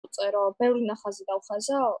დავწერო, ბევრი ნახაზი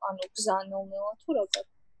დავხაზა, ანუ გზა ნელ-ნელა თუ როგორ?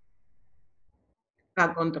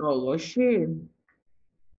 საკონტროლოში?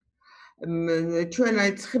 ჩვენ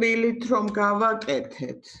აი ცხრილით რომ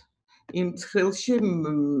გავაკეთეთ, იმ ცხრილში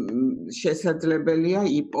შესაძლებელია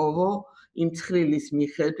იპოვო იმ ცხრილის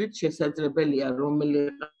მიხედვით შესაძლებელია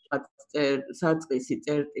რომელიღაც საწყისი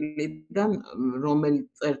წერტილიდან რომელი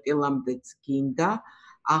წერტილამდეც გინდა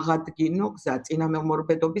აღადგინო გზა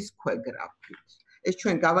წინამომორბედობის ქვეგრაფით. ეს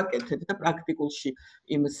ჩვენ გავაკეთეთ და პრაქტიკულში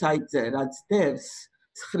იმ საიტზე რაც დევს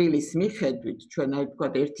ცხრილის მიხედვით ჩვენ აი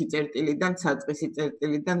ვთქვათ ერთი წერტილიდან საწყისი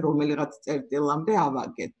წერტილიდან რომელიღაც წერტილამდე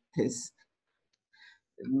ავაგეთ ეს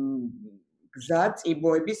გზა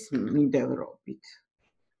წიბოების მიმდევრობით.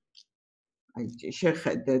 აი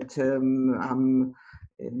შეხედეთ ამ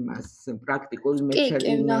მას პრაქტიკულ მეჩვეულს.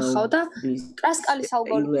 კი, ნახავ და პრასკალის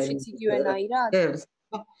ალგორითმშიც იგივენაირად?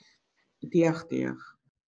 დიახ.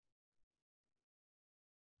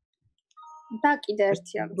 და კიდე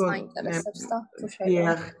ერთი ამით მაინტერესებს და თუ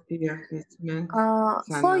შეიძლება. დიახ, ისმენ.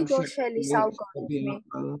 ფოიგოშელის ალგორითმი.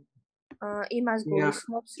 იმას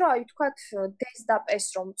გულისხმობს, რომ აი ვთქვათ დეს და პეს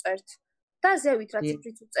რომ წერთ და ზევით რა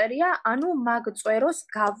ციფრიც უწერია, ანუ მაგ წეროს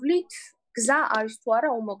გავლით გზა არის თუ არა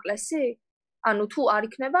უმოკლესი? ანუ თუ არ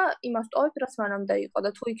იქნება, იმას ტოვებთ, რაც მანამდე იყო და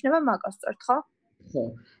თუ იქნება, მაგას წერთ, ხო? ხო.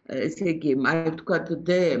 ესე იგი, აი ვთქვათ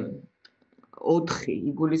D4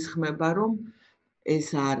 იგულისხმება, რომ ეს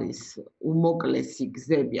არის უმოკლესი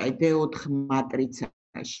გზები, აი D4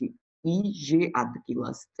 მატრიცაში I-J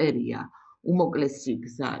ადგილას წერია უმოკლესი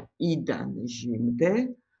გზა I-დან J-მდე,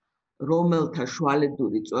 რომელთა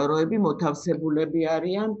შუალედური წვეროები მოთავსებულები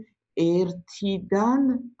არიან 1-დან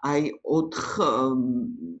აი 4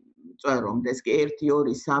 წვერომდე, ეს კი 1, 2,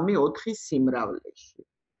 3, 4 სიმრავლეში.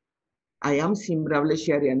 აი ამ სიმრავლეში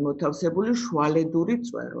არიან მოთავსებული შუალედური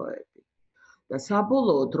წვეროები. და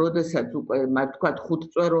საბოლოოდ, როდესაც უკვე ვთქვათ 5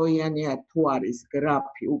 წვეროიანია თუ არის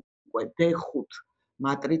გრაფი უკვე D5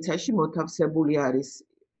 მატრიცაში მოთავსებული არის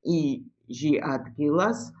I-J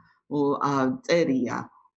ადგილას წერია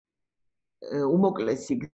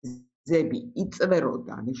უმოკლესი გზები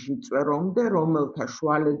I-წვეროდან J-წვერომდე, რომელთა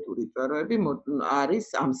შუალედური წვეროები არის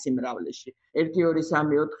ამ სიმრავლეში 1, 2, 3,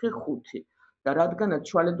 4, 5 და რადგანაც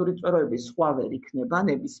შუალედური წვეროები სხვა ვერ იქნება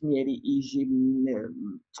ნებისმიერი I-J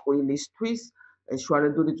წყვილისთვის ეს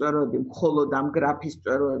შუალედური წვეროები მხოლოდ ამ გრაფის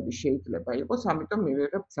წვეროები შეიძლება იყოს, ამიტომ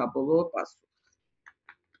მივიღებთ საბოლოო პასუხი.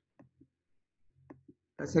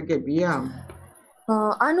 გასაგებია?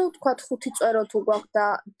 ანუ თქვათ 5 წვერო თუ გვაქვს და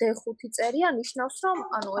D5 წერია, ნიშნავს რომ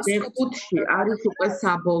ანუ ეს D5-ში არის უკვე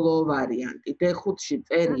საბოლოო ვარიანტი. D5-ში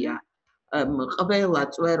წერია ყველა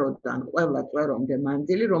წვერომდე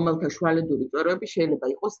მანძილი, რომელთა შუალედური წვეროები შეიძლება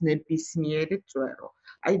იყოს ნებისმიერი წვერო.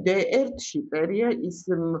 აი D1-ში წერია ის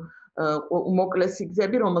უმოკლესი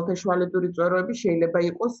გზები, რომელთა შუალედური წვეროები შეიძლება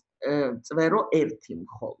იყოს წვერო 1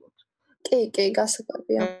 მხოლოდ. კი,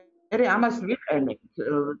 გასაგებია. ამას ვიყენებთ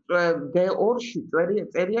D2-ში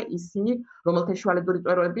წერია ისინი, რომელთა შუალედური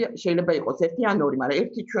წვეროები შეიძლება იყოს 1 ან 2, მაგრამ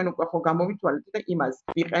 1 ჩვენ უკვე ხო გამოვითვალეთ და იმას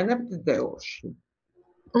ვიყენებთ D2-ში.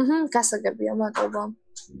 გასაგებია, მადლობა.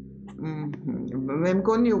 მე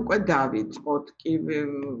მგონი უკვე დავიწყოთ, კი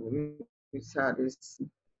ის არის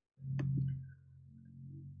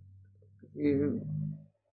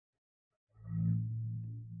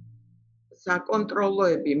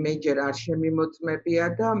საკონტროლოები მეჯერ არ შემიმოწმებია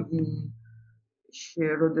და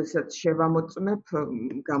როდესაც შევამოწმებ,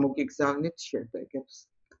 გამოგიგზავნით შედეგებს.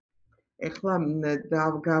 ეხლა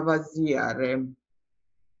გავაზიარე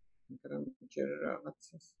ჯერ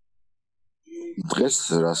რაღაცას. დღეს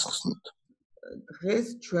რას ხსნით? დღეს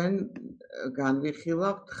ჩვენ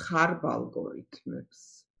განვიხილავთ ხარბ ალგორითმებს.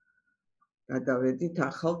 გადავედით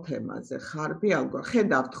ახალ თემაზე. ხარბი ალგორითმი.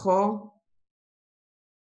 ხედავთ ხო?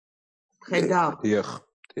 ხედავთ?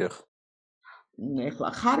 დიახ. ეხლა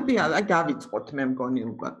ხარბი დავიწყოთ მე მგონი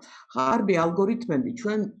უკვე. ხარბი ალგორითმები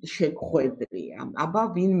ჩვენ შეგხვედრია. აბა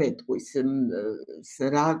ვინ მეტყვის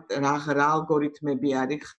რა ალგორითმები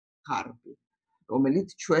არის ხარბი, რომელიც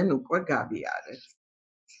ჩვენ უკვე გავიარეთ.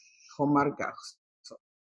 ხომ არ გახსოვთ?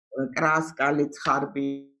 კრასკალიც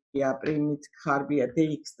ხარბია, პრიმიც ხარბია,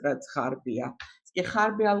 DX-ტრაც ხარბია. კი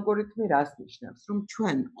ხარბი ალგორითმი რას ნიშნავს? რომ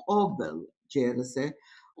ჩვენ ყოველ ჯერზე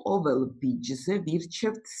ყოველ ბიჯზე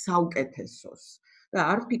ვირჩევთ საუკეთესოს. და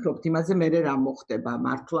არ ვფიქრობთ იმაზე მე რა მოხდება,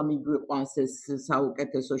 მართლა მიგვიყვანს ეს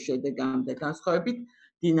საუკეთესო შედეგამდე განსხვავებით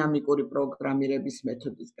დინამიკური პროგრამირების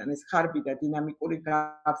მეთოდისგან. ეს ხარბი და დინამიკური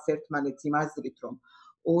გავს ერთმანეთს იმ აზრით, რომ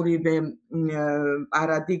ორივე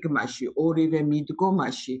პარადიგმაში, ორივე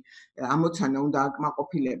მიდგომაში ამოცანა უნდა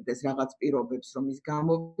აკმაყოფილებდეს რაღაც პირობებს, რომ ის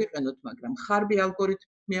გამოვიყენოთ, მაგრამ ხარბი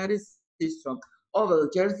ალგორითმი არის ის, რომ ყოველ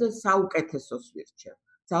ჯერზე საუკეთესოს ვირჩევ.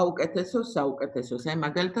 საუკეთესოს, აი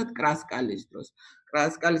მაგალითად კრასკალის დროს.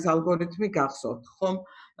 კრასკალის ალგორითმი გახსოვთ, ხომ?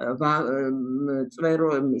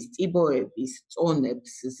 წვეროების, წიბოების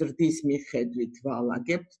წონებს ზრდის მიხედვით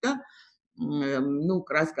ვალაგებთ და ნუ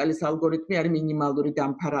კრასკალის ალგორითმი არის მინიმალური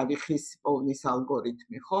დამფარავი ხის პოვნის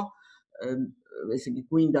ალგორითმი, ხო? ესე იგი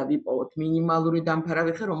გვინდა ვიპოვოთ მინიმალური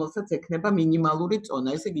დამფარავი ხე, რომელსაც ექნება მინიმალური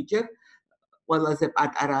წონა. ესე იგი ჯერ ყველაზე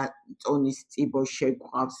პატარა წონის წიბო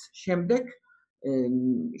შეგვყავს, შემდეგ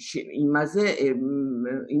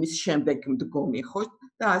იმის შემდეგ მდგომი, ხო?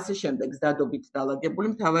 და ასე შემდეგ ზადობით დალაგებული,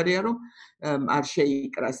 მთავარია რომ არ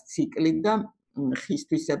შეიკრას ციკლი და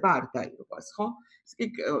ხისთვისება არ დაირღვას, ხო? ეს კი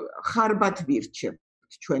ხარბად ვირჩევთ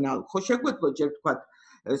ჩვენ ხო შეგვეძლო ჯერ თქვა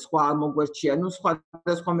სხვა მოგვერჩია, ნუ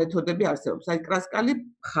სხვადასხვა მეთოდები არსებობს. აი კრასკალი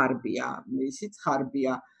ხარბია, ისიც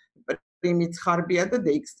ხარბია, პრიმიც ხარბია და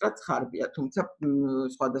დეიქსტრაც ხარბია, თუმცა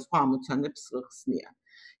სხვადასხვა ამოცანებს ხსნიან.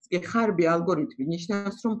 ეს კი ხარბი ალგორითმი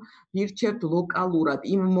ნიშნავს, რომ ვირჩევთ ლოკალურად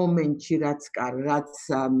იმ მომენტში, რაც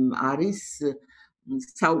არის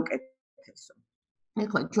საუკეთესო.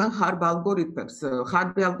 ეხლა ჩვენ ხარბ ალგორითმებს,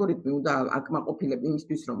 ხარბი ალგორითმი უნდა აკმაყოფილებს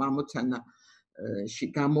იმისთვის, რომ ამოცანა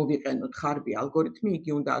გამოვიყენოთ ხარბი ალგორითმი,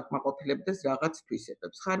 იგი უნდა აკმაყოფილებდეს რაღაც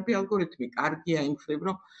თვისებებს. ხარბი ალგორითმი კარგია იმ მხრივ,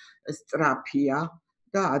 რომ სწრაფია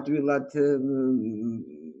და ადვილად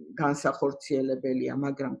განსახორციელებელია,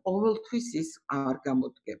 მაგრამ ყოველთვის ის არ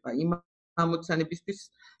გამოდგება იმ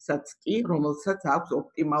ამოცანებისთვისაც კი, რომელსაც აქვს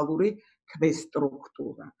ოპტიმალური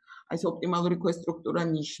ქვესტრუქტურა. აი ეს ოპტიმალური ქვესტრუქტურა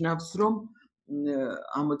ნიშნავს, რომ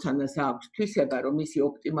ამოცანას აქვს თვისება, რომ ისი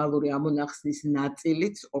ოპტიმალური ამონახსნის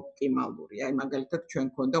ნაწილიც ოპტიმალურია. აი მაგალითად ჩვენ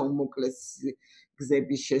გქონდა უმოკლეს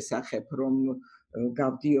გზების შესახებ, რომ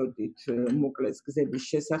გავდიოდით უმოკლეს გზების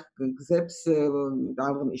გზებს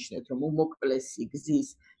დავნიშნეთ, რომ უმოკლესი გზის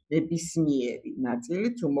ნებისმიერი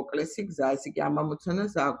ნაწილიც უმოკლესი გზა, ესე იგი ამ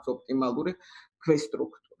ამოცანას აქვს ოპტიმალური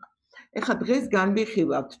ქვესტრუქტურა. ეხლა დღეს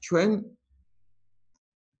განვიხილავთ ჩვენ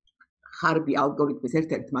ხარბი ალგორითმის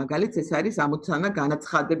ერთ-ერთ მაგალითს, ეს არის ამოცანა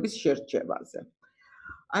განაცხადების შერჩევაზე.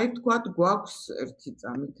 აი თქვათ გვაქვს ერთი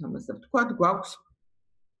წამით ამასა, თქვათ გვაქვს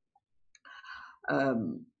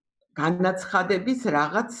განაცხადების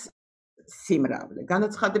რაღაც სიმრავლე.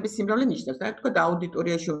 განაცხადების სიმრავლე ნიშნავს, აი თქვათ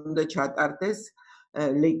აუდიტორიაში უნდა ჩატარდეს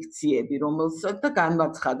ლექციები, რომელსაც და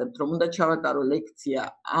განვაცხადებთ, რომ უნდა ჩავატარო ლექცია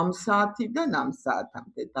ამ საათიდან ამ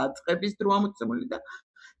საათამდე, დაწყების დრო ამოცემული და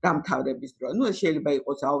დამთავრების დრო. ნუ ეს შეიძლება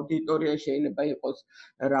იყოს აუდიტორია, შეიძლება იყოს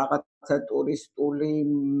რაღაცა ტურისტული,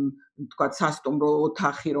 თქვათ სასტუმრო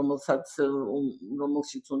ოთახი,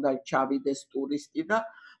 რომელშიც უნდა ჩავიდეს ტურისტი და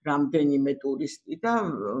რამდენიმე ტურისტი და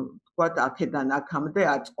თქვათ აქედან აქამდე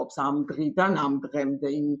აწყობს ამ დღიდან ამ დღემდე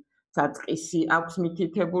იმ საწყისი აქვს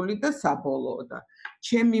მითითებული და საბოლოო და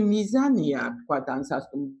ჩემი მიზანია თქვათ ან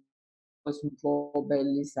სასტუმროს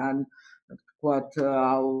მფლობელის ან თქვათ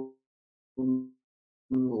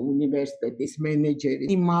უნივერსიტეტის მენეჯერი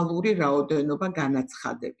მინიმალური რაოდენობა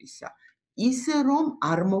განაცხადებისა. ისე რომ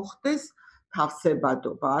არ მოხდეს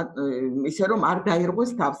თავსებადობა, ისე რომ არ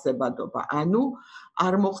დაირღვეს თავსებადობა, ანუ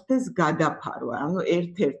არ მოხდეს გადაფარვა, ანუ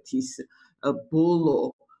ერთ-ერთის ბოლო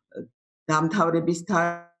დამთავრების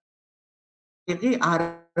თარიღი არ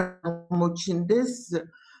მოჩნდეს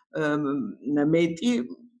მეტი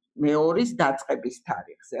მეორის დაწყების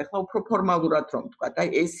თარიღზე. ახლა უფრო ფორმალურად რომ ვთქვა, აი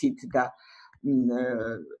ესით და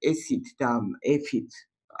F-ით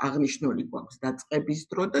აღნიშნული გვაქვს დაწყების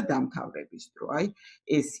დრო და დამთავრების დრო. აი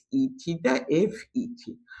S-ით და F-ით.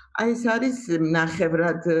 აი ეს არის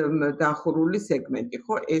ნახევრად დახურული სეგმენტი,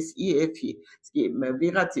 ხო? S-I-F-I.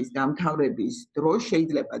 ვიღაცის დამთავრების დრო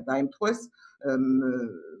შეიძლება დაემთხვეს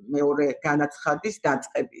მეორე განაცხადის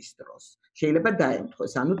დაწყების დროს. შეიძლება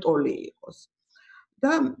დაემთხვეს, ანუ ტოლი იყოს.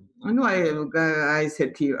 და ანუ აი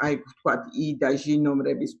ესეთი, აი ვთქვათ, I და J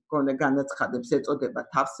ნომრების მქონე განაცხადებს ეწოდება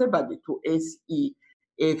თავსებადი, თუ S-I,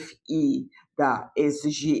 F-I და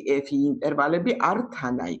S-J-F-I ინტერვალები არ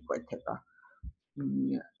თანაიკვეთება.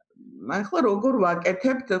 ახლა როგორ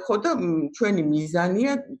ვაკეთებთ, ხო და ჩვენი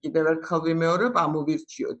მიზანია, კიდევ ერთხელ ვიმეორებ,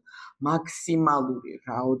 ამოვირჩიოთ მაქსიმალური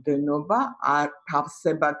რაოდენობა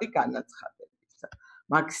თავსებადი განაცხადებისა.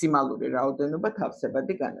 მაქსიმალური რაოდენობა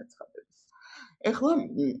თავსებადი განაცხადების. ეხლა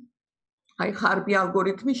აი ხარბი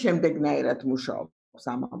ალგორითმი შემდეგნაირად მუშაობს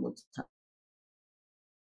ამ ამოცანაზე.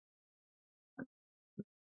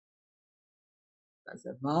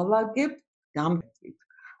 ვალაგებ დამთავრებით.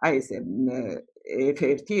 აი ესე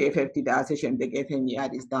F1 და ასე შემდეგ F-ი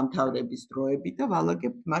არის დამთავრების დროები და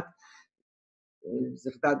ვალაგებთ მათ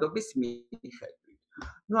ზრდადობის მიხედვით.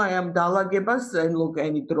 ნუ აი ამ დალაგებას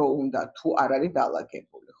n-log-n დრო უნდა თუ არ არის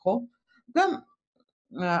დალაგებული, ხო? და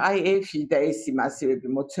აი F-ი და S-ი მასივები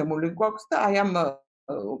მოცემული გვაქვს და აი ამ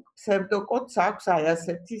ფსევდოკოდს აქვს აი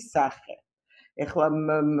ასეთი სახე. ეხლა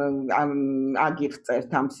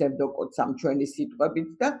აგიხწერთ ამ ფსევდოკოდს ამ ჩვენი სიტყვებით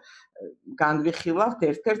და განვიხილავთ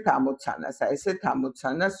ერთ-ერთ ამოცანას, აი ესეთ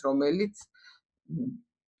ამოცანას, რომელიც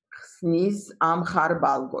ხსნის ამ ხარბ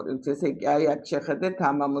ალგორითმს. ესე იგი, აი აქ შეხედეთ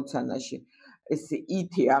ამ ამოცანაში. ეს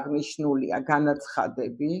ითი აღნიშნულია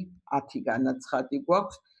განაცხადები, 10 განაცხადი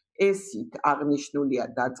გვაქვს, S-ით აღნიშნულია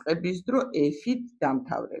დაწყების დრო, F-ით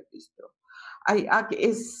დამთავრების დრო. აი აქ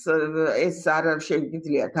ეს არ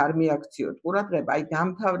შეგიძლიათ არ მიაქციოთ ყურადღება, აი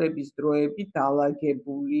დამთავრების დროები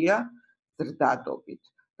დალაგებულია ზრდადობით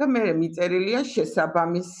და მე მიწერილია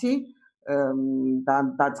შესაბამისი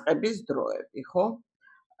დაწყების დროები, ხო?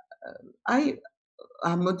 აი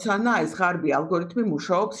ამოცანა ეს ხარბი ალგორითმი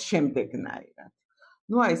მუშაობს შემდეგნაირად.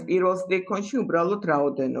 ნუ აი ეს პირველ სტრიქონში უბრალოდ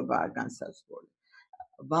რაოდენობაა განსაზღვრული.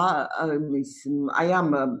 აი ამ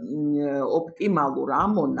ოპტიმალურ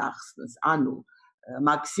ამონახსნს, ანუ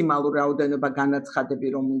მაქსიმალურ რაოდენობა განაცხადები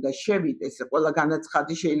რომ უნდა შევიდეს, ყველა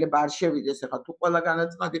განაცხადი შეიძლება არ შევიდეს, ახლა თუ ყველა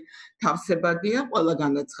განაცხადი თავსებადია, ყველა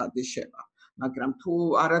განაცხადი შევა. მაგრამ თუ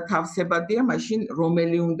არა თავსებადია, მაშინ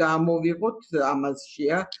რომელი უნდა ამოვიღოთ,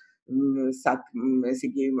 ამაშია ესე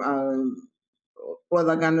იგი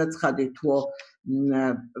ყველა განაცხადი თუ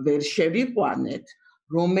ვერ შევიყვანეთ,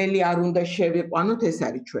 რომელი არ უნდა შევიყვანოთ, ეს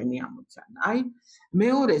არის ჩვენი ამოცანა. აი,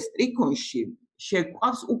 მეორე სტრიქონში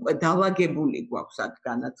შეგვყავს უკვე დალაგებული გვაქვს აქ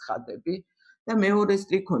განაცხადები და მეორე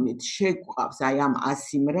სტრიქონით შეგვყავს აი ამ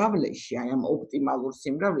ასიმრავლეში, აი ამ ოპტიმალურ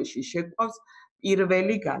სიმრავლეში შეგვყავს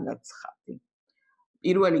პირველი განაცხადი.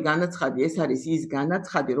 პირველი განაცხადი ეს არის ის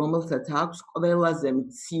განაცხადი, რომელსაც აქვს ყველაზე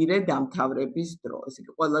მცირე დამთავრების დრო, ესე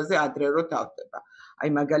იგი ყველაზე ადრე რო თავდება. აი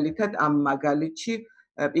მაგალითად ამ მაგალითში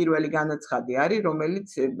პირველი განაცხადი არის, რომელიც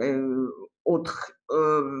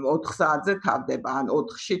 4 საათზე თავდება, ან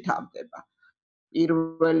 4-ში თავდება.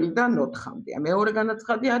 პირველიდან 4-მდე. მეორე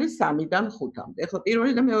განაცხადი არის 3-დან 5-მდე. ეხლა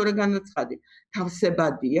პირველი და მეორე განაცხადი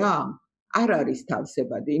თავსებადია? არ არის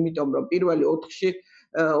თავსებადი, იმიტომ რომ პირველი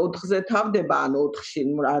 4-ზე თავდება, ან 4-ში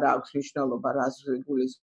არ აქვს მნიშვნელობა რას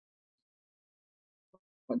გულისხმობთ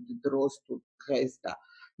დროს თუ დღეს და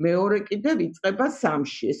მეორე კიდევ იწყება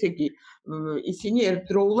 3-ში. ესე იგი ისინი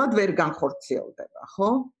ერთდროულად ვერ განხორციელდება, ხო?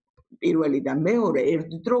 პირველი და მეორე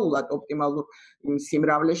ერთდროულად ოპტიმალურ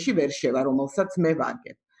სიმრავლეში ვერ შევა, რომელსაც მე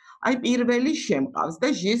ვაგებ. აი პირველი შემყავს და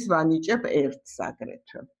ჟის ვანიჭებ 1-ს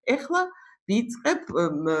აგრეთვე. ეხლა ვიწყებ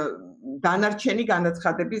დანარჩენი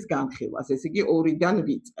განაცხადების განხილვას, ესე იგი 2-დან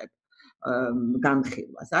ვიწყებ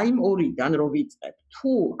განხილვას. აი იმ 2-დან რო ვიწყებ,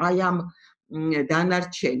 თუ აი ამ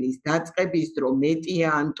დანარჩენის დაწყების დრო მეტია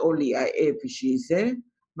ან ტოლია F-ჟზე,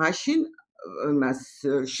 მაშინ მას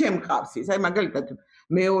შემყავს ის. აი მაგალითად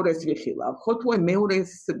მეორეს ვიხილავ, ხო თუ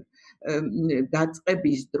მეორეს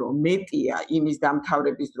დაწყების დრო მეტია იმის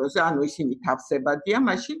დამთავრების დროზე, ანუ ისინი თავსებადია,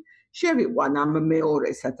 მაშინ შევიყვან ამ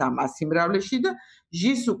მეორესაც ამ ასიმრავლეში და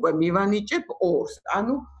ჟის უკვე მივანიჭებ 2-ს,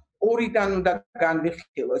 ანუ 2-დან უნდა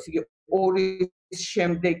განვიხილო, ესე იგი 2-ის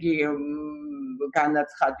შემდეგი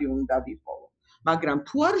განაცხადი უნდა ვიპოვო. მაგრამ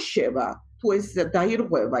თუ არ შევა, თუ ეს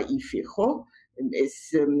დაირღვევა if-ი, ხო? ეს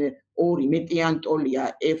 2 მეტი ან ტოლია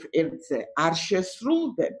F1-ზე არ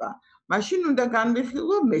შესრულდება, მაშინ უნდა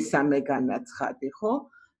განვიხილო მესამე განაცხადი, ხო?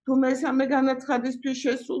 თუ მესამე განაცხადისთვის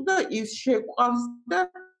შესრულდა, ის შეყვავს და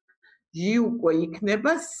ჟი უკვე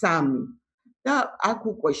იქნება 3 და აქ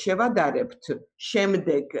უკვე შევადარებთ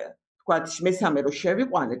შემდეგ, თქვათ მესამე რო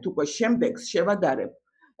შევიყვანეთ, უკვე შემდეგს შევადარებ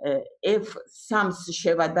F3-ს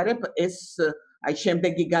შევადარებ ეს აი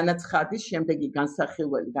შემდეგი განაცხადის, შემდეგი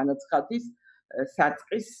განსახილველი განაცხადის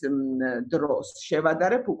საწყის დროს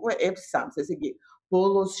შევადარებ უკვე F3-ს, ესე იგი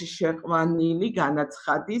ბოლოს შეყვანილი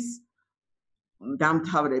განაცხადის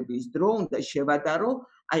დამთავრების დრო უნდა შევადარო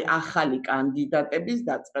აი ახალი კანდიდატების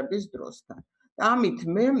დაწყების დროსთან. და ამით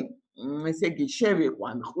მე ესე იგი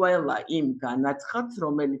შევიყვან ყველა იმ განაცხადს,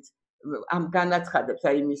 რომელიც ამ განაცხადებს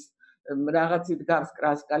აი იმის რაღაცით გავს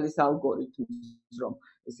კრასკალის ალგორითმს, რომ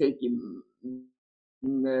ესე იგი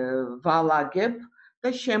ვალაგებ და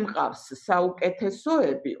შემყავს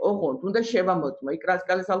საუკეთესოები, ოღონდ უნდა შევამოწმო.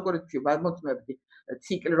 კრასკალის ალგორითმში ვამოწმებდი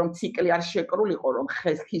ციკლი, რომ ციკლი არ შეკრულიყო, რომ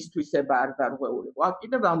ხისთვისება არ დარღვეულიყო. აქ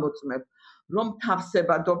კიდევ ვამოწმებ, რომ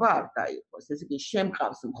თავსებადობა არ დაიყოს. ესე იგი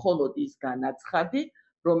შემყავს მხოლოდ ის განაცხადი,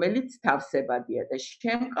 რომელიც თავსებადია და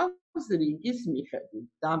შემყავს რიგის მიხედვით,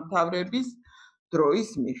 დამთავრების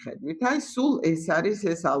დროის მიხედვით. აი სულ ეს არის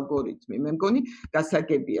ეს ალგორითმი. მე მგონი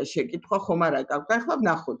გასაგებია შეკითხვა ხომ არა გაქვს. ახლა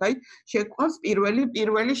ვნახოთ, აი შეყვავს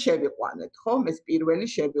პირველი შევიყვანეთ, ხო? ეს პირველი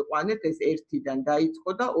შევიყვანეთ, ეს 1-დან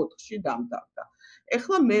დაიწყო და 4-ში დამთავრდა.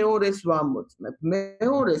 ახლა მეორეს ვამოწმებ.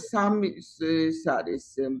 მეორე 3 ეს არის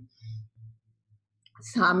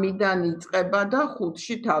 3-დან იწყება და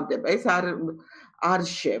 5-ში თავდება. ეს არ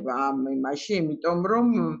შევა ამ იმაში, იმიტომ რომ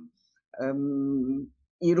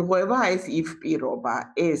ირღვევა ეს if-პირობა,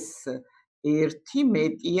 ეს 1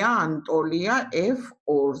 მეტია ანტოლია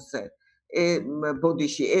F2-ზე.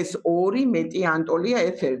 ბოდიში, ეს 2 მეტია ანტოლია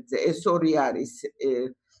F1-ზე. ეს 2 არის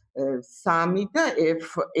 3 და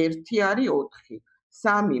F1 არის 4.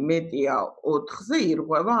 3 მეტია 4-ზე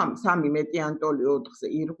ირღვევა, 3 მეტი ანტოლი 4-ზე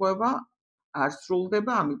ირღვევა, არ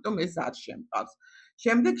სრულდება, ამიტომ ეს არ შემყავს.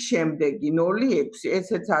 შემდეგი 0-6,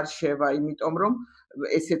 ესეც არ შევა, იმიტომ რომ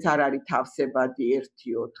ესეც არ არის თავსებადი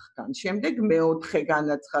 1-4-დან. შემდეგ მეოთხე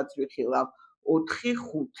განაცხადს ვიხილავ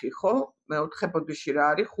 4-5, ხო? მეოთხე ბოდიში რა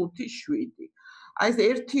არის 5-7. აი ეს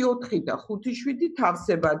 1-4 და 5-7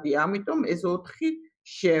 თავსებადია, ამიტომ ეს 4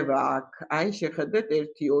 შევა აქ. აი შეხედეთ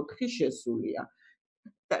 1-4 შესულია.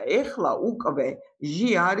 და ეხლა უკვე ჟი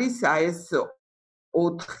არის აი ეს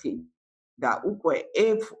 4 და უკვე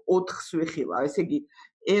F4-ს ვიხილავ, ესე იგი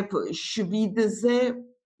F7-ზე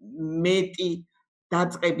მეტი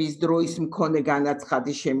დაწყების დროის მქონე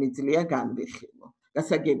განაცხადი შემიძლია განვიხილო.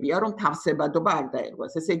 გასაგებია რომ თავსებადობა არ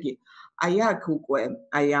დაერღვას. ესე იგი აი აქ უკვე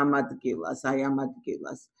აი ამ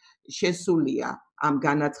ადგილას შესულია ამ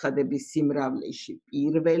განაცხადების სიმრავლეში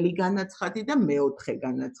პირველი განაცხადი და მეოთხე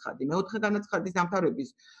განაცხადი. მეოთხე განაცხადის დამთავრების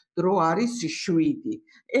დრო არის 7.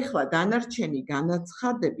 ეხლა დანარჩენი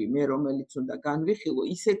განაცხადები მე რომელიც უნდა განვიხილო,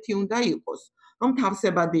 ისეთი უნდა იყოს, რომ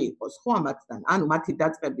თავსებადი იყოს, ხო ამათთან. ანუ მათი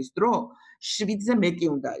დაწყების დრო 7-ზე მეტი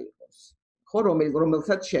უნდა იყოს. ხო,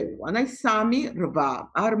 რომელსაც შევიყვან. აი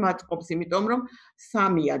 3-8 არ მაწყობს, იმიტომ რომ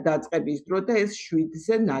 3-ია დაწყების დრო და ეს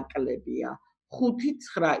 7-ზე ნაკლებია.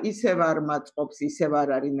 5-9 ისევ არ მაწყობს, ისევ არ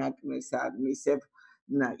არის ნაკლებსა, ისევ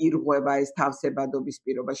ირღვევა ეს თავსებადობის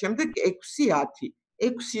პირობა. შემდეგ 6-10.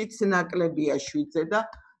 6-იც ნაკლებია 7-ზე და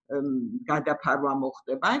გადაფარვა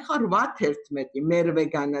მოხდება. აი ხა 8-11 მერვე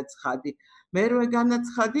განაცხადი.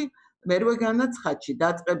 მერვე განაცხადში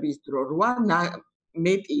დაწყების დრო 8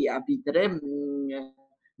 მეტია ვიდრე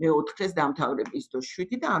მეოთხეს დამთავრების დრო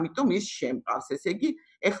 7 და ამიტომ ის შემყავს. ესე იგი,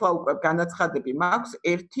 ეხლა უკვე განაცხადები მაქვს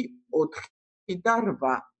 1, 4 და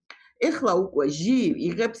 8. ეხლა უკვე ჟი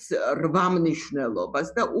იღებს 8 მნიშვნელობას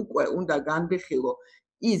და უკვე უნდა განვიხილო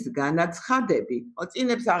ის განაცხადები,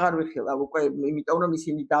 წინებს აღარ ვიხილავ უკვე, იმიტომ რომ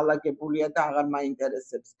ისინი დალაგებულია და აღარ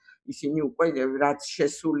მაინტერესებს. ისინი უკვე რაც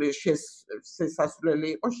შესასვლელი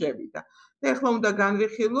იყო შევიდა. და ეხლა უნდა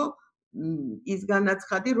განვიხილო ის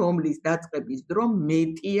განაცხადი, რომლის დაწყების დრო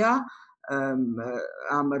მეტია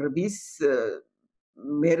ამ 8-ის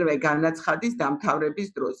მერვე განაცხადის დამთავრების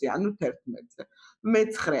დროზე, ანუ 11-ზე.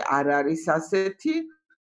 მე-9 არ არის ასეთი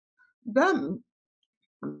და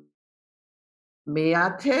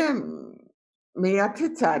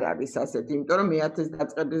მე-10-ც არ არის ასეთი, იმიტომ რომ მე-10-ის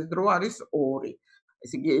დაწყების დრო არის 2.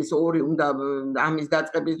 ესე იგი ეს 2 უნდა ამის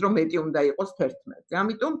დაწყების დრო მეტი უნდა იყოს 11-ზე.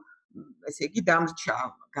 ამიტომ ესე იგი დამრჩა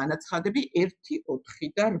განაცხადები 1, 4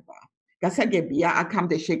 და 8. გასაგებია,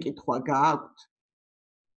 აქამდე შეკითხვა გააქვთ?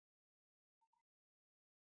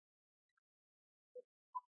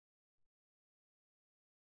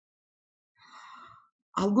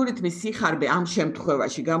 ალგორითმის სიხარბე ამ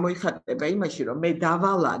შემთხვევაში გამოიხატება იმაში, რომ მე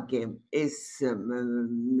დავალაგე ეს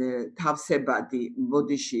თავსებადი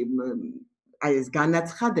ბოდიში აი ეს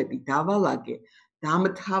განაცხადები დავალაგე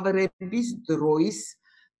დამთავრების დროის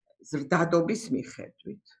ზრდადობის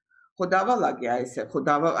მიხედვით. ხო დავალაგე აი ესე, ხო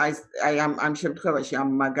აი ამ შემთხვევაში ამ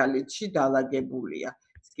მაგალითში დალაგებულია.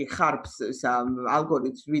 კი ხარბს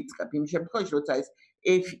ალგორითმს ვიწყებ იმ შემთხვევაში, როცა ეს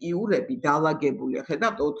F-იურები დალაგებულია,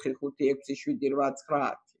 ხედავთ 4, 5, 6, 7, 8,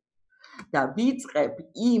 9. და ვიწყებ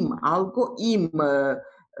იმ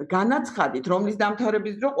განაცხადით, რომლის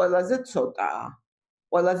დამთავრების დრო ყველაზე ცოტაა.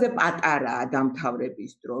 ყველაზე პატარაა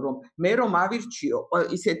დამთავრების დრო, რომ მე რომ ავირჩიო,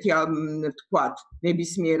 ისეთი ვთქვათ,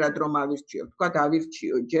 ნებისმიერად რომ ავირჩიო, ვთქვათ,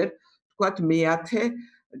 ავირჩიო ჯერ, ვთქვათ, მე-10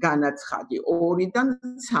 განაცხადი 2-დან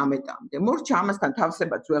 13-მდე. მორჩა ამასთან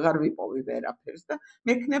თავსებაც ვეღარ ვიპოვი ვერაფერს და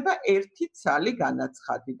მექნება 1 ცალი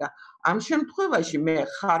განაცხადი და ამ შემთხვევაში მე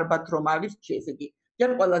ხარბად რომ ავირჩიე, ესე იგი,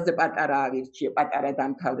 ჯერ ყველაზე პატარა ავირჩიე, პატარა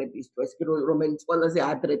დამთავრების დროს, რომელიც ყველაზე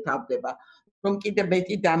ადრე თავდება, რომ კიდე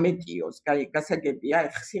მეტი დამეტიოს, გასაგებია,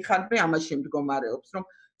 სიხარბე ამაში მდგომარეობს, რომ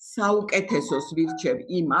საუკეთესოს ვირჩევ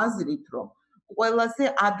იმ აზრით, რომ ყველაზე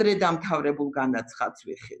ადრე დამთავრებულ განაცხადს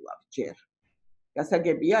ვიხილავ ჯერ.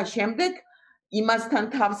 გასაგებია, შემდეგ იმასთან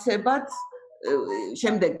თავსებაც,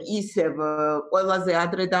 შემდეგ ისევ ყველაზე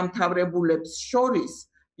ადრე დამთავრებულებს შორის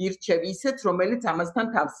ვირჩევ ისეთ, რომელიც ამასთან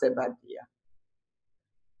თავსებადია.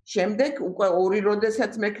 შემდეგ უკვე 2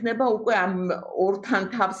 როდესაც მექნება, უკვე ამ 2-თან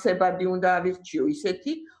თავსებადი უნდა ავირჩიო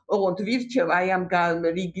ისეთი, ოღონდ ვირჩევ აი ამ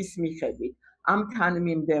რიგის მიხედვით. ამ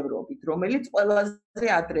თანმიმდევრობით, რომელიც ყველაზე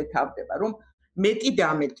ადრე თავდება, რომ მეტი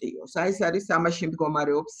დამეტიოს. აი ეს არის ამაში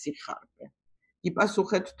მდგომარეობს სიხარბე.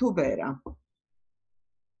 იპასუხეთ თუ ვერა?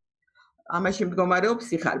 ამაში მდგომარეობს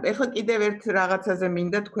სიხარბე. ეხლა კიდევ ერთ რაღაცაზე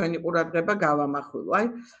მინდა თქვენი ყურადღება გავამახვილო. აი,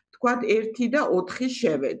 თქვათ 1 და 4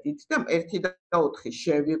 შევედით და 1 და 4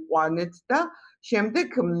 შევიყვანეთ და შემდეგ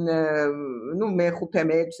ნუ მე-5,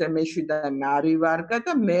 მე-6, მე-7 მარი ვარგა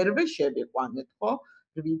და მერვე შევიყვანეთ, ხო?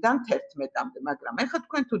 8-დან 11-მდე, მაგრამ ეხლა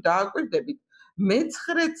თქვენ თუ დააკვირდებით,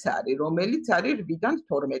 მე-9-ც არის, რომელიც არის 8-დან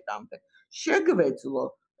 12-მდე. შეგვეძლო,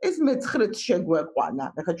 ეს მე-9-ც შეგვეყვანა.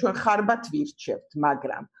 ეხლა ჩვენ ხარბად ვირჩევთ,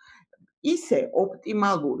 მაგრამ ისე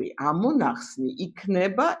ოპტიმალური ამონახსნი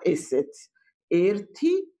იქნება ესეც 1,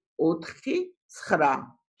 4, 9.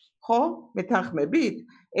 ხო? მეთანხმებით?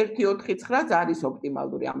 1, 4, 9-ც არის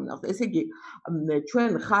ოპტიმალური ამონახსნი. ესე იგი,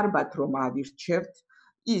 ჩვენ ხარბად რომ ავირჩევთ,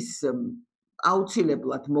 ის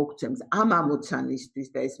აუცილებლად მოგცემს ამ ამოცანისთვის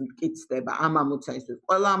და ეს მტკიცდება ამ ამოცანისთვის.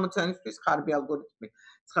 ყველა ამოცანისთვის ხარბი ალგორითმი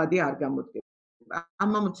ცხადი არ გამოდგება.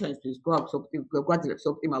 ამ ამოცანისთვის გვაძლევს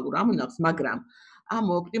ოპტიმალურ ამონახსნს, მაგრამ ამ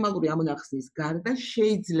ოპტიმალური ამონახსნის გარდა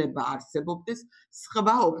შეიძლება არსებობდეს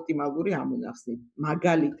სხვა ოპტიმალური ამონახსნი.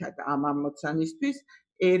 მაგალითად, ამ ამოცანისთვის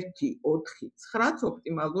 1, 4, 9-ც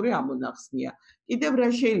ოპტიმალური ამონახსნია. კიდევ რა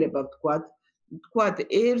შეიძლება ვთქვათ? ვთქვათ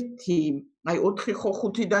 1, აი 4 ხო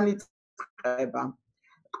 5-დან იწყება.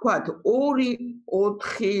 ვთქვათ 2,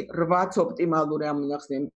 4, 8-ც ოპტიმალური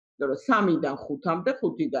ამონახსნია. 3-დან 5-მდე,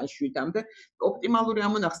 5-დან 7-მდე ოპტიმალური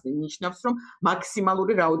ამონახსნი ნიშნავს, რომ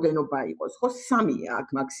მაქსიმალური რაოდენობა იყოს, ხო? 3-ია აქ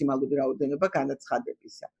მაქსიმალური რაოდენობა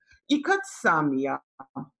განაცხადებისა. იქაც 3-ია,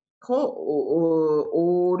 ხო?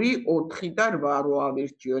 2, 4 და 8 რო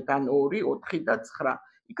ავირჩიოთ, ან 2, 4 და 9.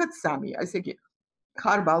 იქაც 3-ია. ესე იგი,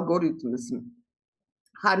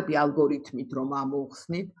 ხარბი ალგორითმით რომ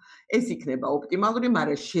ამოვხსნით, ეს იქნება ოპტიმალური,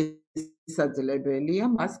 მაგრამ შესაძლებელია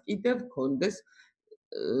მას კიდევ გქონდეს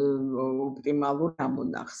ოპტიმალური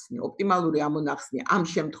ამონახსნი. ოპტიმალური ამონახსნი ამ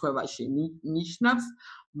შემთხვევაში ნიშნავს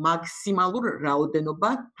მაქსიმალურ რაოდენობა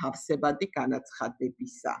თავსებადი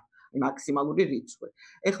განაცხადებისა, მაქსიმალური რიცხვი.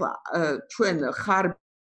 ეხლა ჩვენ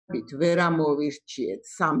ხარბით ვერ ამოვირჩიეთ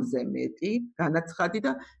 3-ზე მეტი განაცხადი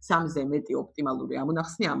და 3-ზე მეტი ოპტიმალური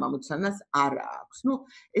ამონახსნი ამ ამოცანას არ აქვს. ნუ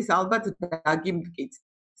ეს ალბათ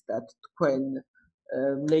დაგიმტკიცდათ თქვენ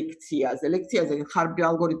ლექციაზე ხარბი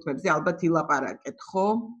ალგორითმებზე ალბათ ილაპარაკეთ, ხო?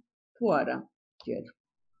 თუ არა? ჯერ.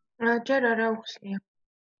 ჯერ არა უხსნია.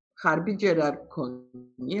 ხარბი ჯერ არ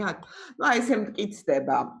გქონიათ? ნუ აი ესე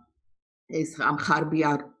მტკიცდება ეს ამ ხარბი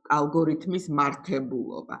ალგორითმის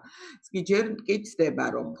მართებულობა. კი ჯერ მტკიცდება,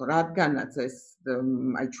 რომ რადგანაც ეს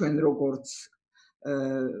აი ჩვენ როგორც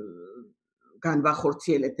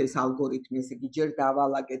განვახორციელეთ ეს ალგორითმი, ესე იგი ჯერ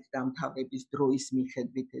დავალაგეთ დამთავრების დროის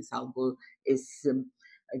მიხედვით ეს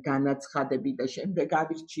განაცხადები და შემდეგ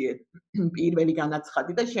ავირჩიეთ პირველი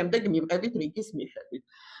განაცხადი და შემდეგ მივყევით რიგის მიხედვით.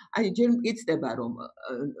 აი ჯერ მტკიცდება, რომ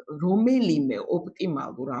რომელიმე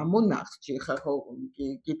ოპტიმალურ ამონახსში, ხო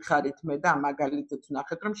გითხარით მე და მაგალითად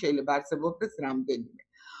ვნახეთ, რომ შეიძლება არსებობდეს რამდენიმე.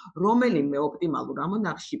 რომელიმე ოპტიმალურ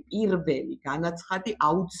ამონახსში პირველი განაცხადი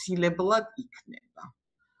აუცილებლად იქნება.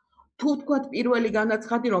 თუ თქვათ პირველი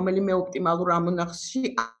განაცხადი რომელიმე ოპტიმალურ ამონახსში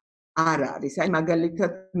არ არის, აი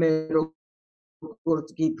მაგალითად მე როგორც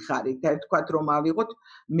გითხარით, და თქვათ რომ ავიღოთ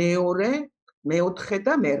მეორე, მეოთხე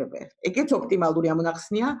და მერვე. ეგეც ოპტიმალური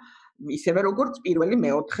ამონახსნია, ისევე როგორც პირველი,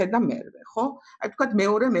 მეოთხე და მერვე, ხო? აი თქვათ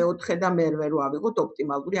მეორე, მეოთხე და მერვე რო ავიღოთ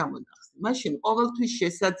ოპტიმალური ამონახსნი. მაშინ ყოველთვის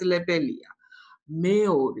შესაძლებელია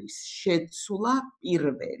მეორის შეცვლა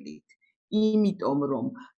პირველით. იმიტომ რომ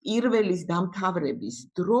პირველის დამთავრების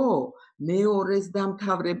დრო მეორეს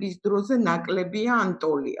დამთავრების დროზე ნაკლებია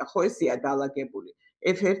ანტოლია, ხო ესეა დალაგებული.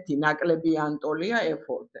 F1 ნაკლებია ანტოლია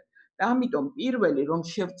F2-ზე. და ამიტომ პირველი რომ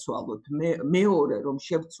შევცვალოთ, მეორე რომ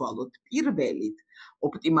შევცვალოთ პირველით,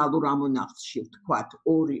 ოპტიმალურ ამონახსში ვთქვათ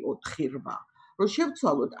 2, 4, 8, რომ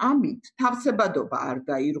შევცვალოთ, ამით თავსებადობა არ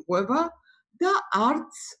დაირღვევა და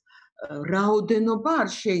არც რაოდენობა არ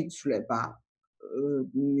შეიცვლება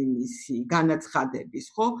მისი განაცხადების,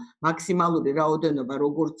 ხო? მაქსიმალური რაოდენობა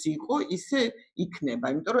როგორც იყო, ისე იქნება,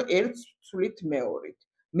 იმიტომ რომ ერთს ვცვლით მეორით.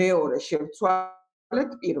 მეორე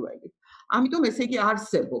შევცვალეთ პირველით. ამიტომ ესე იგი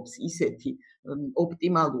არსებობს ისეთი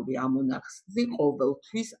ოპტიმალური ამონახსნი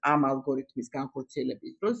ყოველთვის ამ ალგორითმის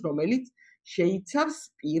განხორციელების დროს, რომელიც შეიცავს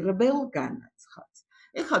პირველ განაცხადს.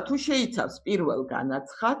 ეხლა თუ შეიცავს პირველ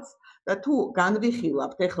განაცხადს და თუ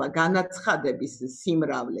განვიხილავთ ეხლა განაცხადების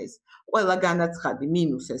სიმრავლეს, ყველა განაცხადი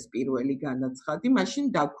მინუს ეს პირველი განაცხადი, მაშინ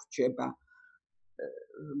დაგვრჩება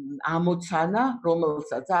ამოცანა,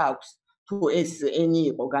 რომელსაც აქვს თუ ეს n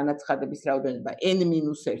იყო განაცხადების რაოდენობა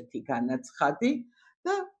n-1 განაცხადი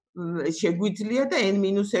და შეგვიძლია და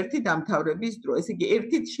n-1 დამთავრების დრო. ესე იგი,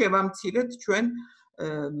 ერთით შევამცირეთ ჩვენ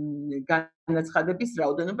განაცხადების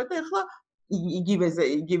რაოდენობა და ახლა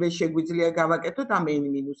იგივე შეგვიძლია გავაკეთოთ ამ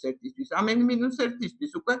n-1-ისთვის. ამ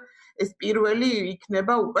n-1-ისთვის უკვე ეს პირველი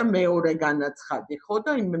იქნება უკვე მეორე განაცხადი, ხო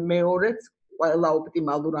და იმ მეორეც ყველა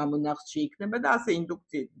ოპტიმალურ ამონახსში იქნება და ასე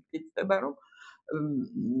ინდუქციით იწდება, რომ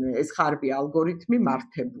ეს ხარბი ალგორითმი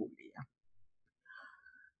მართებულია.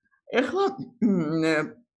 ეხლა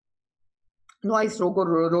ну აი ეს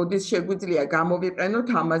როდის შეგვიძლია გამოვიყენოთ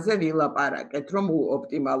ამაზე ვილაპარაკეთ, რომ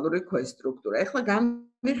ოპტიმალური ქვესტრუქტურა. ეხლა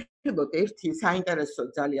განვიხილოთ ერთი საინტერესო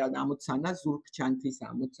ძალიან ამოცანა, ზურგჩანთის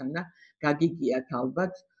ამოცანა, გაგიგიათ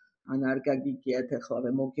ალბათ, ან არ გაგიგიათ,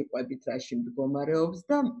 ეხლა მოგიყვებით რაში მდგომარეობს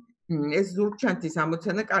და ეს ზურგჩანთის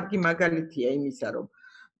ამოცანა კარგი მაგალითია იმისა, რომ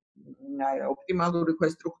ოპტიმალური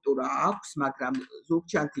ქვესტრუქტურა აქვს, მაგრამ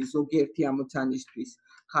ზურგჩანთის ზოგიერთი ამოცანისთვის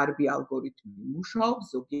ხარბი ალგორითმი მუშაობს,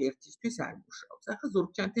 ზოგიერთისთვის არ მუშაობს. ახლა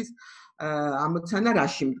ზურგჩანთის ამოცანა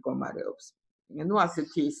რაში მდგომარეობს? ну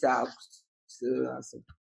ასეთი ისა აქვს, ასე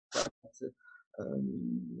ვთქვათ,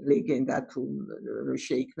 ლეგენდა თუ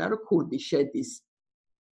შეიქმნა, რომ ქურდი შედის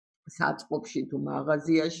საწყობში თუ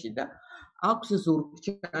მაღაზიაში და აქვს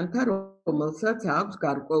ზურგჩანთა, რომელსაც აქვს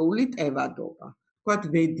გარკვეული ტევადობა. ვთქვათ,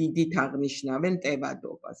 ვედიდით აღნიშნავენ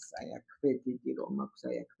ტევადობას, აი აქ ვედიდი რომ აქვს,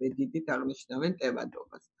 აი აქ ვედიდით აღნიშნავენ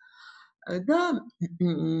ტევადობას. და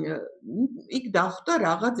იქ დახვდა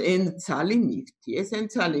რაღაც n-ცალი ნივთი. ეს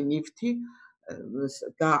n-ცალი ნივთი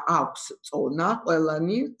აქვს წონა ყველა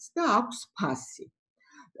ნივთს და აქვს ფასი.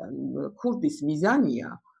 ქურდის მიზანია,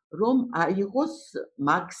 რომ აიღოს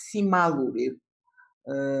მაქსიმალური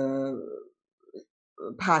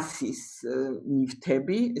ფასის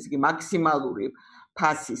ნივთები, ესე იგი მაქსიმალური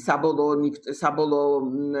ფასი საბოლოო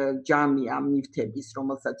ჯამი ამ ნივთების,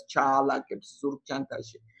 რომელსაც ჩაალაგებს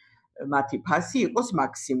ზურგჩანთაში, მათი ფასი იყოს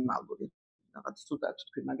მაქსიმალური. რაღაც ცუდად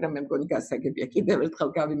ვთქვი, მაგრამ მე მგონი გასაგებია. კიდევ ერთხელ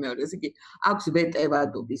გავიმეორე, ესე იგი აქვს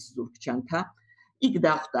ვეტევადობის ზურგჩანთა. იქ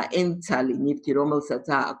დახვდა n-ცალი ნივთი, რომელსაც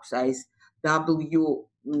აქვს აი ეს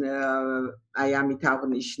w აი ამით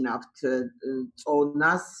აღნიშნავთ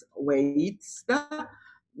წონას, weights და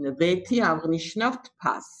v-ი აღნიშნავთ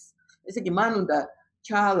ფასს. ესე იგი, მან უნდა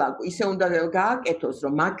ჩაალაგო, ისე უნდა გააკეთოს,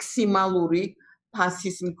 რომ მაქსიმალური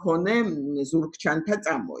ფასის მქონე ზურგჩანთა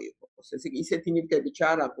წამოიღოს. ესე იგი, ისეთი ნივთები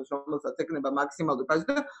ჩაალაგოს, რომელსაც ეკნება მაქსიმალური ფასი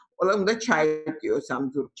და ყველა უნდა ჩაეტიოს ამ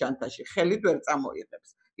ზურგჩანთაში, ხელით ვერ წამოიღებს.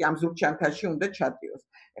 ამ ზურგჩანთაში უნდა ჩატიოს.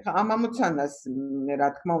 ეხლა ამ ამოცანას, რა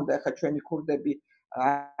თქმა უნდა, ეხლა ჩვენი ქურდები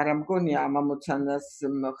არ ამგონია ამ ამოცანას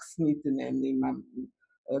ხსნიდნენ იმ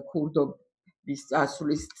ქურდობის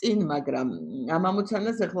წასვლის წინ, მაგრამ ამ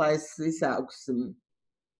ამოცანას ეხლა ის აქვს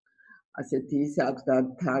ასეთი ის აქვს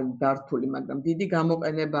დართული, მაგრამ დიდი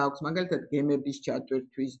გამოყენება აქვს, მაგალითად გემების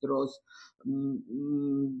ჩატვირთვის დროს,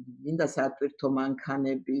 მინდა სატვირთო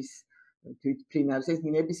მანქანების თვითფრინავს, ეს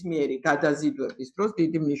ნებისმიერი გადაზიდვების დროს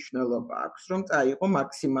დიდი მნიშვნელობა აქვს, რომ წაიღო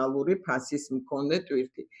მაქსიმალური ფასის მქონე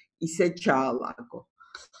ტვირთი, ისე ჩაალაგო.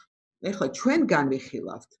 ეხლა ჩვენ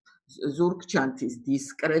განვიხილავთ ზურგჩანთის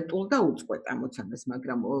დისკრეტულ და უწყვეტ ამოცანას,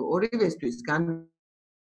 მაგრამ ორივესთვის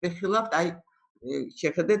განვიხილავთ აი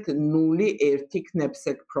შეხედეთ 0-1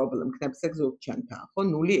 knapsack problem, knapsack ზურგჩანთაა, ხო?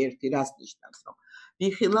 0-1 რას ნიშნავს, რომ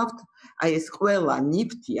ვიხილავთ აი ეს ყველა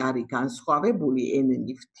ნივთი არის განსხვავებული n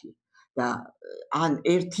ნივთი და ან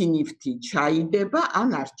ერთი ნივთი ჩაიდება, ან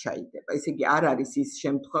არ ჩაიდება. ესე იგი, არ არის ის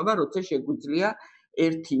შემთხვევა, როცა შეგვიძლია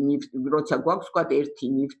ერთი ნივთი, როცა გვაქვს, ვთქვათ, ერთი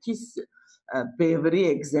ნივთის ბევრი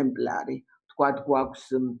ეგზემპლარი. ვთქვათ, გვაქვს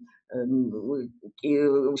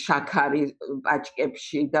შაქარი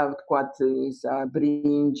პაჭკებში და ვთქვათ,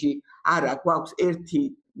 ბრინჯი. არა, გვაქვს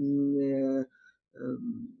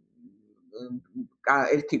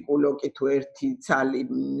ერთი კულოკი თუ ერთი ცალი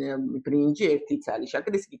ბრინჯი, ერთი ცალი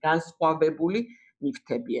შაქარი, ეს კი განსხვავებული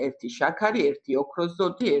ნივთებია, ერთი შაქარი, ერთი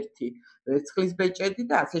ოქროზოდი, ერთი ვერცხლის ბეჭედი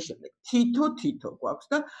და ასე შემდეგ. თითო გვაქვს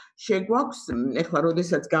და შეგვაქვს, ეხლა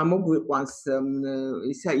როდესაც გამოგვიყვანს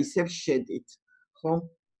ისევ შედით, ხო?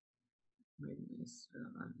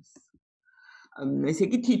 ესე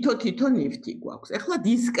იგი თითო ნივთი გვაქვს. ეხლა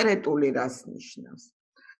დისკრეტული რას ნიშნავს?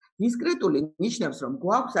 დისკრეტული ნიშნავს, რომ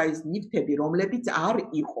გვაქვს აი ეს ნივთები, რომლებიც არ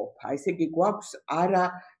იყოფა. ესე იგი, გვაქვს არა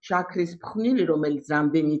შაქრის ფხვნილი, რომელიც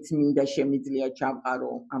რამდენიც მინდა შემიძლია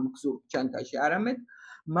ჩავყარო ამ ზურგჩანთაში, არამედ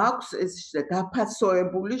მაქვს ეს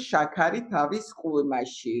დაფასოებული შაქარი თავის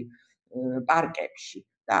ყუიმაში, პარკებში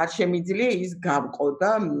და არ შემიძლია ის გავყო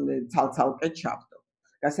და ცალ-ცალკე ჩავდო.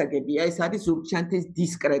 გასაგებია, ეს არის ზურგჩანთის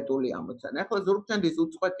დისკრეტული ამოცანა. ახლა ზურგჩანთის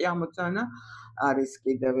უწყვეტი ამოცანა არის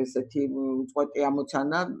კიდევ ესეთი უწყვეტი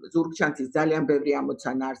ამოცანა, ზურგჩანთის ძალიან ბევრი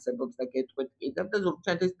ამოცანა არსებობს და გეტყვით კიდევ და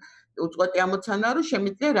ზურგჩანთის უწყვეტი ამოცანა რომ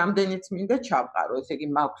შემიძლია რამდენიც მინდა ჩავყარო, ესე იგი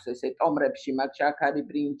მაქვს ესე ტომრებში მათ შაქარი,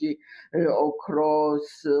 ბრინჯი, ოქროს,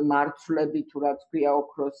 მარცვლები თუ რაც ქვია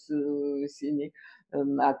ოქროს ისინი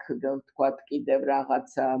აქ თქვათ კიდევ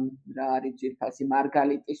რაღაცა რა არის ძირფასი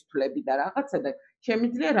მარგალიტის თვლები და რაღაცა და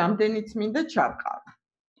შემიძლია რამდენიც მინდა ჩავყარო.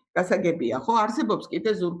 გასაგებია, ხო, არსებობს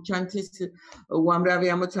კიდე ზურგჩანთის უამრავი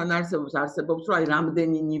ამოცანა არსებობს, რომ აი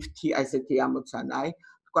რამდენი ნივთი, აი ესეთი ამოცანა, აი,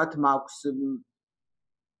 თქვათ მაქვს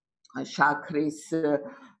შაქრის,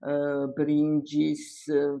 ბრინჯის,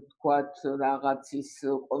 თქვათ რაღაცის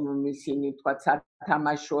ისინი, თქვათ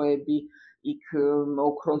სათამაშოები, იქ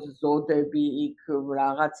ოქროს ზოდები, იქ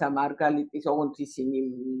რაღაცა მარგალიტის, ოღონდ ისინი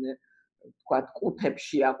თქვათ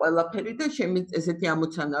ყუთებშია ყველაფერი და ესეთი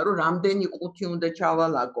ამოცანა რომ რამდენი ყუთი უნდა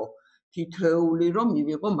ჩავალაგო თითოეული რომ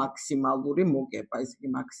მივიღო მაქსიმალური მოგება, ეს იგი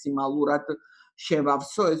მაქსიმალურად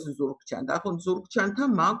შევავსო ეს ზურგჩანთა. ხო, ზურგჩანთა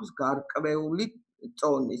მაქვს გარკვეული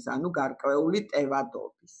წონის, ანუ გარკვეული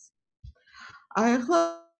ტევადობის. აი ახლა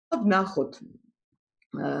ვნახოთ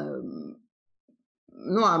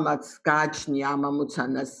ну ამაც გააჩნია ამ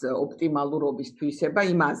ამოცანას ოპტიმალურობის თვისება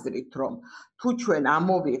იმ აზრით, რომ თუ ჩვენ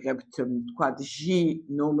ამოვიღებთ, თქვათ, ჟ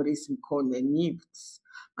ნომრის მქონე ნივთს,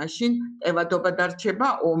 მაშინ ტევადობა დარჩება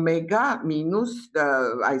ომეგა მინუს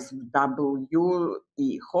აი ეს WE,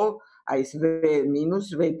 ხო? აი ეს V მინუს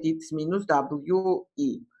V-იც მინუს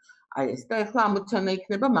WE. აი ეს და ახლა ამოცანა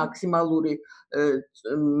იქნება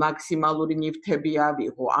მაქსიმალური ნივთები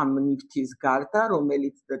ავიღო ამ ნივთის გარდა,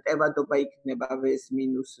 რომელიც ტევადობა იქნება V-ს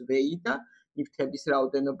მინუს V-ი და ნივთების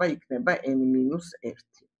რაოდენობა იქნება N-1.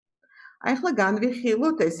 აი ახლა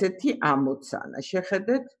განვიხილოთ ესეთი ამოცანა.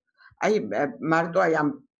 შეხედეთ, აი მარტო აი ამ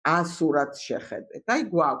ასურათს შეხედეთ. აი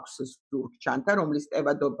გვაქვს ზურგჩანთა, რომლის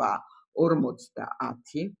ტევადობაა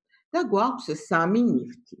 50 და გვაქვს 3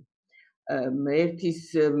 ნივთი. ერთის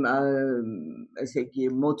ესე იგი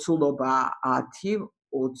მოცულობა 10,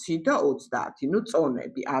 20 და 30. ნუ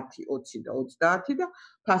წონები 10, 20 და 30 და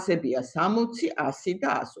ფასებია 60, 100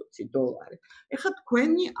 და 120 დოლარი. ეხლა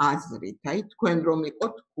თქვენი აზრით, აი თქვენ რომ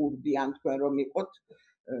იყოთ ქურდი ან თქვენ რომ იყოთ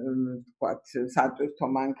თქვათ სატვირთო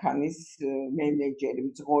მანქანის მენეჯერი,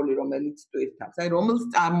 მძღოლი, რომელიც ტვირთავს. აი რომელს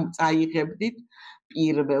წაიღებდით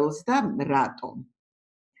პირველს და რატომ?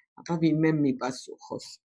 აბა ვინმე მიპასუხოს.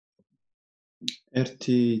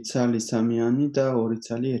 ერთი ცალი სამიანი და ორი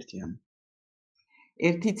ცალი ერთიანი.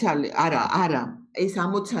 ერთი ცალი, არა, ეს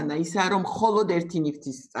ამოცანა ისაა, რომ მხოლოდ ერთი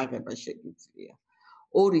ნივთის წაღება შეგიძლია.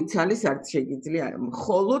 ორი ცალის არც შეგიძლია,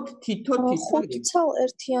 მხოლოდ თითო ხუთი ცალ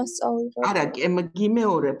ერთიანს წავიღებ. არა,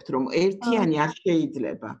 გიმეორებთ, რომ ერთიანი არ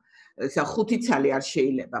შეიძლება. ხუთი ცალი არ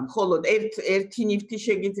შეიძლება. მხოლოდ ერთი ნივთი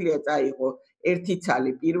შეგიძლია წაიღო, ერთი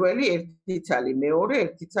ცალი პირველი, ერთი ცალი მეორე,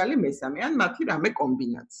 ერთი ცალი მესამე, ან მათი რამე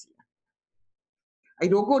კომბინაცია. აი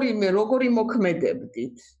როგორი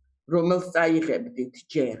მოქმედებდით, რომელს წაიღებდით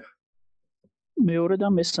ჯერ? მეორე და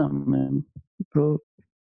მესამე, რომ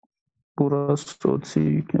 220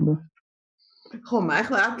 იქნება. ხო,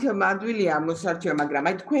 ახლა აქ ადვილია მოსარჩევ, მაგრამ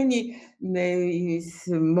აი თქვენი ის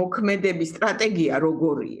მოქმედების სტრატეგია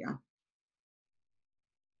როგორია?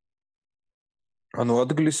 ანუ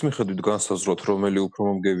ადგილის მიხედვით განსაზღვროთ, რომელი უფრო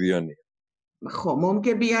მომგებიანია. ხო,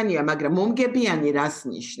 მომგებიანია, მაგრამ მომგებიანი რას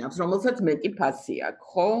ნიშნავს, რომელსაც მეტი ფასი აქვს,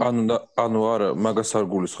 ხო? ანუ არა, მაგას არ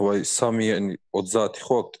გულისხმობ, აი 3-იანი 30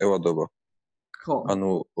 ხო აქვს ტევადობა. ხო. ანუ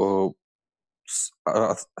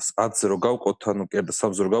 10-ზე რო გავყოთ, ანუ კერდა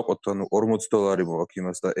 3-ზე რო გავყოთ, ანუ 40 დოლარი მოაქვს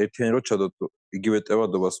იმას და ერთიანი რო ჩადოთ, იგივე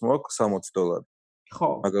ტევადობას მოაქვს 60 დოლარი. ხო.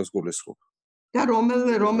 მაგას გულისხმობ. და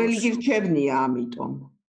რომელი გირჩევნია ამიტომ?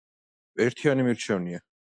 ერთიანი მირჩევნია.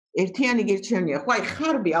 ერთიანი გირჩევნია. ხო, აი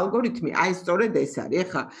ხარბი ალგორითმი, აი სწორედ ეს არის.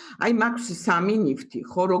 ეხლა აი მაქვს 3 ნივთი,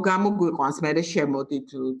 ხო, რო გამოგვიყვანს, მერე შემოდით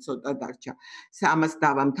ცოტა დარჩა. ამას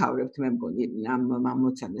დავამთავრებთ, მე მგონი ამ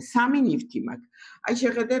ამოცანას. 3 ნივთი მაქვს. აი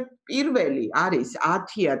შეხედეთ, პირველი არის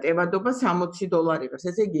 10-ია ტევადობა 60 დოლარი ღირს.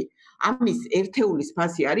 ესე იგი, ამის ერთეულის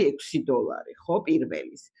ფასი არის 6 დოლარი, ხო,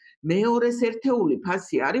 პირველის. მეორეს ერთეული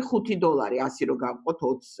ფასი არის 5 დოლარი, 100 რო გავყოთ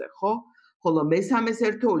 20-ზე, ხო? ხოლო მესამეს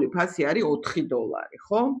ერთეული ფასი არის 4 დოლარი,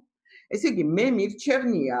 ხო? ესე იგი, მე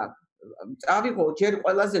მირჩევნია, წავიღო ჯერ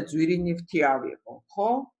ყველაზე ძვირი ნივთი ავიღო, ხო?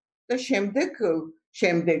 და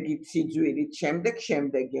შემდეგი სიძვირით,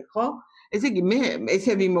 შემდეგი, ხო? ესე იგი, მე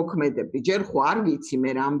ესე ვიმოქმედებდი, ჯერ ხო არ ვიცი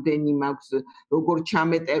მე რამდენი მაქვს, როგორ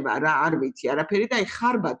ჩამეტევა რა, არ ვიცი, არაფერი და აი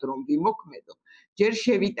ხარბად რომ ვიმოქმედო, ჯერ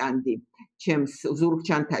შევიტანდი ჩემს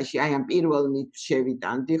ზურგჩანთაში, აი ამ პირველ ნივთს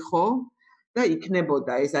შევიტანდი, ხო? და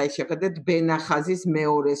იქნებოდა ეს აი შეხედეთ ბენახაზის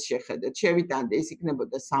მეორეს შეხედეთ შევიტანდი ეს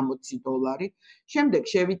იქნებოდა $60 შემდეგ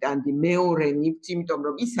შევიტანდი მეორე ნივთს იმიტომ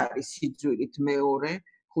რომ ის არის სიძვირით მეორე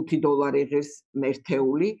 $5 ღირს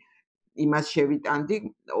მერთეული იმას შევიტანდი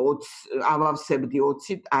 20 ავავსებდი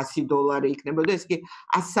 20 $100 იქნებოდა ეს კი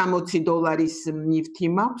 $160 ნივთი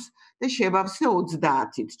მაქვს და შევავსე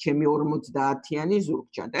 30-ით ჩემი 50-იანი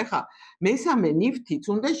ზურგჩანდა ეხლა მესამე ნივთიც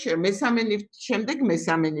უნდა მესამე ნივთი შემდეგ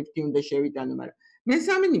მესამე ნივთი უნდა შევიტანო მაგრამ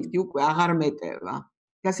მესამე ნივთი უკვე აღარ მეტევა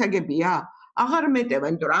გასაგებია აღარ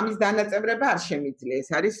მეტევა იმიტომ რომ ამის დანაწევრება არ შემიძლია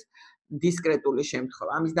ეს არის დისკრეტული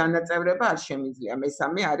შემთხვევა ამის დანაწევრება არ შემიძლია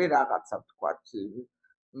მესამე არის რაღაცა ვთქვათ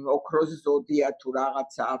ოქროს ზოდია თუ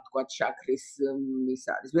რაღაცა ვთქვათ შაქრის ის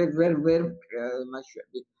არის ვერ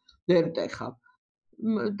მაშვები ვერ ვტეხავ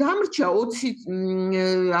დამრჩა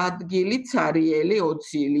 20 ადგილი ცარიელი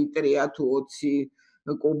 20 ლიტრია თუ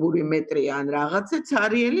 20 კუბური მეტრია ან რაღაცა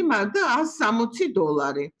ცარიელი და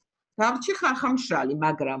 $160 დავჭი ხახამშრალი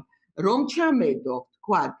მაგრამ რომ ჩამედო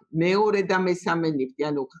ვთქვათ მეორე და მესამე ნივთი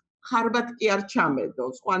ანუ ხარბად კი არ ჩამედო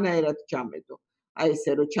სხვანაირად ჩამედო აი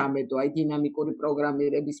ესე რომ ჩამედო აი დინამიკური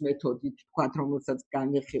პროგრამირების მეთოდით ვთქვათ რომელსაც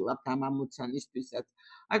განეხილავთ ამ ამოცანისთვისაც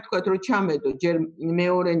აი ვთქვათ რომ ჩამედო ჯერ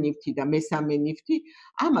მეორე ნივთი და მესამე ნივთი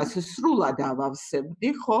ამას სრულად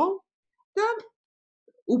ავავსებდი ხო და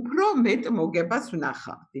უფრო მეტ მოგებას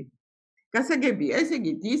ვნახავდი გასაგებია ესე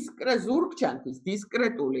იგი ზურგჩანთის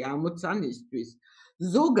დისკრეტული ამოცანისთვის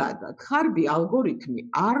ზოგადად ხარბი ალგორითმი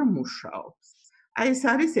არ მუშაობს აი ეს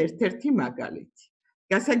არის ერთ-ერთი მაგალითი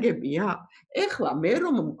გასაგებია ეხლა მე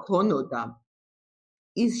რომ მქონოდა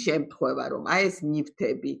ის შემთხვევა რომ აი ეს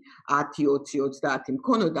ნივთები 10 20 30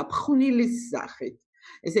 მქონოდა ფხვნილის სახით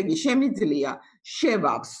ესე იგი შემიძლია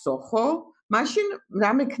შევავსო ხო მაშინ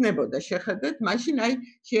რა მექნებოდა შეხედეთ მაშინ აი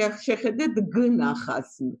შეხედეთ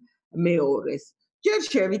გნახას მეორეს ჯერ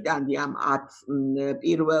შევიტანდი ამ 10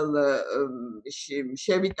 პირველ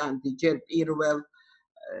შევიტანდი ჯერ პირველ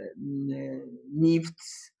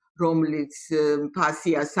ნივთს რომლის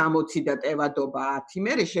ფასია 60 და ტევადობა 10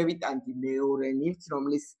 მერე შევიტანდი მეორე ნივთს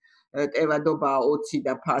რომლის ტევადობა 20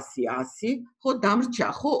 და ფასი 100 ხო დამრჩა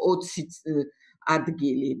ხო 20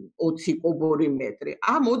 ადგილი 20 კუბური მეტრი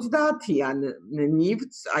ამ 30-იან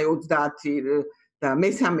ნივთს აი 30 და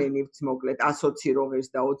მესამე ნივთს მოკლედ 120 როგერს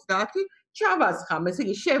და 30 ჩავასხამ ესე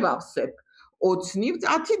იგი შევავსებ 20 ნივთს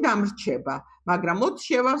 10 დამრჩება მაგრამ 20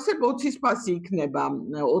 შევავსებ 20-ის ფასი იქნება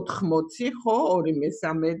 80 ხო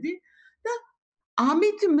 2/3 და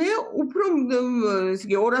ამით მე უფრო ესე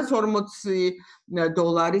იგი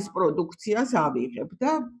 $240 პროდუქციას ავიღებ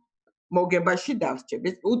და მოგებაში დავრჩებ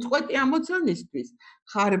ეს უწყვეტი ამოცანისთვის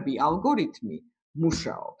ხარბი ალგორითმი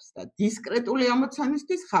მუშაობს და დისკრეტული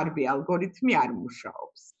ამოცანისთვის ხარბი ალგორითმი არ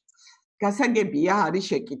მუშაობს გასაგებია არის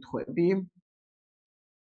შეკითხვები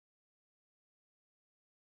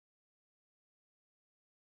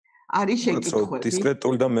არის შეკითხვები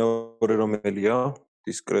დისკრეტული და მეორე რომელია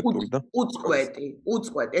დისკრეტული და უწყვეტი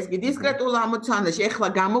ეს კი დისკრეტულ ამოცანაში ეხლა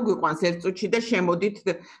გამოგვიყვანს ერთ წუთში და შემოდით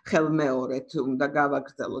ხელმეორედ უნდა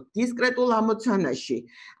გავაგრძელოთ დისკრეტულ ამოცანაში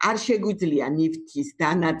არ შეგვიძლია ნივთის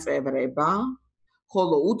დანაწევრება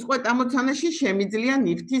ხოლო უწყვეტ ამოცანაში შემიძლია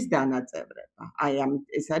ნივთის დანაწევრება აი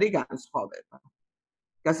ამით ეს არის განსხვავება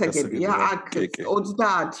გასაგებია აქ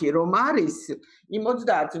 30 რომ არის იმ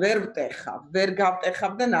 30-ს ვერ ვტეხავ ვერ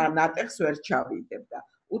გავტეხავ და ნატეხს ვერ ჩავიდებ და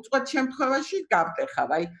უწყვეტ შემთხვევაში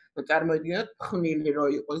გავტეხავ აი წარმოიდგინოთ ფხვნილი რო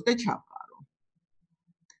იყოს და ჩავყარო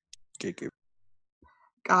კი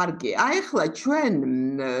კარგი აი ახლა ჩვენ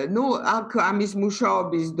ნუ აქ ამის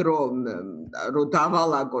მუშაობის დრო რო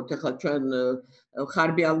დავალაგოთ ახლა ჩვენ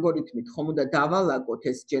ხარბი ალგორითმით ხომ უნდა დავალაგოთ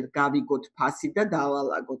ეს ჯერ გავიგოთ ფასი და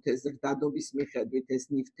დავალაგოთ ეს ზრდადობის მიხედვით ეს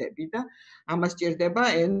ნივთები და ამას ჭირდება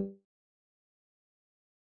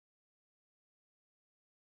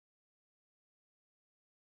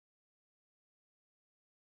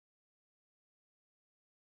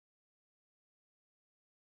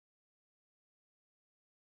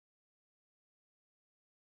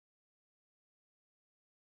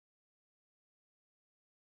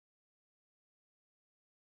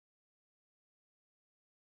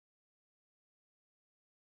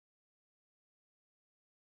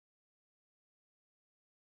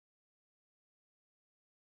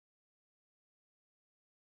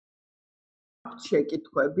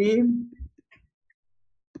შეკითხვები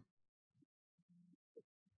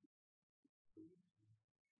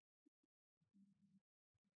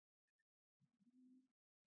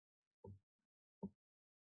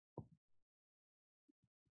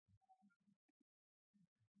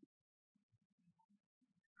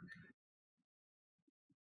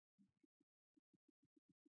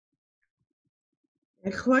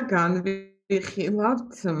ეხლა განვი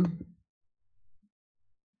განვიხილავთ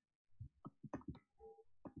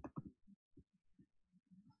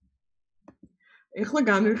ეხლა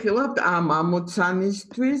განვიხილავთ ამ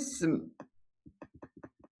ამოცანისთვის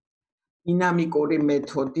დინამიკური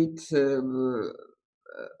მეთოდით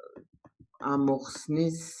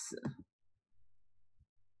ამოხსნის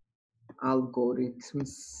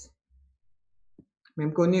ალგორითმს. მე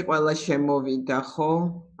მგონი ყველა შემოვიდა, ხო?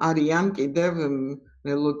 არიან კიდევ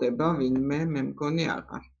ველოდება ვინმე, მე მგონი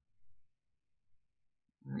აღარ.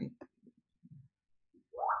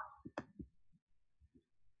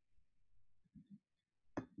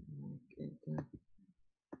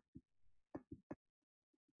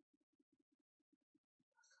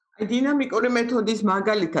 დინამიკური მეთოდის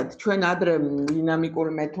მაგალითად ჩვენ ადრე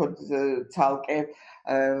დინამიკური მეთოდს ცალკე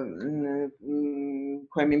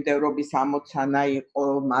ქვემიმდევრობის ამოცანა იყო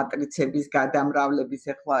მატრიცების გადამრავლების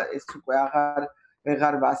ეხლა ეს უკვე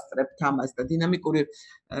აღარ ვასწრებთ ამას და დინამიკური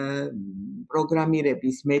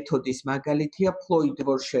პროგრამირების მეთოდის მაგალითია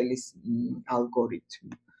ფლოიდ-ვორშელის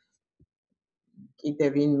ალგორითმი. კიდე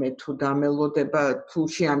ვინმე თუ დამელოდება თუ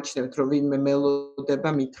შეამჩნევთ რომ ვინმე მელოდება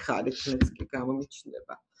მითხარით მეც კი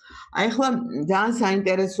გამომიჩნდება. აი ახლა ძალიან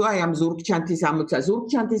საინტერესოა აი ამ ზურგჩანთის ამოცანა.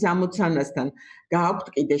 ზურგჩანთის ამოცანასთან გააქვთ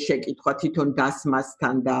კიდე შეკითხვა თვითონ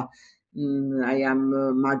დასმასთან და აი ამ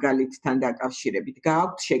მაგალითთან დაკავშირებით.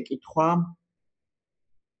 გააქვთ შეკითხვა?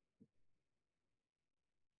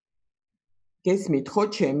 გესმით ხო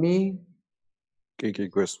ჩემი? კი,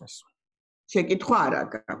 გვესმის. შეკითხვა არა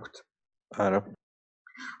გაქვთ? არა.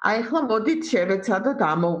 აი ახლა მოდით შევეცადოთ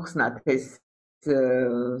ამოვხსნათ ეს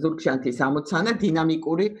ზურგჩანთის ამოცანა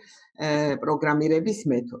დინამიკური პროგრამირების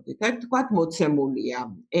მეთოდით. აი თქვათ მოცემულია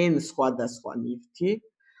n სხვადასხვა ნივთი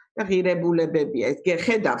და ღირებულებებია. ეს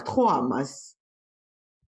ხედავთ ხო ამას?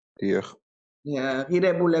 დიახ.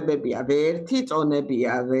 ღირებულებებია v1,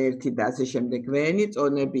 წონებია v1 და ასე შემდეგ v-ნი,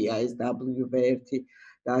 წონებია ეს w1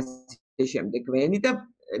 და ასე შემდეგ v-ნი და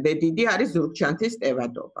v-დიდი არის ზურგჩანთის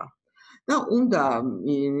ტევადობა. და უნდა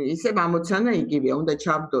ისევ ამოცანა იგივეა, უნდა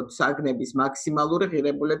ჩავდოთ საგნების მაქსიმალური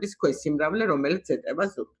ღირებულების ქვესიმრავლე, რომელიც ეტევა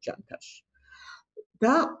ზურგჩანთაში.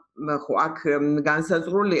 და ხო, აქ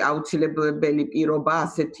განსაზღვრული აუცილებელი პირობა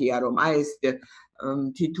ასეთია, რომ აი ეს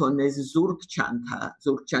თვითონ ეს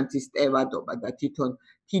ზურგჩანთის ტევადობა და თვითონ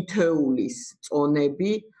თითოეულის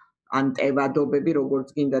წონები ან ტევადობები, როგორც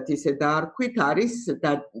გინდათ ისე დაარქვით, არის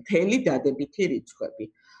მთელი დადებითი რიცხვები.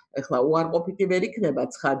 ეხლა უარყოფითი ვერ იქნება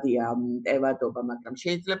ცხადია ტევადობა, მაგრამ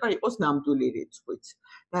შეიძლება იყოს ნამდვილი რიცხვიც.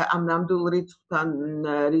 და ამ ნამდვილ რიცხვთან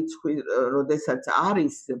რიცხვი, როდესაც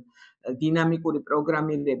არის დინამიკური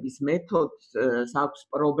პროგრამირების მეთოდს აქვს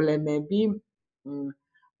პრობლემები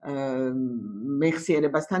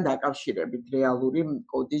მეხსიერებასთან დაკავშირებით რეალური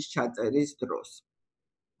კოდის ჩაწერის დროს.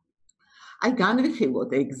 აი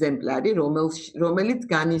განვიხილოთ ეგზემპლარი, რომელიც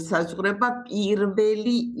განისაზღვრება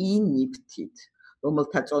პირველი i ნივთით.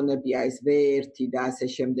 რომელთა წონებია ეს v1 და ასე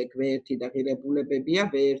შემდეგ v1 და ღირებულებებია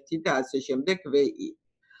v1 და ასე შემდეგ vi.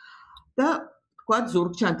 და თქვათ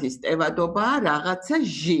ზურგჩანთის ტევადობაა რაღაცა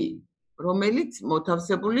ჟ, რომელიც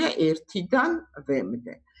მოთავსებულია 1-დან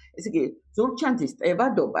v-მდე. ესე იგი, ზურგჩანთის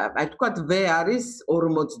ტევადობა, აი თქვათ v არის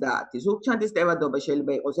 50. ზურგჩანთის ტევადობა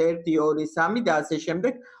შეიძლება იყოს 1, 2, 3 და ასე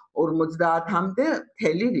შემდეგ 50-მდე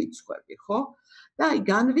მთელი რიცხვები, ხო? და აი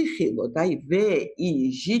განვიხილოთ, აი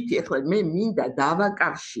v-ჟ-ით, ეხლა მე მინდა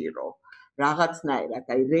დავაკავშირო რაღაცნაირად,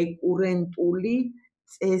 აი რეკურენტული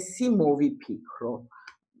წესი მოვიფიქრო,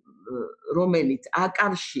 რომელიც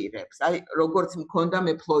აკავშირებს, აი როგორც მქონდა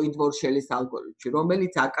მე ფლოიდ-ვორშელის ალგორითმში,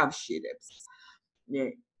 რომელიც აკავშირებს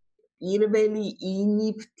პირველი i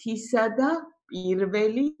ნივთისა და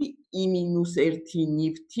პირველი i-1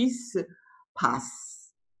 ნივთის ფასს.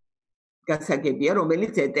 გასაგებია,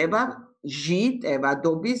 რომელიც ეტევა ჟ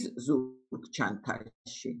ტევადობის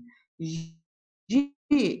ზურგჩანთაში. ჟ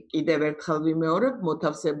კიდევ ერთხელ ვიმეორებ,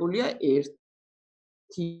 მოთავსებულია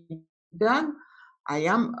 1-დან აი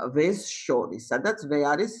ამ v-ს შორის, სადაც v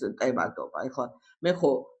არის ტევადობა. ეხლა მე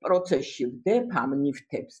ხო პროცესში ვდებ ამ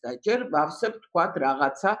ნივთებს და ჯერ ვავსებ თქვათ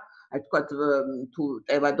რაღაცა, აი თქვათ თუ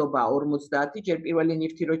ტევადობა 50, ჯერ პირველი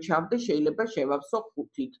ნივთი რო ჩავდე, შეიძლება შევავსო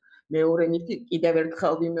 5-ით. მეორე ნივთი კიდევ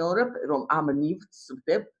ერთხელ ვიმეორებ, რომ ამ ნივთს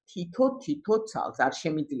ვდებ თითო ცალს. არ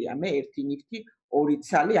შემიძლია მე ერთი ნივთი ორი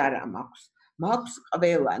ცალი არ მაქვს. მაქვს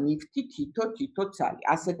ყველა ნივთი თითო ცალი.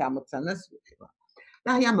 ასეთ ამოცანას ვიხილავ.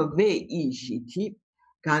 და აი ამ v-ჟ-ით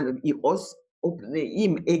იყოს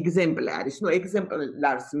იმ ეგზემპლარის, ნუ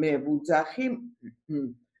ეგზემპლარს მე ვუძახი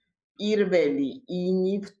პირველი i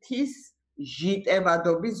ნივთის ჟ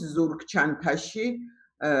ტევადობის ზურგჩანთაში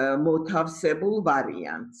მოთავსებულ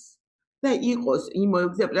ვარიანტს. და იყოს იმ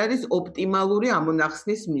ეგზემპლარის ოპტიმალური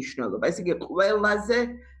ამონახსნის მნიშვნელობა. ესე იგი, ყველაზე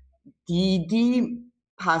დიდი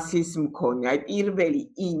ფასის მქონე, აი პირველი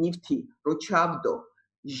I ნივთი რო ჩავდო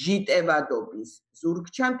ჟიტევადობის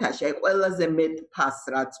ზურგჩანთაში, აი ყველაზე მეტ ფასს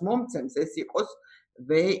რაც მომცემს, ეს იყოს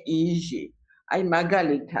VIG. აი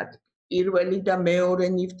მაგალითად, პირველი და მეორე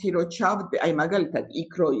ნივთი რო ჩავდე, აი მაგალითად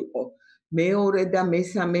იქ რო იყო მეორე და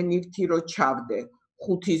მესამე ნივთი რო ჩავდე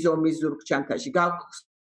ხუთი ზომის ზურგჩანთაში,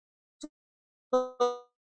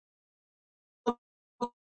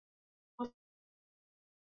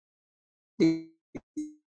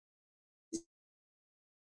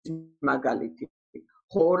 მაგალითი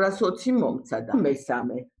 220 მომცა და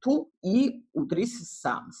მესამე თუ I უდრის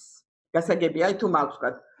 3-ს. გასაგებია, აი თუ მაქვს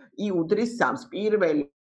ვთქვათ I უდრის 3-ს, პირველი,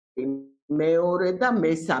 მეორე და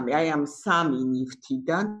მესამე, აი ამ სამი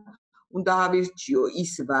ნივთიდან უნდა ავირჩიო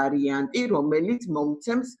ის ვარიანტი, რომელიც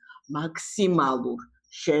მომცემს მაქსიმალურ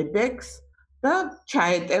შედეგს და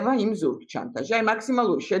ჩაეტევა იმ ზურგჩანთაში. აი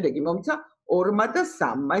მაქსიმალური შედეგი მომცა 2-მა და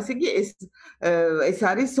 3-მა. ესე იგი ეს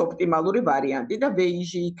არის ოპტიმალური ვარიანტი და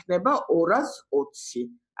VIG იქნება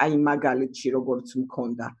 220. აი მაგალითში როგორც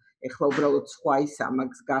მქონდა. ეხლა უბრალოდ სხვა ისა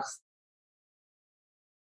მაგს გახსნილი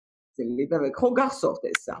და ხო გახსოვთ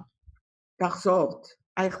ესა. გახსოვთ?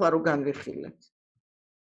 აი ეხლა რო განვიხილეთ.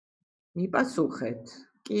 მიპასუხეთ.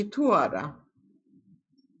 კი თუ არა?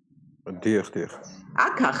 დიახ.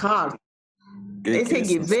 აქა ხარ? ესე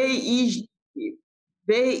იგი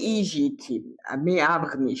VIG-ი მე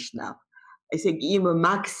აღნიშნა. ესე იგი იმ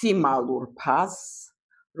მაქსიმალურ ფასს,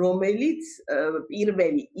 რომელიც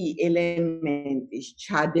პირველი I ელემენტის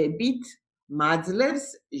ჩადებით მაძლევს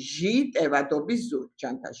ჟიტევადობის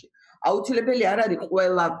ზურგჩანთაში. აუცილებელი არ არის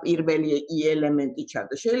ყველა პირველი I ელემენტი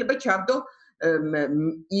ჩადო. შეიძლება ჩავდო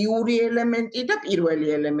იური ელემენტი და პირველი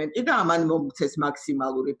ელემენტი და ამან მომცეს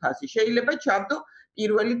მაქსიმალური ფასი. შეიძლება ჩავდო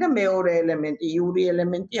პირველი და მეორე ელემენტი, იური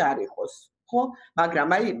ელემენტი არ იყოს, ხო? მაგრამ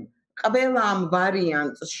აი ყველა ამ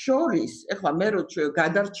ვარიანტს შორის, ეხლა მე რო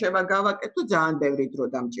გადარჩევა გავაკეთო, ძალიან ბევრი დრო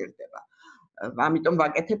დამჭირდება. ამიტომ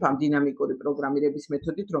ვაკეთებ ამ დინამიკური პროგრამირების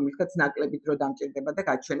მეთოდით, რომელსაც ნაკლები დრო დამჭირდება და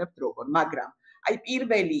გაჩვენებთ როგორ. მაგრამ აი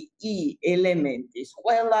პირველი I ელემენტის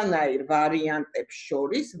ყველანაირ ვარიანტებს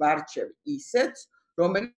შორის ვარჩევ ისეც,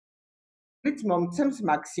 რომელიც მომცემს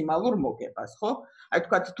მაქსიმალურ მოგებას, ხო? აი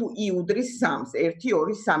თქვათ თუ I უდრის 3-ს, 1, 2,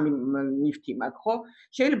 3 ნივთი მაქვს, ხო?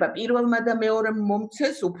 შეიძლება პირველმა და მეორემ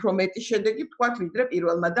მომცეს უფრო მეტი შედეგი, თქვათ, ვიდრე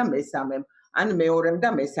პირველმა და მესამემ, ან მეორემ და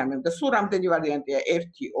მესამემ და სულ რამდენი ვარიანტია? 1,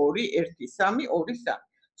 2, 1, 3, 2, 3.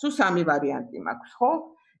 სულ 3 ვარიანტი მაქვს, ხო?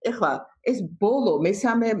 ეხლა ეს ბოლო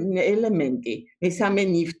მესამე ელემენტი, მესამე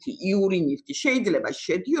ნივთი, იური ნივთი შეიძლება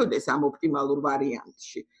შედიოდეს ამ ოპტიმალურ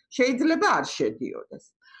ვარიანტში. შეიძლება არ შედიოდეს.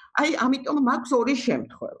 აი, ამიტომ მაქვს ორი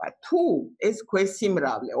შემთხვევა. თუ ეს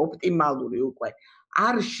ქვესიმრავლე ოპტიმალური უკვე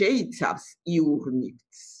არ შეიცავს იურ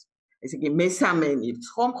ნივთს, ესე იგი მესამე ნივთს,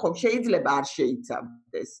 ხომ შეიძლება არ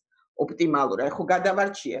შეიცავდეს ოპტიმალური. აი ხო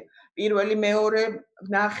გადავარჩიე. პირველი, მეორე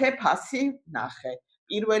ვნახე, ფასი ვნახე.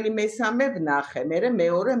 პირველი, მესამე ვნახე, მერე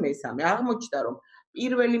მეორე, მესამე. აღმოჩნდა, რომ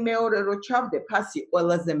პირველი, მეორე რო ჩავდე, ფასი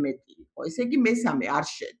ყველაზე მეტი იყო. ესე იგი მესამე არ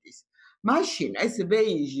შედის. მაშინ ეს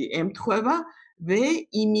VIG ემთხვევა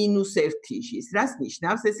V-1-ის, რას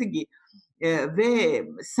ნიშნავს? ესე იგი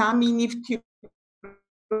V3 ნივთი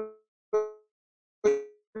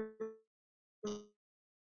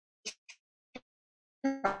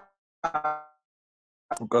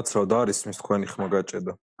უკაცრავად არის მის თქვენი ხმა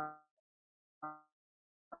გაჭედა.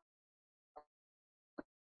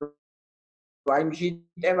 აი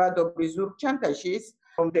ჟიტევადობის ზურგჩანთაში ის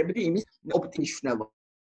მომდებდი იმის ოპტიმიშნელო.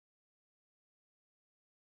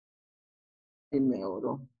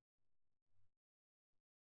 იმეორო.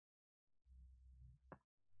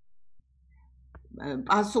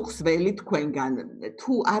 პასუხს ველი თქვენგან.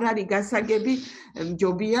 თუ არ არის გასაგები,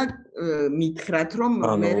 მჯობია მითხრათ, რომ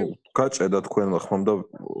მე გაჭედა თქვენმა ხმამ და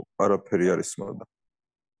არაფერი არ ისმოდა.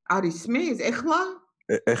 არ ისმის?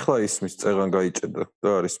 ეხლა ისმის, წეღან გაიჭედა და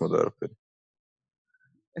არ ისმოდა არაფერი.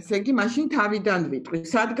 ესე იგი, მაშინ თავიდან ვიტყვი.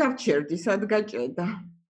 სად გავჩერდი, სად გაჭედა?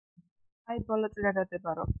 აი, ბოლო წინა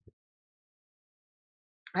დადება რომ.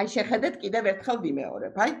 აი, შეხედეთ, კიდევ ერთხელ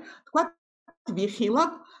ვიმეორებ. აი, თქვა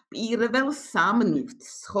ვიხილავ პირველ 3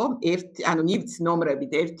 ნივთს, ხო? ანუ ნივთს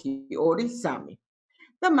ნომრებით 1, 2, 3.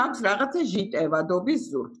 და მაქვს რაღაცა ჟიტევადობის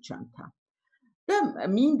ზურგჩანთა. და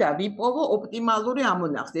მინდა ვიპოვო ოპტიმალური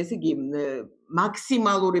ამონახსნი, ესე იგი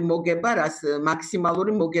მაქსიმალური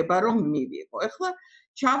მოგება რომ მივიღო. ეხლა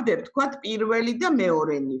ჩავდებ თქვათ პირველი და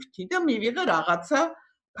მეორე ნივთი და მივიღე რაღაცა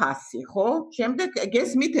ფასი, ხო? შემდეგ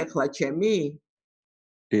გესმით ეხლა ჩემი?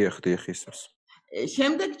 დიახ, ისმის.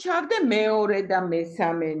 შემდეგ ჩავდე მეორე და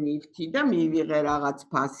მესამე ნივთი და მივიღე რაღაც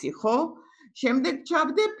ფასი, ხო? შემდეგ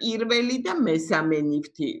ჩავდე პირველი და მესამე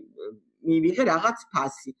ნივთი, მივიღე რაღაც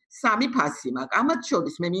ფასი. სამი ფასი მაქვს. ამათ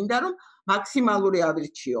შორის მე მინდა რომ მაქსიმალური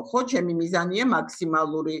ავირჩიო, ხო? ჩემი მიზანია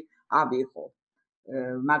მაქსიმალური ავიღო.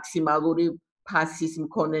 მაქსიმალური ფასის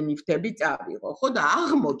მქონე ნივთები წავიღო, ხო? და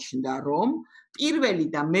აღმოჩნდა რომ პირველი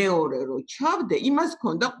და მეორე რო ჩავდე, იმას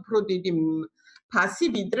ჰქონდა უფრო დიდი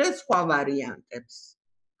ფასი ვიდრე სხვა ვარიანტებს.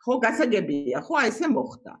 ხო, გასაგებია, ხო, აი ესე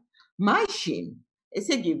მოხდა. მაშინ,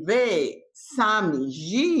 ესე იგი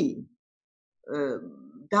V3J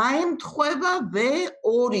დაემთხვევა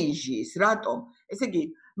V2J-ს, რატომ? ესე იგი,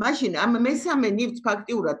 მაშინ ამ მესამე ნივთს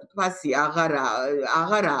ფაქტიურად ფასი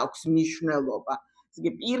აღარ აქვს მნიშვნელობა. ესე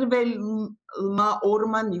იგი, პირველმა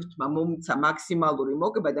ორმა ნივთმა მომცა მაქსიმალური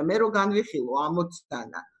მოგება და მე რო განვიხილო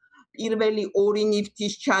ამოცანა პირველი ორი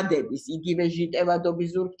ნივთის ჩადების იგივე ჟიტევადობის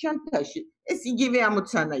ზურგჩანთაში, ეს იგივე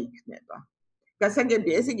ამოცანა იქნება.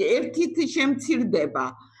 გასაგებია, ესე იგი, ერთით შემცირდება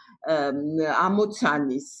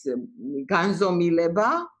ამოცანის განზომილება,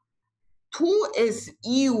 თუ ეს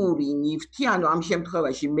იური ნივთი, ანუ ამ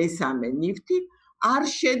შემთხვევაში მესამე ნივთი, არ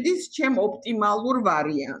შედის ჩემ ოპტიმალურ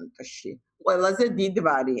ვარიანტში, ყველაზე დიდ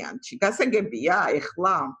ვარიანტში. გასაგებია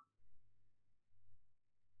ეხლა?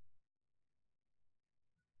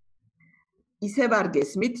 ისევ არ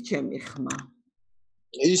გესმით ჩემი ხმა?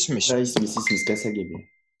 ისმის გასაგებია.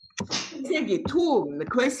 ესე იგი, თუ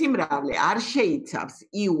ქვესიმრავლე არ შეიცავს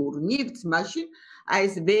იურ ნივთს, მაშინ აი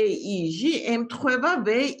ეს VIJ ემთხვევა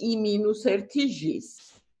VI-1J-ს.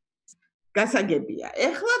 გასაგებია.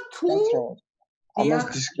 ეხლა თუ ამას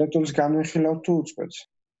დისკრეტულს განვიხილავ თუ უწყვეტს?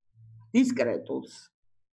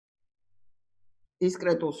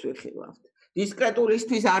 დისკრეტულს ვიხილავთ.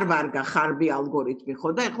 დისკრეტულისთვის არ ვარგა ხარბი ალგორითმი, ხო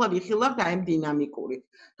და ეხლა ვიხილავთ აი ამ დინამიკური.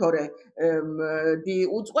 თორე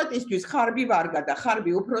უწყვეტისთვის ხარბი ვარგა და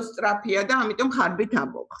ხარბი უფრო სწრაფია და ამიტომ ხარბით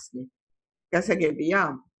ამოვხსნი. გასაგებია?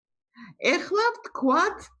 ეხლა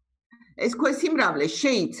ვთქვათ, ეს ქვესიმრავლე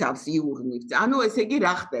შეიცავს იურ ნივთს. ანუ ესე იგი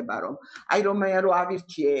რა ხდება, რომ აი რომ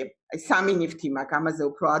ავირჩიე, აი სამი ნივთი მაქვს, ამაზე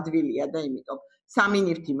უფრო ადვილია და იმიტომ სამი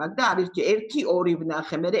ნივთი მაქვს და ავირჩიე 1 2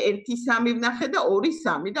 ვნახე, მე 1 3 ვნახე და 2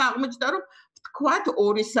 3 და აღმოჩნდა რომ ვთქვათ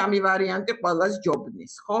 2 3 ვარიანტი ყველას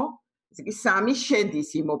ჯობნის, ხო? ესე იგი 3 შედის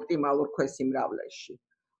იმ ოპტიმალურ ქვესიმრავლეში,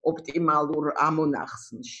 ოპტიმალურ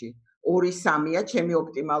ამონახსნში. 2 3-ია ჩემი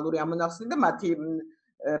ოპტიმალური ამონახსნი და მათი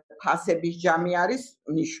ფასების ჯამი არის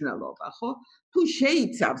მნიშვნელობა, ხო? თუ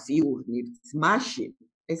შეიცავს იურ ნივთს, მაშინ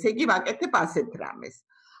ესე იგი ვაკეთებ ასეთ რამეს.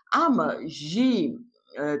 ამ J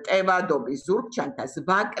ტევადობის ზურგჩანთას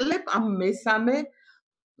ვაკლებ ამ მესამე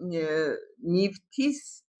ნივთის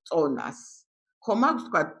წონას. ხო მაქვს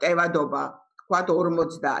თქვა ტევადობა, თქვა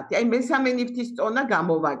 50. აი მესამე ნივთის წონა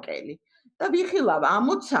გამოვაკელი და ვიხილავ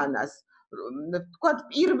ამოცანას, თქვა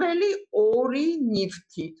პირველი ორი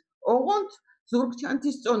ნივთით. ოღონდ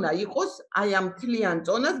ზურგჩანთის წონა იყოს აი ამ მთლიან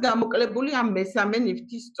წონას გამოკლებული ამ მესამე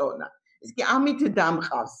ნივთის წონა. ესე იგი ამით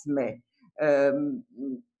დამყავს მე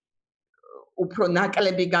უფრო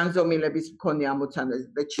ნაკლები განზომილების მქონე ამოცანაზე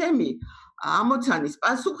და ჩემი ამოცანის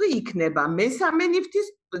პასუხი იქნება მესამე ნივთის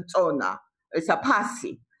წონა, ესა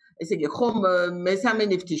ფასი. ესე იგი ხომ მესამე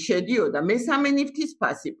ნივთი შედიოდა, მესამე ნივთის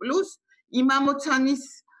ფასი პლუს იმ ამოცანის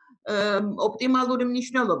ოპტიმალური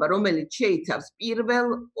მნიშვნელობა, რომელიც შეიცავს პირველ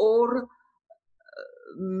ორ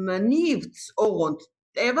ნივთს, ოღონდ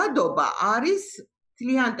ტევადობა არის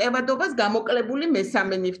მთლიან ტევადობას გამოკლებული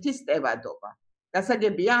მესამე ნივთის ტევადობა.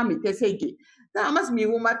 გასაგებია ამით, ესე იგი და ამას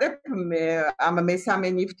მივუმატებ ამ მესამე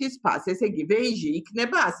ნივთის ფასს, ესე იგი VIJ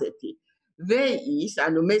იქნება ასეთი. VI-ის,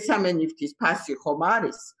 ანუ მესამე ნივთის ფასი ხომ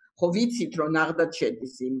არის, ხო ვიცით რომ ნახდათ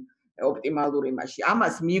შედის იმ ოპტიმალურ იმაში.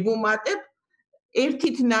 ამას მივუმატებ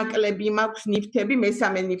ერთით ნაკლები მაქვს ნივთები,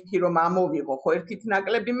 მესამე ნივთი რომ ამოვიღო, ხო ერთით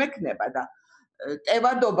ნაკლები მექნება და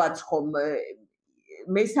ტევადობაც ხომ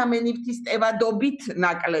მესამე ნივთის ტევადობით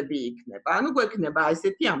ნაკლები იქნება. ანუ გვექნება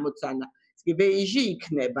ესეთი ამოცანა. VIJ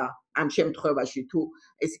იქნება ამ შემთხვევაში თუ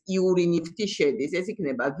ეს იური ნივთი შედის, ეს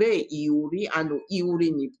იქნება V-იური, ანუ იური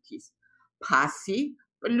ნივთის ფასი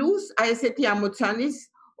პლუს აი ესეთი ამოცანის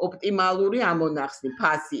ოპტიმალური ამონახსნი,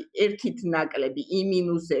 ფასი ერთით ნაკლები I-1,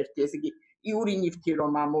 ესე იგი იური ნივთი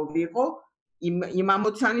რომ ამოვიღო იმ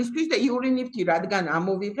ამოცანისთვის და იური ნივთი რადგან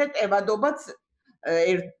ამოვიღე, ტევადობაც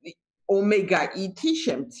ომეგა IT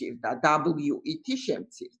შემცირდა, WIT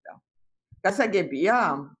შემცირდა. გასაგებია?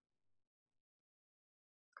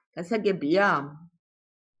 გასაგებია?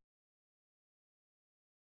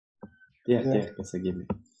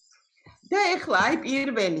 გასაგებია. და ეხლა აი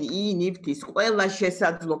პირველი I ნივთის ყველა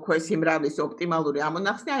შესაძლო ქვესიმრავლის ოპტიმალური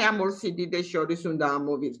ამონახსნი აი ამ ორ სიდიდეს შორის უნდა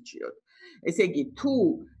ამოვირჩიოთ. ესე იგი, თუ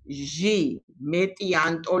ჟი მეტი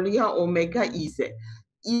ანტოლია ომეგა იზე.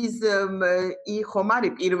 ხომ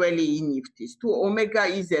არის პირველი ნივთის, თუ ომეგა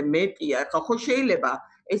იზე მეტია, ხო შეიძლება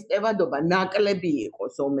ეს ტევადობა ნაკლები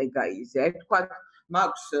იყოს ომეგა იზე. თქვა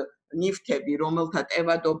მაქვს ნივთები, რომელთა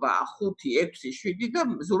ტევადობაა 5, 6, 7 და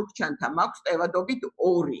ზურგჩანთა მაქვს ტევადობით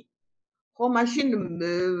 2. ხო, მაშინ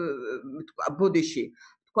ბოდიში,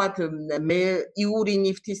 თქვათ მე იური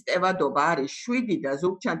ნივთის ტევადობა არის 7 და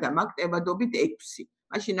ზურგჩანთა მაქვს ტევადობით 6.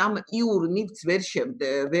 მაშინ ამ იურ ნივთს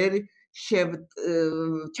ვერ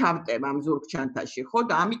ჩავტებ ამ ზურგჩანთაში, ხო?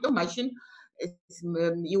 და ამიტომ მაშინ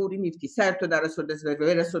იური ნივთი საერთოდ არასოდეს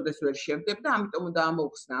ვერ შევდებ და ამიტომ უნდა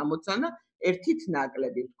ამოვხსნა ამოცანა ერთით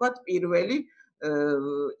ნაკლები. ვთქვათ პირველი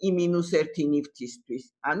i-1 ნივთისთვის.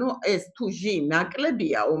 ანუ ეს თუ ჟი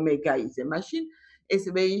ნაკლებია ომეგა იზე, მაშინ ეს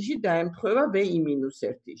ვეიჟი დაემთხვევა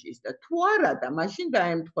v-1-ჟის და თუ არა და მაშინ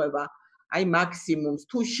დაემთხვევა აი მაქსიმუმს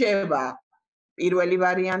თუ შევა პირველი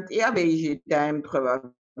ვარიანტია ვეიჟი დაემთხვევა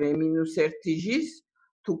v-1-ჟის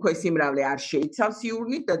თუ ქვესიმრავლე არ შეიცავს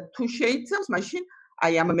იურნით და თუ შეიცავს მაშინ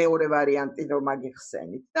აი ამ მეორე ვარიანტი რომ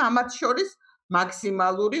აგიხსენით და ამათ შორის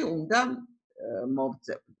მაქსიმალური უნდა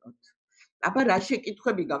მოვძებნოთ. აბა რა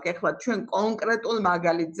შეკითხვები გაქვს? ეხლა ჩვენ კონკრეტულ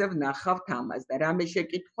მაგალითზე ვნახავთ ამას და რამე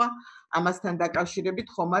შეკითხვა ამასთან დაკავშირებით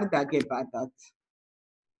ხომ არ დაგებადათ?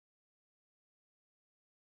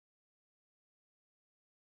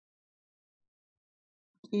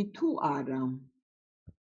 კი თუ არა?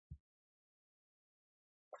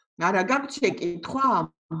 არა გაქვს შეკითხვა?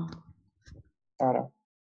 არა.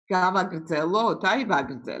 გავაგრძელოთ? აი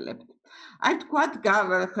ვაგრძელებთ. აი თქვათ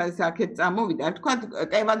აქეთ წამოვიდა, აი თქვათ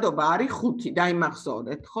ტევადობა არის 5,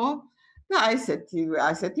 დაიმახსოვრეთ, ხო? და აი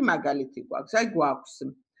ასეთი მაგალითი გვაქვს. აი გვაქვს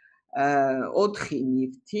 4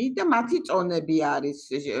 ნივთი და მათი წონები არის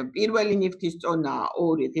პირველი ნივთის წონაა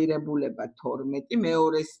 2 ღირებულება 12,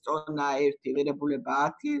 მეორეს წონაა 1 ღირებულება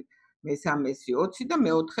 10, მესამესი 20 და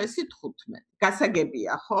მეოთხესი 15.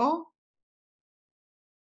 გასაგებია, ხო?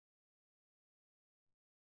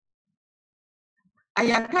 აი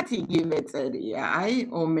აქაც იგივე წერია, აი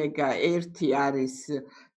ომეგა 1 არის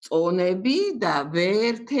წონები და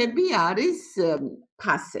V1-ები არის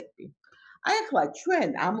ფასები. აი ახლა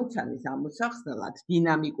ჩვენ ამოცანის ამოსახსნელად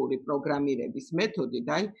დინამიკური პროგრამირების მეთოდით,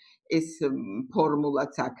 აი ეს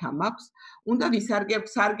ფორმულაც აქ მაქვს, უნდა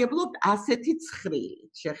ვისარგებლობთ ასეთი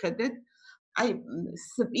ცხრილით. შეხედეთ, აი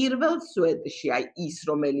პირველ სვეტში, აი ის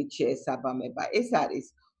რომელიც შეესაბამება, ეს არის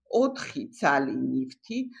 4 ცალი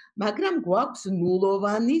ნივთი, მაგრამ გვაქვს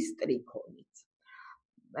ნულოვანი სტრიქონით.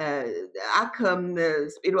 აქ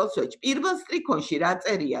პირველ სტრიქონში რა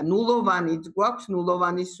წერია? ნულოვანიც გვაქვს,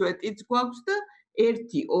 ნულოვანი სვეტიც გვაქვს და 1,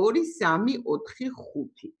 2, 3, 4,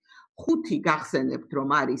 5. 5 გახსენებთ, რომ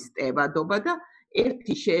არის ტევადობა და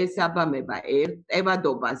 1 შეესაბამება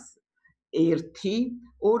ტევადობას 1,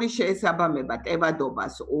 2 შეესაბამება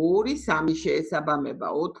ტევადობას 2, 3 შეესაბამება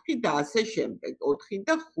 4 და ასე შემდეგ, 4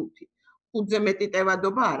 და 5. 5-ზე მეტი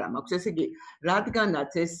ტევადობა არ მაქვს. ესე იგი,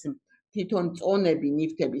 რადგანაც ეს თვითონ წონები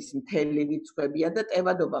ნივთების მთელი რიცხვებია და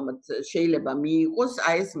ტევადობა შეიძლება მიიღოს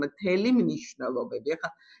აი ეს მთელი მნიშვნელობები. ახლა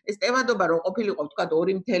ეს ტევადობა რო ყოფილიყო, ვთქვათ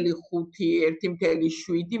 2.5,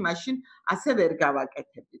 1.7, მაშინ ასე ვერ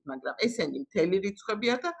გავაკეთებდით, მაგრამ ესენი მთელი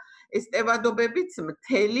რიცხვებია და ეს ტევადობებიც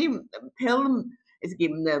მთელ ეს იგი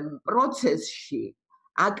პროცესში,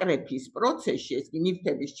 აკრეფის პროცესში, ეს იგი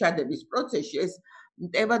ნივთების ჩადების პროცესში ეს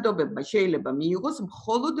ტევადობებმა შეიძლება მიიღოს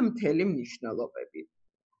მხოლოდ მთელი მნიშვნელობები.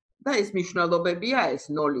 და ეს მნიშვნელობებია ეს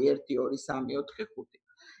 0, 1, 2, 3, 4, 5.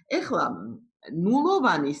 ეხლა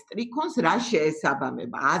ნულოვანი სტრიქონს რა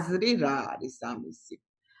შეესაბამება? აზრი რა არის ამისი?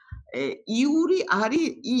 იური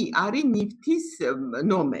არის ნივთის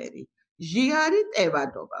ნომერი. ჟი არის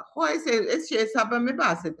ტევადობა. ხო, ეს შეესაბამება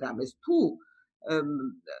ასეთ რამეს.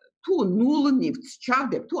 თუ ნულ ნივთს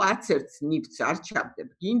ჩავდებ, თუ არც ერთ ნივთს არ ჩავდებ,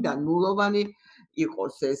 გინდა ნულოვანი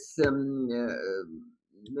იყოს ეს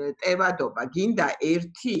ტევადობა, გინდა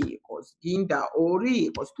 1 იყოს, გინდა 2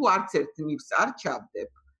 იყოს, თუ არც ერთ ნივთს არ ჩავდებ,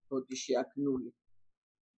 ბოდიში აქ 0.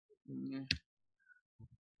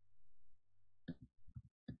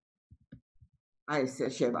 აი ეს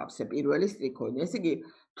შევავსე პირველი სტრიქონი. ესე იგი,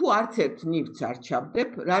 თუ არც ერთ ნივთს არ ჩავდებ,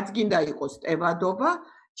 რაც გინდა იყოს ტევადობა,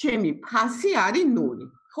 ჩემი ფასი არის 0.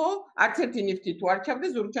 ხო? არც ერთი ნივთი თუ არ ჩავდე,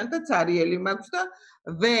 ზურგჩანთა ცარიელი მაქვს და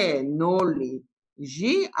V0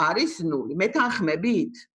 ჟი არის 0.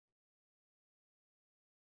 მეთანხმებით?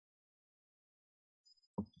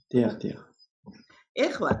 დიახ.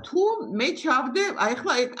 ეხლა თუ მე ჩავდე, აი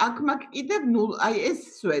ეხლა აქ მაქვს კიდევ 0, აი ეს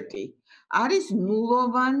სვეტი არის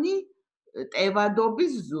ნულოვანი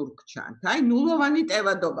ტევადობის ზურგჩანთ. აი, ნულოვანი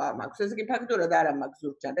ტევადობა მაქვს. ეს კი ფაქტურად არ მაქვს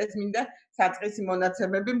ზურგჩანთ. ეს მინდა საწყისი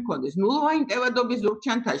მონაცემები მქონდეს. ნულოვანი ტევადობის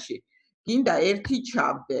ზურგჩანთაში გინდა ერთი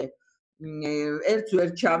ჩავდე. ერთს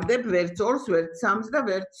ვერ ჩავდებ, ვერც ორს, ვერც სამს და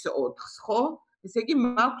ვერც ოთხს, ხო? ესე იგი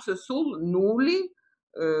მაქვს სულ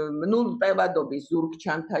 0 ტევადობის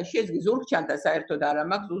ზურგჩანთაში. ეს კი ზურგჩანთა საერთოდ არ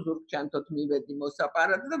მაქვს, უზურგჩანთოთ მივედი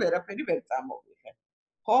მოსაპარად და ვერაფერი ვერ წამოვიღე.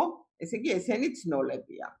 ხო? ესე იგი ესენი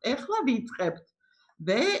ცნოლებია. ეხლა ვიწყებთ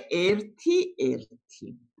V1-1.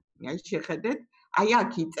 აი შეხედეთ, აი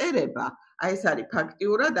აქ იწერება, აი ეს არის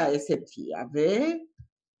ფაქტიურად აი ესეთია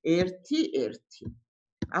V1-1.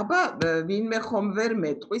 აბა ვინმე ხომ ვერ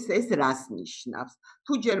მეტყვის ეს რას ნიშნავს?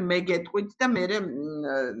 თუ ჯერ მე გეტყვით და მე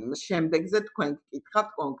შემდეგზე თქვენ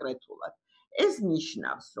გკითხავთ კონკრეტულად. ეს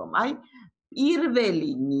ნიშნავს, რომ აი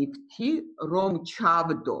პირველი ნივთი რომ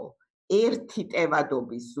ჩავდო ერთი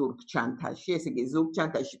ტევადობის ზურგჩანთაში, ესე იგი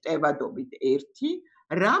ზურგჩანთაში ტევადობით 1,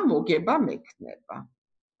 რა მოგება მექნება?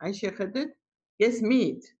 აი შეხედეთ,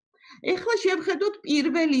 გესმით? ეხლა შევხედოთ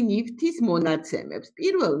პირველი ნივთის მონაცემებს.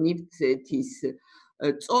 პირველ ნივთის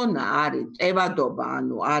წონა არის ტევადობა,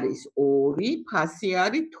 ანუ არის 2, ფასი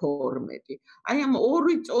არის 12. აი ამ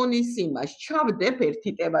 2 წონის იმას ჩავდებ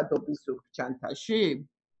ერთი ტევადობის ზურგჩანთაში?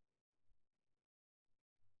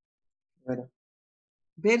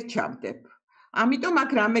 ვერ ჩავდებ. ამიტომ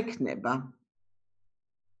აქ რა მექნება?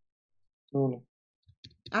 0.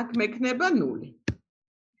 აქ მექნება 0.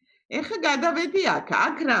 ეხლა გადავედი აქ.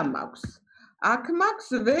 აქ რა მაქვს? აქ მაქვს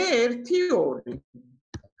V1-2.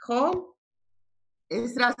 ხო?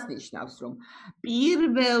 ეს რას ნიშნავს, რომ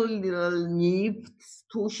პირველ ნივთს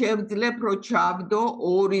თუ შევძლებ, რომ ჩავდო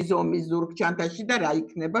 2 ზომის ზურგჩანთაში და რა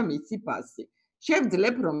იქნება მისი ფასი?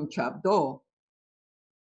 შევძლებ, რომ ჩავდო?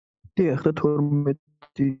 დიახ,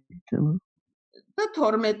 12 იქნება. და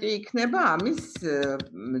 12 იქნება ამის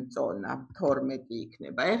წონა, 12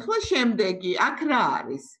 იქნება. ეხლა შემდეგი, აქ რა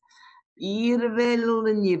არის? პირველ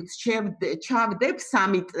ნივთს ჩავდებ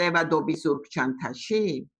 3 ტევადობის ზურგჩანთაში?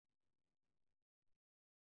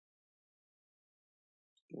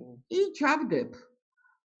 ჩავდებ.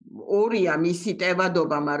 2-ია მისი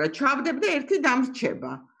ტევადობა, მაგრამ ჩავდებ და 1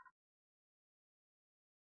 დამრჩება.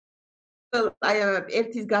 აი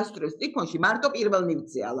ერთის გასწრებს ტრიქონში მარტო პირველ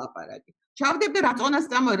ნივთზეა ლაპარაკი. ჩავდებ და რა წონას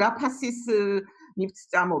რა ფასის ნივთს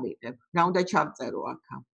წამოვიღებ? რა უნდა ჩავწერო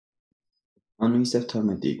აქა? ანუ ისევ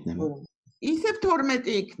 12 იქნება. ისევ 12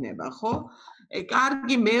 იქნება, ხო?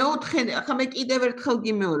 კარგი, მეოთხე, ახლა მე კიდევ ერთხელ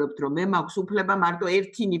გიმეორებთ, რომ მე მაქვს უფლება მარტო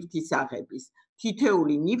ერთი ნივთის აღების.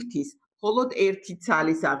 თითეული ნივთის მხოლოდ ერთი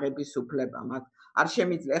ცალის აღების უფლება მაქვს. არ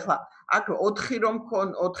შემიძლია, ახლა აქ 4 რომ მქონ,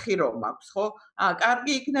 4 რომ მაქვს, ხო?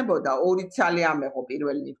 კარგი იქნებოდა 2 ცალი ამეღო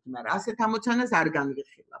პირველი ნივთი, მაგრამ ასეთ ამოცანას არ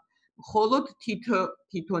განვიხილავ. მხოლოდ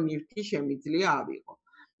თითო ნივთი შემიძლია ავიღო.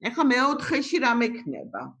 ეხლა მეოთხეში რა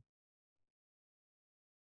მექნება?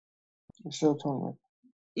 ისევ 12.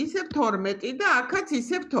 ისევ 12 და აქაც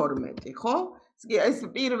ისევ 12, ხო? ეს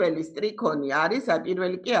პირველი სტრიქონი არის, აი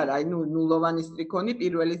პირველი კი არა, აი ნულოვანი სტრიქონი,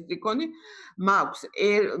 პირველი სტრიქონი მაქვს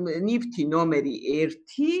ნივთი ნომერი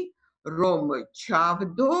 1, რომ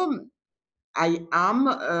ჩავდო აი ამ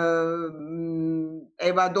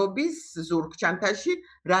ტევადობის ზურგჩანთაში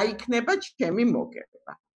რა იქნება ჩემი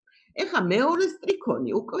მოგება. ეხლა მეორე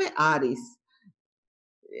სტრიქონი უკვე არის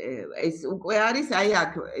ეს უკვე არის აი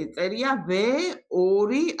აქ წერია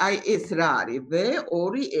V2, აი ეს რა არის?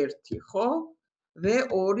 V2-1, ხო?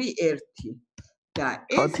 V2-1. და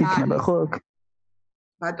ეს იქნება ხო აქ?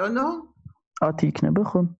 ბატონო? 10 იქნება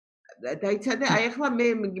ხო? დაიცადე, აი ახლა მე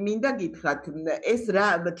მინდა გითხრათ, ეს რა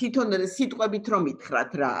თვითონ სიტყვებით რომ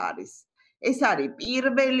ითხრათ რა არის? ეს არის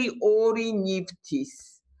პირველი 2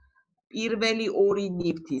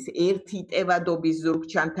 ნივთის ერთი ტევადობის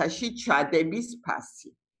ზურგჩანთაში ჩადების ფასი.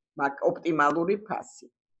 მაგ ოპტიმალური ფასი.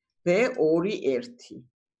 V2-1.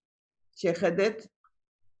 შეხედეთ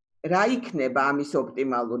რა იქნება ამის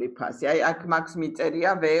ოპტიმალური ფასი? აი აქ მაქვს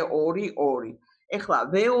მიწერია V2-2. ეხლა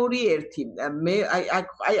V2-1 მე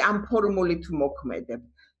აი ამ ფორმულით მოქმედებ.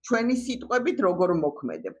 ჩვენი სიტყვებით როგორ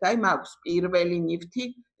მოქმედებთ? აი მაქვს პირველი ნივთი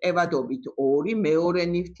ტევადობით 2, მეორე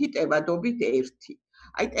ნივთი ტევადობით 1.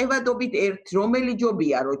 აი ტევადობით 1 რომელი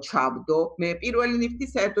ჯობია რომ ჩავდო? მე პირველი ნივთი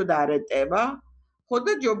საერთოდ არ ეტევა. ხო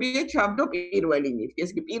და ჯობია ჩავდო პირველი ნივთი.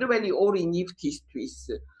 ეს კი პირველი 2 ნივთისთვის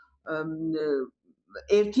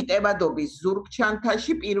ერთი ტევადობის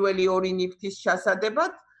ზურგჩანთაში პირველი 2 ნივთის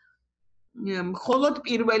ჩასადებად მხოლოდ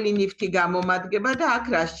პირველი ნივთი გამომადგება და აქ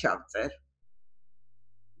რას ჩავწერ?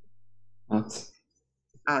 10.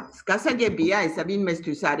 10. გასაგებია ესა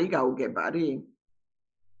ვინმესთვის არის გაუგებარი?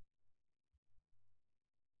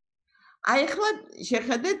 აი ახლა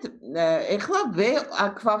შეხედეთ, ახლა V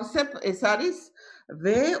აქვავსებ ეს არის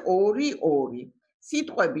V2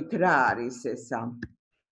 სიტყვებით რა არის ესა?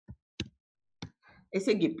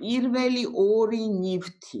 ესე იგი პირველი ორი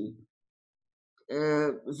ნივთი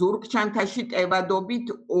ზურგჩანთაში ტევადობით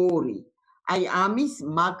 2. აი ამის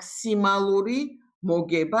მაქსიმალური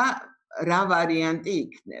მოგება რა ვარიანტი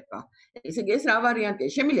იქნება? ესე იგი ეს რა ვარიანტია?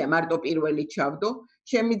 შემიძლია მარტო პირველი ჩავდო,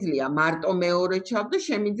 შემიძლია მარტო მეორე ჩავდო,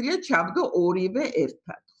 შემიძლია ჩავდო ორივე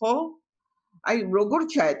ერთად, ხო? აი როგორ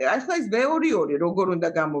ჩაეტე? ახლა ეს V2 როგორ უნდა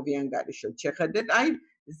გამოვიანგარიშოთ? შეხედეთ, აი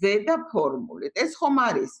ზედა ფორმულით. ეს ხომ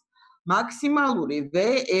არის მაქსიმალური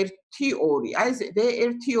V1-2. აი ეს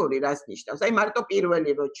V1-2 რას ნიშნავს? აი მარტო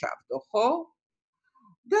პირველი რო ჩავდო, ხო?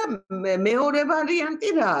 და მეორე ვარიანტი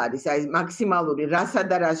რა არის? აი მაქსიმალური რასა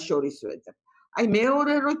და რას შორის ვეძებ? აი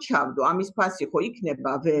მეორე რო ჩავდო, ამის ფასი ხო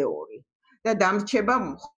იქნება V2 და დამრჩება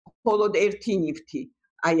მხოლოდ ერთი ნივთი.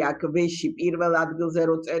 აი აქ V-ში პირველ ადგილზე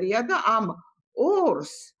რო წერია და ამ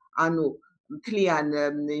ორს, ანუ მთლიან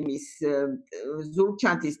იმის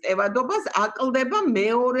ზურგჩანთის ტევადობას აკლდება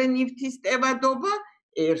მეორე ნივთის ტევადობა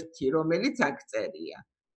 1, რომელიც აქ წერია.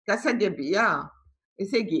 გასაგებია?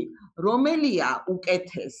 ესე იგი, რომელია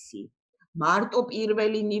უკეთესი? მარტო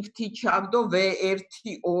პირველი ნივთი ჩავდო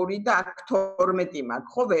V1-2 და აქ 12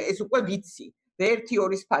 მაქვს, ხო? ეს უკვე ვიცი.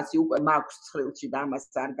 V1-2-ის ფასი უკვე მაქვს ცხრილში და ამას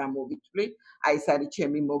არ გამოვიწვი. აი ეს არის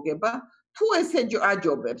ჩემი მოგება. თუ ესე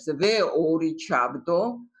აჯობებს V2 ჩავდო,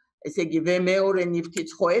 ესე იგი მეორე ნივთიც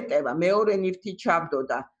ხო ეტევა, მეორე ნივთი ჩავდო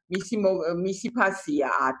და მისი ფასია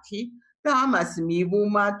 10 და ამას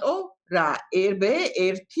მივუმატო რა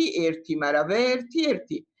V1-1, მაგრამ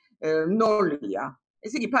V1-1 0-ია.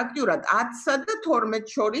 ესე იგი ფაქტიურად 10-სა და 12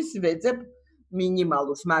 შორის ვეძებ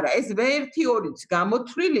მინიმალურს, მაგრამ ეს V1-2-ც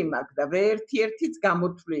გამოთვლილი მაქვს და V1-1-ც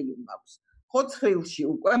გამოთვლილი მაქვს. ხო ცხრილში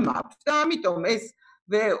უკვე მაქვს და ამიტომ ეს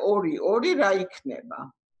V2 რა იქნება?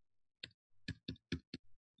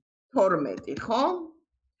 12, ხო?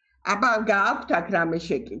 აბა გააქვთ აქ რამე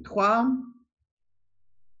შეკითხვა?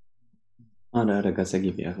 არა,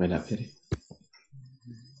 გასაგებია ყველაფერი.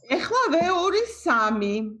 ეხლა V2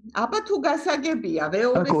 3. აბა თუ გასაგებია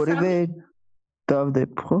V2 3. აქ ორივე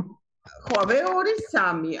დავდებ, ხო? ხო, V2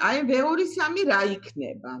 3. აი V2 3 რა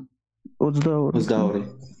იქნება? 22.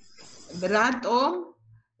 რატომ?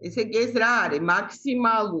 ესე იგი ეს რა არის?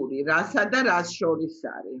 მაქსიმალური რასა და რას შორის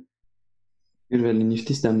არის? პირველი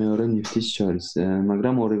ნივთის და მეორე ნივთის შორის,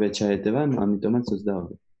 მაგრამ ორივე ჩაეტევა, ამიტომაც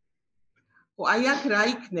 22. ხო, აი აქ რა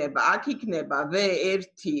იქნება? აქ იქნება V1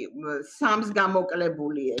 3-ს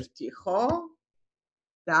გამოკლებული 1, ხო?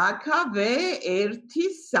 და აქა V1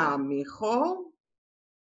 3, ხო?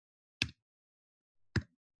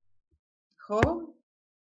 ხო?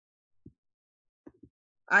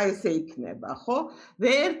 აი ესე იქნება, ხო?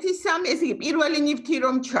 V1 3, ესე იგი პირველი ნივთი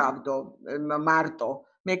რომ ჩავდო მარტო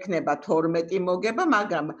მექნება 12 მოგება,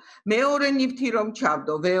 მაგრამ მეორე ნივთი რომ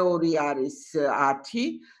ჩავდო V2 არის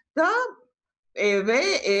 10 და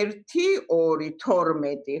V1 2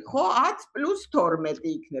 12, ხო? 10 + 12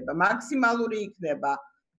 იქნება. მაქსიმალური იქნება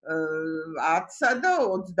 10-სა და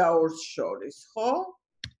 22-ს შორის, ხო?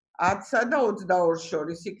 10-სა და 22-ს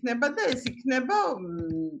შორის იქნება და ეს იქნება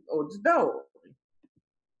 22.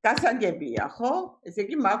 გასაგებია, ხო? ესე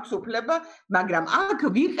იგი მაქვს უფლება, მაგრამ აქ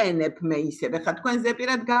ვიყენებ მე ისევ, ხა თქვენ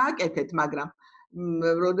ზეპირად გააკეთეთ, მაგრამ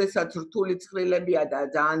როდესაც რთული ცხრილებია და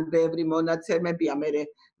ძალიან ბევრი მონაცემებია, მე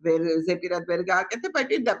ზეპირად ვერ გააკეთებ, აი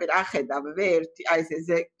პირდაპირ ახედავ V1, აი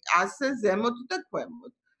ესე ასე ზემოთ და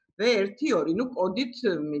ქვემოთ. V1 2, ნუ კოდით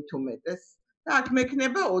მით უმეტეს და აქ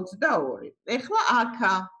მექნება 22. ეხლა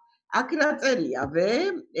აქ რა წერია?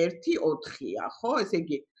 V1 4-ია, ხო? ესე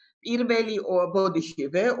იგი პირველი ბოდიში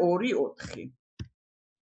V2 4.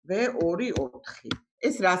 V2 4.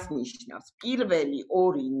 ეს რას ნიშნავს? პირველი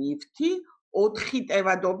ორი ნივთი 4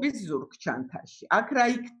 ტევადობის ზურგჩანთაში. აქ რა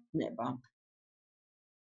იქნება?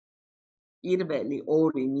 პირველი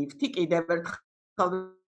ორი ნივთი კიდევ ერთხელ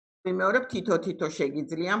ვიმეორებ, თითო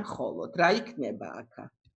შეგიძლია მხოლოდ. რა იქნება აქ?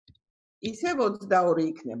 ისევ 22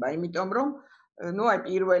 იქნება, იმიტომ რომ ну აი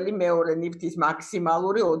პირველი მეორე ნივთის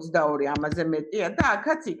მაქსიმალური 22, ამაზე მეტია და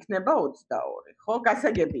აქაც იქნება 22, ხო?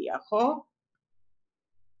 გასაგებია, ხო?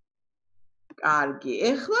 კარგი,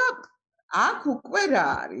 ეხლა აქ უკვე რა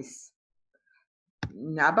არის?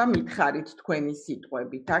 აბა მითხარით თქვენი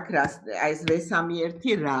სიტყვებით, აქ რას აი ეს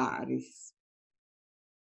V3-1 რა არის?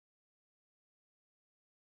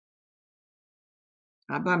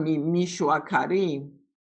 აბა მიშო აქ არის?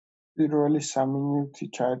 პირველი 3 ნივთი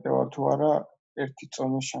ჩაეტევა თუ არა ერთი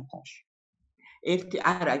წონის შანტაში.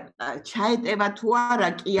 არა, ჩაეტევა თუ არა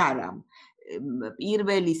კი არა.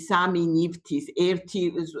 პირველი 3 ნივთის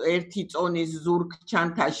ერთი წონის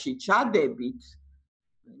ზურგჩანთაში ჩადებით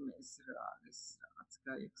ეს რა არის რაღაც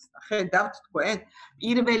გაიხსნა ხედავთ თქვენ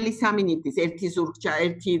პირველი 3 ნივთის ერთი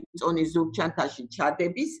წონის ზურგჩანთაში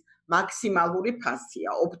ჩადების მაქსიმალური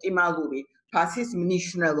ფასია ოპტიმალური ფასის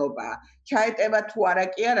მნიშვნელობაა ჩაეტევა თუ არა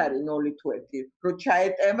კი არ არის 0 თუ 1 რომ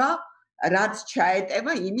ჩაეტევა რაც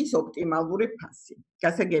ჩაეტევა იმის ოპტიმალური ფასი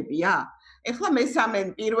გასაგებია ეხლა მესამე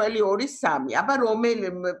პირველი 2 3 აბა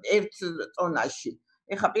რომელი ერთ წონაში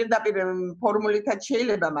ეხლა პირდაპირ ფორმულითაც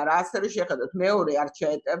შეიძლება მაგრამ ასე რომ შეხედოთ მეორე არ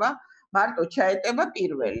ჩაეტევა მარტო ჩაეტევა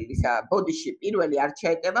პირველი ბოდიში პირველი არ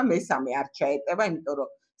ჩაეტევა მესამე არ ჩაეტევა იმიტომ რომ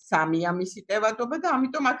 3-ია მისი ტევადობა და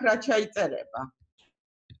ამიტომ აქ რა ჩაიწერება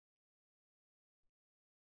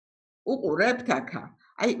უყურებთ აქა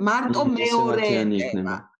აი მარტო მეორე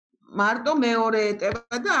ეტევა მარტო მეორე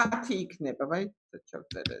ეტევა და 10 იქნება აი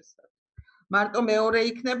ჩავწერე ეს მარტო მეორე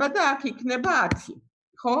იქნება და აქ იქნება 10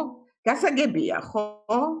 ხო გასაგებია ხო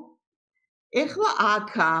ეხლა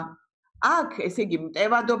აქ ესე იგი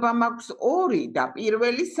ტევადობა მაქვს 2 და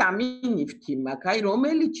პირველი 3 ნივთი მაქვს აი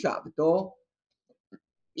რომელი ჩავდო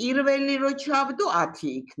პირველი რო ჩავდო 10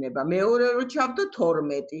 იქნება მეორე რო ჩავდო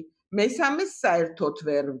 12 მესამეს საერთოდ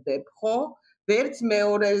ვერ ვდებ ხო ვერც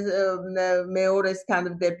მეორესთან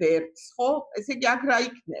ვდებ ერთს ხო ესე იგი აქ რა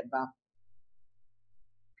იქნება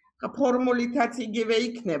ფორმულითაც იგივე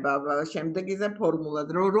იქნება შემდეგზე ფორმულა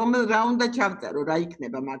რომ რა უნდა ჩავწერო რა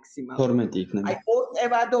იქნება მაქსიმალურად 12 იქნება აი ორ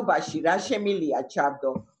ტევადობაში რა შემილია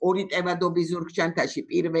ჩავდო ორი ტევადობის ზურგჩანთაში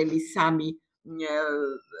პირველი 3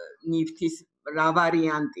 ნივთის რა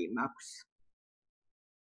ვარიანტი მაქვს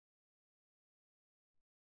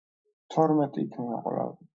 12 იქნება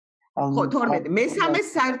ყველაფერი ხო 12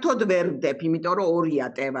 მესამეს საერთოდ ვერ ვდებ იმიტომ რომ 2-ია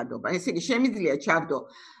ტევადობა ესე იგი შემიძლია ჩავდო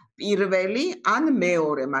პირველი ან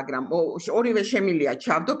მეორე მაგრამ ორივე შემილია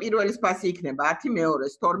ჩავდო პირველის ფასი იქნება 10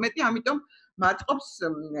 მეორეს 12 ამიტომ მაწყობს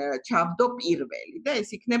ჩავდო პირველი და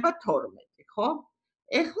ეს იქნება 12 ხო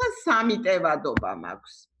ეხლა 3 ტევადობა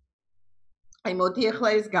მაქვს აი მოდი ეხლა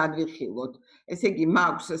ეს განვიხილოთ ესე იგი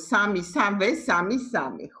მაქვს 3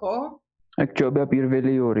 3 ხო აქ ჯობია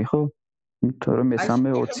პირველი 2 ხო თორემ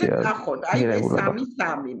მესამე 20 არის ნახოთ აი ეს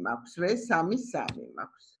 3 მაქვს ვე 3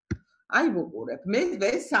 მაქვს აი ვუყურებ მე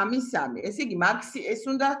 3 ესე იგი ეს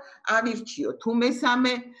უნდა ავირჩიო თუ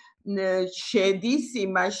მესამე შედის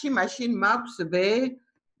იმაში მაშინ მაქვს ვე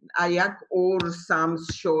აი აქ 2-3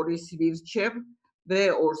 შორის ვირჩევ ვე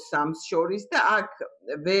 2-3 შორის და აქ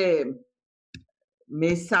ვე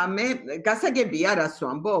მესამე გასაგებია რას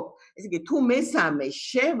ვამბობ ესე იგი თუ მესამე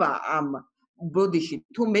შევა ამ ბოდიში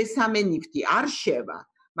თუ მესამე ნივთი არ შევა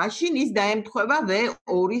მაშინ ის დაემთხვევა ვე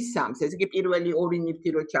 2-3 ესე იგი პირველი 2 ნივთი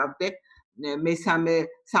რო ჩავდე მესამე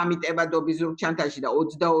 3 ტევადობის ზურგჩანთაში და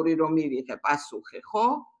 22 რომ მივიღე პასუხი ხო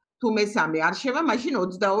თუ მესამე არ შევა მაშინ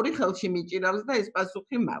 22 ხელში მიჭირავს და ეს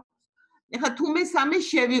პასუხი მაქვს ეხლა თუ მესამე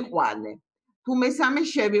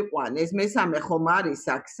შევიყვანე ეს მესამე ხომ არის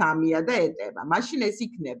აქ 3-ია და ეტევა მაშინ ეს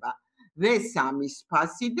იქნება ვე 3-ის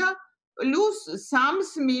ფასი და პლუს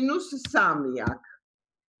 3-ს მინუს 3 აქ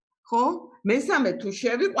ხო მესამე თუ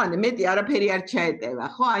შევიყვანე მეტი არაფერი არ ჩაეტევა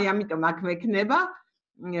ხო აი ამიტომ აქ მექნება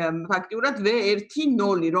ფაქტიურად ვე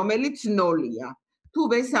 1-0 რომელიც 0-ია თუ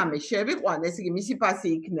ვე 3 შევიყვანე ესე იგი მისი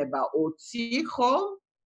ფასი იქნება 20 ხო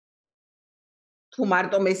თუ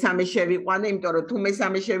მარტო მესამე შევიყვანე იმიტომ რომ თუ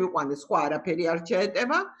მესამე შევიყვანე სხვა არაფერი არ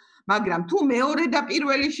ჩაეტევა მაგრამ თუ მეორე და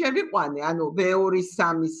პირველი შევიყვანე ანუ ვე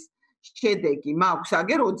 2-3-ის შედეგი მაქვს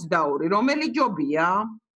აგერ 22 რომელი ჯობია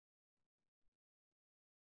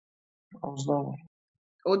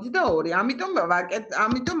 22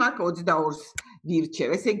 ამიტომ აქ 22-ს ვირჩევ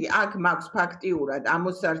ესე იგი აქ მაქვს ფაქტიურად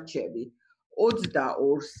ამოსარჩევი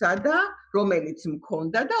 22-სა და რომელიც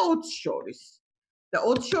მქონდა და 20 შორის და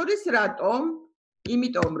 20 შორის რატომ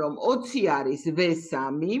იმიტომ რომ 20 არის ვე3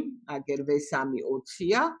 აგერ ვე3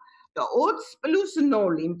 20-ია და 20 პლუს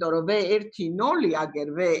 0 იმიტომ რომ ვე1 0 აგერ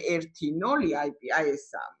ვე1 0 აი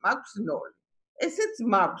ესა მაქვს 0 ესეც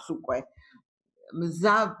მაქვს უკვე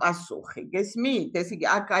მზავ პასუხი გესმით ესე იგი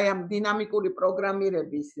აქ აი ამ დინამიკური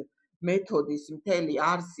პროგრამირების მეთოდის მთელი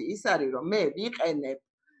არსი ის არის რომ მე ვიყენებ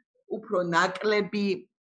უფრო ნაკლები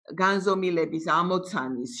განზომილების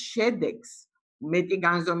ამოცანის შედეგს მეტი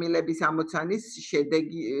განზომილების ამოცანის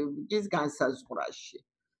შედეგის განსაზღვრაში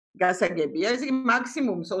გასაგებია ესე იგი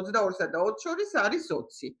მაქსიმუმს 22-სა და 20 შორის არის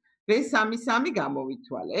 20 ვე3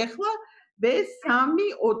 გამოვითვალე ეხლა ვე3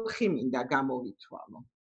 4 მინდა გამოვითვალო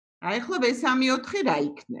აი ახლა ვე3 4 რა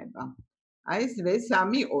იქნება აი ეს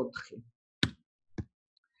ვე3 4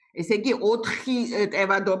 ესე იგი 4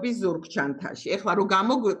 ტევადობის ზურგჩანთაში. ეხლა რო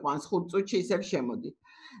გამოგვიყვანს 5 წუთში ისევ შემოდით.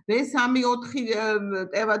 V3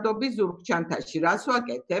 4 ტევადობის ზურგჩანთაში რას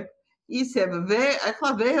ვაკეთებ? ისევ ეხლა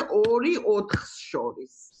V2 4-ს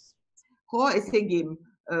შორის. ხო, ესე იგი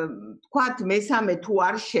თქვათ მესამე თუ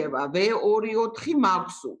არ შევა V2 4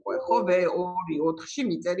 მაქვს უკვე, ხო, V2 4-ში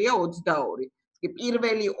მიწერია 22.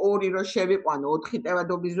 პირველი 2 რო შევიყვანო 4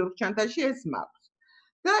 ტევადობის ზურგჩანთაში ეს მაქვს.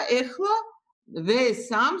 და ეხლა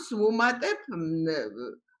V3-ს ვუმატებ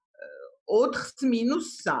 4-ს -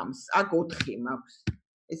 3-ს, აქ 4 მაქვს.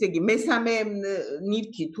 ესე იგი მესამე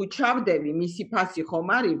ნივთი თუ ჩავდები, მისი ფასი ხომ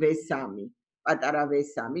არის V3, პატარა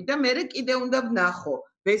V3 და მე კიდე უნდა ვნახო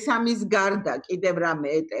V3-ის გარდა კიდევ რამე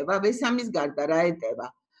ეტევა, V3-ის გარდა რა ეტევა?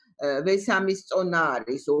 V3-ის წონა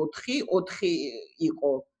არის 4, 4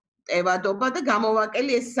 იყო ტევადობა და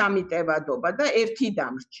გამოვაკელი ეს 3 ტევადობა და 1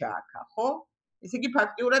 დამრჩა აქა, ხო? ესე იგი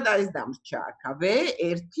ფაქტიურად ეს დამრჩა აქა.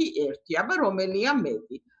 V1 აბა რომელია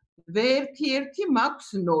მეტი? V1 მაქვს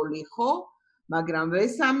 0, ხო? მაგრამ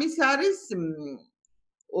V3-ის არის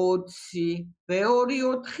 20, V2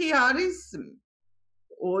 4 არის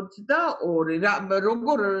 22.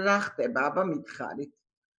 როგორ რა ხდება? აბა მითხარით.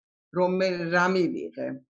 რა მივიღე?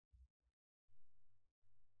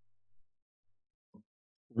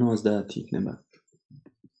 50 იქნება.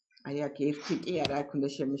 აი აქ 1 კი არა, აქ უნდა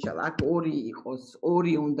შემიშალა. აქ 2 იყოს,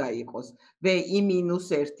 2 უნდა იყოს. V-1,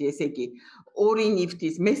 ესე იგი 2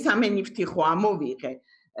 ნივთის მესამე ნივთი ხო ამოვიღე.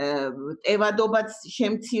 ტევადობაც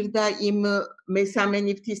შემცირდა იმ მესამე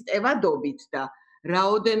ნივთის ტევადობით და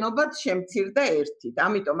რაოდენობაც შემცირდა 1-ით.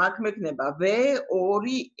 ამიტომ აქ მექნება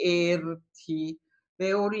V2 1.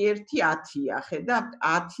 V2 1 10-ია, ხედავთ?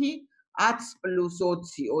 10 10 +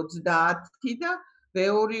 20 30 და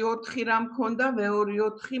V2 4 რა მქონდა? V2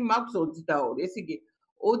 4 მაქვს 22. ესე იგი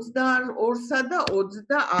 22-სა და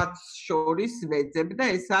 30-ს შორის ვეძებ და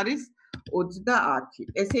ეს არის 30.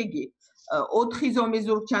 ესე იგი 4 ზომის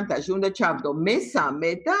ზურგჩანთაში უნდა ჩავდო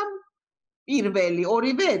მესამე და პირველი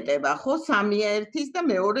ორივე ეტევა, ხო? 3-1-ის და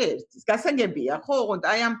მეორე 1-ის. გასაგებია, ხო? ოღონდ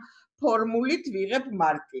აი ამ ფორმულით ვიღებ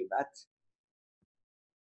მარტივად.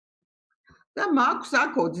 და მაქვს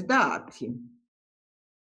აქ 30.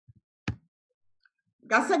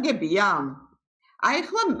 გასაგებია? აი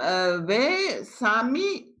ახლა V3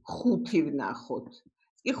 5 ვნახოთ.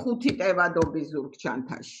 კი 5 ტევადობის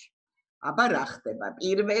ზურგჩანთაში. აბა რა ხდება?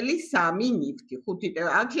 პირველი 3 ნივთი 5 ტევა.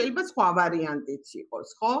 აქ შეიძლება სხვა ვარიანტიც იყოს,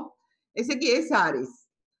 ხო? ესე იგი ეს არის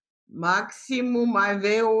მაქსიმუმ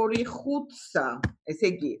V2 5-სა. ესე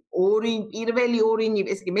იგი პირველი 2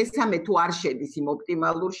 ნივთი, ესე იგი მესამე თუ არ შედის იმ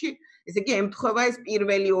ოპტიმალურში, ესე იგი ემთხვევა ეს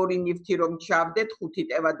პირველი 2 ნივთი რომ ჩავდეთ 5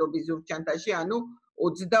 ტევადობის ზურგჩანთაში, ანუ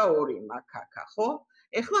 22 მაქვს აქა, ხო?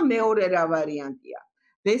 ეხლა მეორე რა ვარიანტია?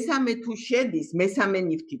 მესამე თუ შედის, მესამე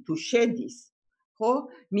ნივთი თუ შედის, ხო?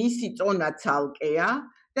 მისი წონა ცალკეა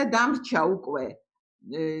და დამრჩა უკვე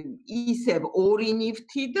ისევ 2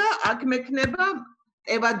 ნივთი და აქ მექნება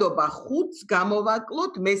ტევადობა 5-ს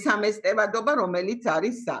გამოვაკლოთ მესამეს ტევადობა, რომელიც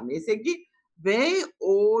არის 3. ესე იგი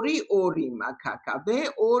V2 2 მაქვს აქა.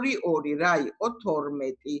 V2 2 რა იყო?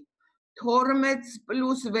 12. 12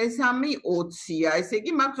 + V3 20-ია. ესე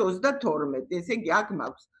იგი მაქვს 32. ესე იგი აქ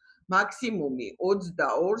მაქვს მაქსიმუმი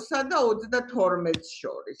 22-სა და 32-ს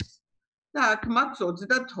შორის. და აქ მაქვს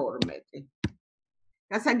 32.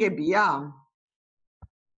 გასაგებია?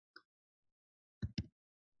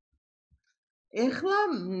 ეხლა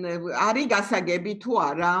არის გასაგები თუ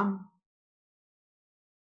არა?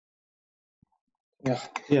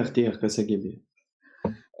 დიახ, გასაგებია.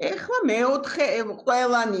 ეხლა მეოთხე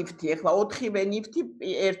ყველა ნივთი, ეხლა 4-ვე ნივთი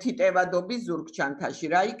 1 ტევადობის ზურგჩანთაში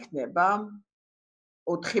რა იქნება?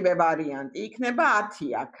 4-ვე ვარიანტი იქნება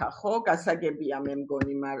 10 აქა, ხო? გასაგებია მე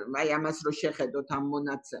მგონი, აი ამას რო შეხედოთ ამ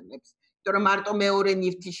მონაცემებს. იმიტომ რომ მარტო მეორე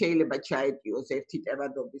ნივთი შეიძლება ჩაეტიოს 1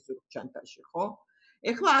 ტევადობის ზურგჩანთაში, ხო?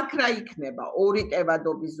 ეხლა აქ რა იქნება 2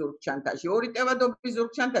 ტევადობის ზურგჩანთაში? 2 ტევადობის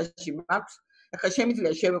ზურგჩანთაში მაქვს ახლა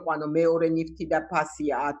შემიძლია შევიყვანო მეორე ნივთი და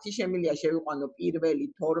ფასია 10, შემიძლია შევიყვანო პირველი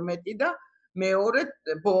 12 და მეორე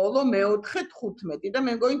ბოლო მეოთხე 15 და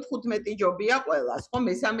მე მგონი 15 ჯობია ყველას, ხო?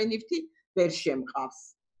 მესამე ნივთი ვერ შემყავს.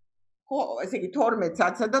 ხო, ესე იგი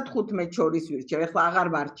 12-სა და 15 შორის ვირჩევ. ეხლა აღარ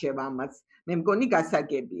ვარჩევ ამას. მე მგონი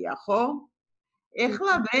გასაგებია, ხო?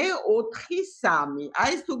 ეხლა V4 3. აი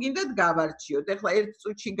ეს თუ გინდათ გავარჩიოთ. ეხლა 1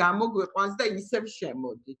 წუთში გამოგვიყვანს და ისევ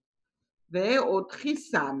შემოდით. V4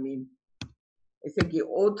 3. ესე იგი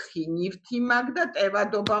 4 ნივთი მაქვს და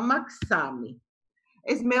ტევადობა მაქვს 3.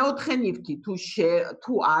 ეს მეოთხე ნივთი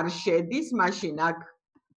თუ არ შედის, მაშინ აქ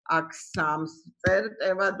 3-ს წერ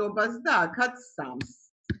ტევადობას და აქაც 3-ს.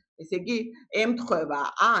 ესე იგი, ემთხვევა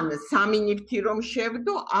ან 3 ნივთი რომ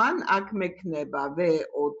შევდო, ან აქ მექნება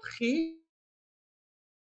V4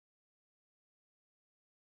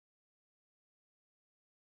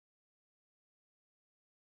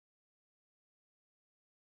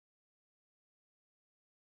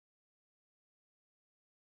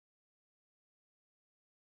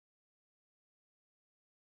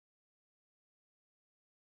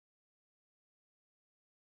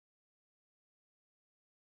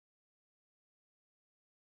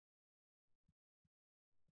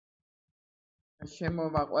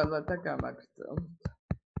 შემოვა ყველა და გამაგრძელოთ.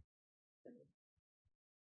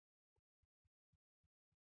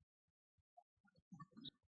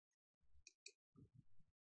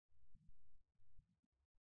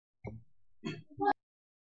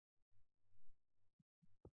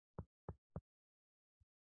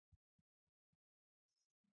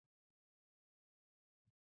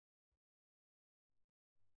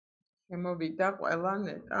 შემოვიდა ყველა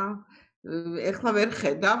ნეტა. ეხლა ვერ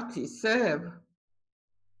ხედავთ ისევ?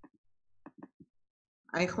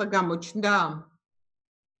 აი ახლა გამოჩნდა?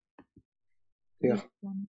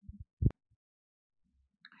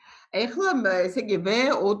 ეხლა ესე იგი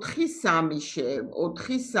V4-3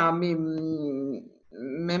 4-3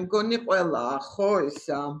 მე მგონი ყველაა, ხო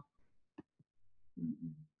ისა?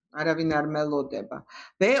 არავინ არ მელოდება.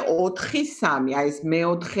 V4-3, აი ეს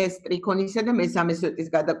მეოთხე ტრიქონისა და მესამე სვეტის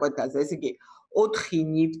გადაკვეთაზე, ესე იგი 4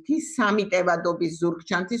 ნივთი 3 ტევადობის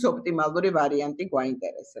ზურგჩანთის ოპტიმალური ვარიანტი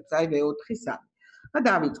გვაინტერესებს. აი V4-3. და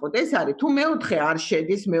დავიწყოთ. ეს არის თუ მეოთხე არ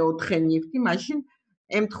შედის მეოთხე ნივთი, მაშინ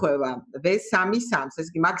ემთხვევა V3-3, ესე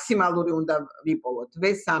იგი მაქსიმალური უნდა ვიპოვოთ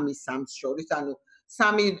V3-3 შორის, ანუ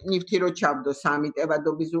 3 ნივთი რო ჩავდო 3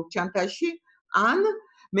 ტევადობის ზურგჩანთაში, ან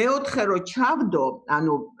მეოთხე რო ჩავდო,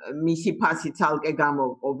 ანუ მისი ფასი ცალკე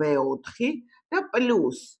გამოვყო V4 და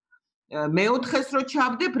პლუს მეოთხეს რო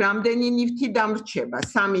ჩავდებ, რამდენი ნივთი დამრჩება?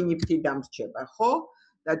 3 ნივთი დამრჩება, ხო?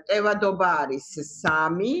 და ტევადობა არის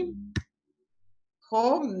 3, ხო?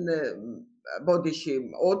 ბოდიში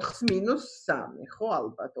 4-3, ხო,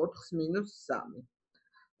 ალბათ 4-3.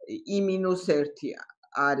 I-1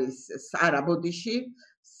 არის, არა, ბოდიში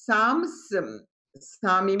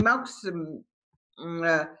 3 მაქვს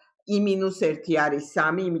I-1 არის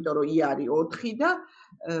 3, იმიტომ რომ I არის 4 და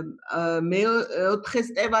მეოთხეს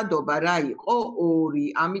ტევადობა რა იყო?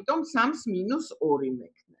 2, ამიტომ 3-2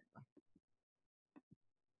 მექნება.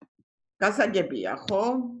 გასაგებია, ხო?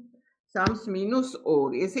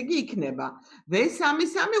 3-2, ესე იგი იქნება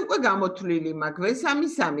V3-3 უკვე გამოთვლილი მაქვს.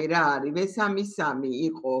 V3-3 რა არის? V3-3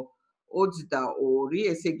 იყო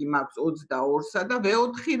 22, ესე იგი მაქვს 22-სა და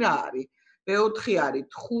V4 რა არის? V4 არის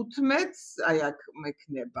 15, აი აქ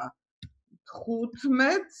მექნება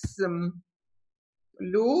 15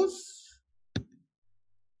 პლუს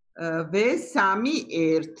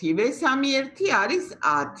V3-1. V3-1 არის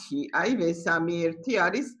 10, აი V3-1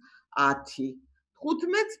 არის 10.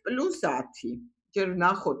 15 პლუს 10. ჯერ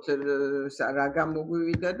ვნახოთ რა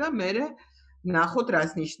გამოგვივიდა და მერე ვნახოთ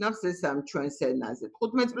რას ნიშნავს ეს ამ ჩვენს ენაზე.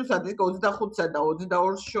 15 პლუს 10 25-სა და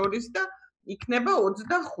 22-ს შორის და იქნება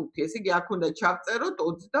 25. ესე იგი აქ უნდა ჩავწეროთ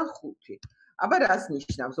 25. აბა რას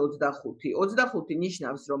ნიშნავს 25? 25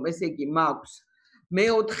 ნიშნავს რომ ესე იგი მაქვს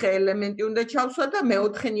მეოთხე ელემენტი უნდა ჩავსვა და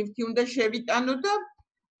მეოთხე ნივთი უნდა შევიტანო და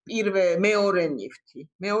მეორე ნივთი.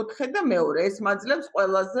 მეოთხე და მეორე ეს მაძლევს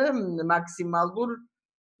ყველაზე მაქსიმალურ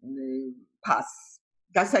ფასს.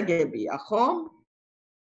 გასაგებია, ხო?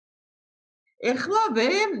 ეხლა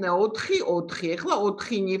V4-4, ეხლა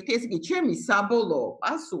 4 ნივთი, ესე იგი ჩემი საბოლოო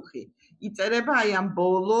პასუხი იწერება აი ამ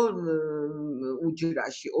ბოლო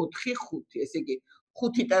უჯრაში 4-5, ესე იგი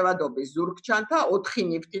 5 ტევადობის ზურგჩანთა 4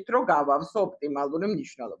 ნივთით რო გავავსო ოპტიმალური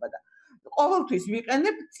მნიშვნელობა და ყოველთვის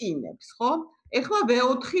ვიყენებ წინებს, ხო? ეხლა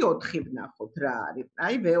V4-4 ვნახოთ რა არის.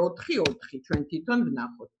 აი V4-4 ჩვენ თვითონ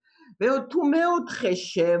ვნახოთ. თუ მეოთხე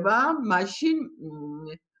შევა, მაშინ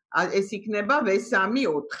ეს იქნება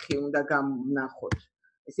V3-4 უნდა ვნახოთ.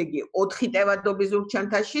 ესე იგი 4 ტევადობის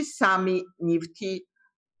ზურგჩანთაში 3 ნივთი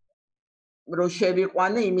რო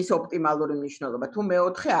შევიყვანე იმის ოპტიმალური მნიშვნელობა. თუ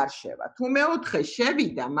მეოთხე არ შევა. თუ მეოთხე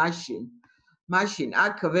შევიდა, მაშინ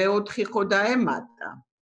აქ V4 ხო დაემატა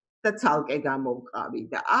და ცალკე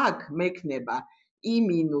გამოვყავი და აქ მექნება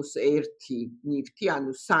I-1 ნივთი,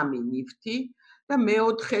 ანუ 3 ნივთი და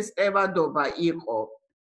მეოთხეს ტევადობა იყო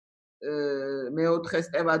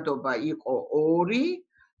 2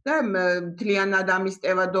 და მთლიანად ამის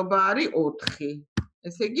ტევადობა არის 4.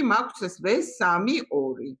 ესე იგი მაქვს ეს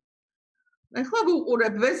V3-2. ეხლა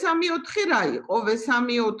ვუყურებ V3-4 რა იყო?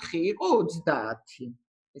 V3-4 იყო 30.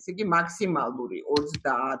 ესე იგი მაქსიმალური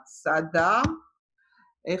 30-სა და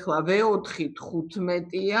ეხლა V4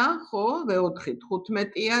 15-ია, ხო? V4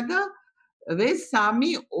 15-ია და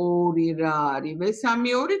V3 2 რა არის? V3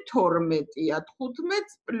 2 12-ია,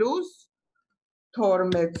 15 პლუს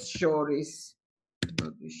 12 შორის.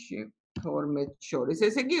 მოდიში 12 შორის.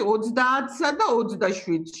 ესე იგი 30-სა და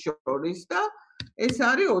 27 შორის და ეს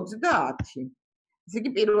არის 30. ესე იგი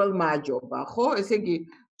პირველ მაჯობა, ხო? ესე იგი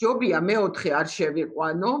ჯობია მე-4 არ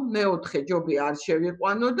შევიყვანო, მე-4 ჯობია არ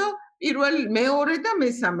შევიყვანო და პირველი მეორე და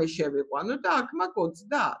მესამე შევიყვანო და აქ მაქვს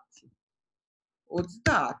 30.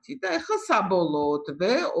 30 და ეხლა საბოლოოდ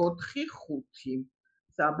V4 5.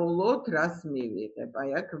 საბოლოოდ რას მივიღებ? აი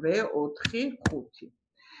აქ V4 5.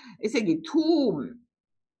 ესე იგი თუ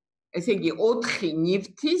ესე იგი 4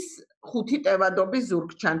 ნივთის 5 ტევადობის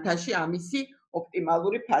ზურგჩანთაში ამისი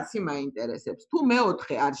ოპტიმალური ფასი მაინტერესებს. თუ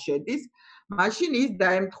მე-4 არ შედის, მაშინ ის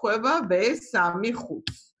დაემთხვევა V3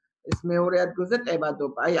 5-ს. ეს მეორე ადგილზე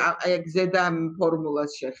ტევადობა. აი ეგ ზედა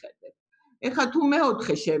ფორმულას შეხედეთ. ეხლა თუ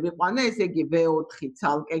მე-4 შევიყვანე, ესე იგი V4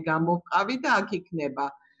 ცალკე გამოვყავი და აქ იქნება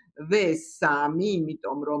V3,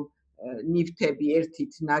 იმიტომ რომ ნივთები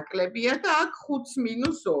ერთით ნაკლებია და აქ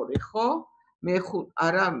 5-2, ხო?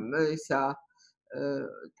 არა ისა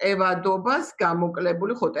ტევადობას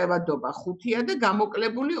გამოკლებული, ხო, ტევადობა 5-ია და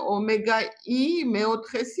გამოკლებული ომეგა I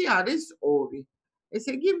მე-4-ში არის 2.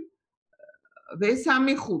 ესე იგი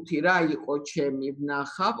V3 5 რა იყო ჩემი,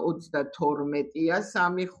 ვნახავ 32-ია,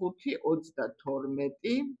 3 5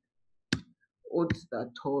 32.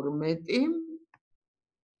 32.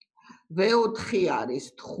 V4 არის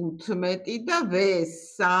 15 და V3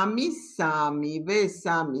 3.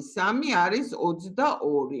 V3 3 არის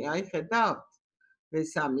 22. აი ხედავთ?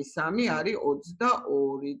 V3 3 არის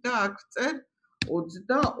 22 და აქ წერ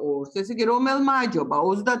 22. ესე იგი რომელ მაჯობა?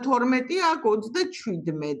 32-ია, აქ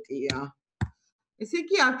 37-ია. ესე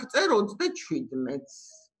იგი აქ წერ 27-ს.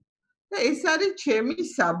 და ეს არის ჩემი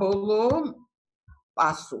საბოლოო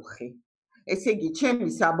პასუხი. ესე იგი ჩემი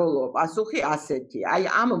საბოლოო პასუხი ასეთია. აი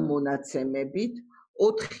ამ მონაცემებით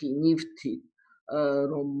 4 ნივთი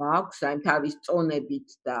რომ მაქვს, აი თავის წონებით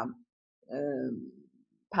და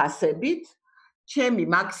ფასებით, ჩემი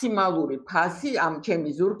მაქსიმალური ფასი ამ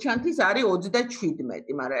ჩემი ზურგჩანთის არის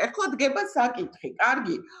 37, მაგრამ ეხლა დგება საკითხი.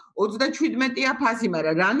 კარგი, 37-ია ფასი,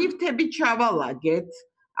 მაგრამ რა ნივთები ჩავალაგეთ?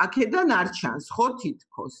 აქედან არ ჩანს, ხო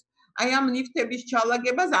თითქოს. აი ამ ნივთების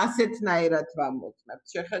ჩალაგებას ასეთნაირად ვამოწმებთ.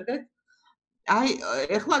 შეხედეთ? აი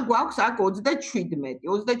ეხლა გვაქვს აქ 37.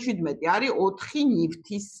 37 არის 4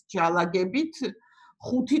 ნივთის ჩალაგებით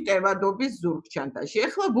 5 ტევადობის ზურგჩანთაში.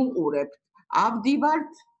 ეხლა ვუყურებთ,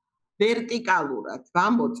 ავდივართ ვერტიკალურად,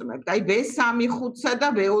 ვამოწმებთ. აი V3 5-სა და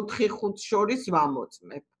V4 5 შორის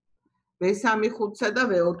ვამოწმებ. V3 5-სა და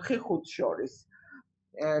V4 5 შორის.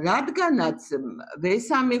 რადგანაც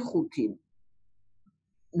V3 5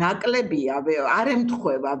 ნაკლებია, არ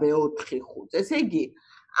ემთხვევა V4 5-ს. ესე იგი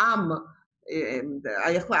ამ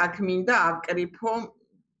აი ახლა აქ მინდა ავკრიფო,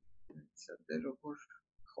 ცოტა როგორ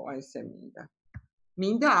ხო აი ესე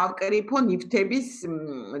მინდა ავკრიფო ნივთების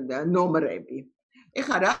ნომრები.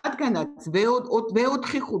 ეხლა რადგანაც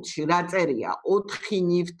V4 5-ში რა წერია? 4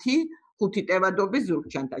 ნივთი 5 ტევადობის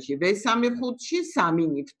ზურგჩანთაში, V3 5-ში 3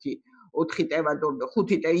 ნივთი 4 ტევადობის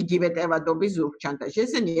 5 იგივე ტევადობის ზურგჩანთაში.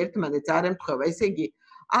 ესენი ერთმანეთს არ ემთხვევა. ესე იგი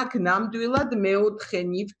აქ ნამდვილად მე-4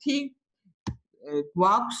 ნივთი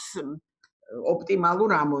გვაქვს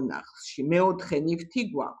ოპტიმალურ ამონახსში. მე-4 ნივთი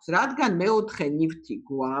გვაქვს. რადგან მე-4 ნივთი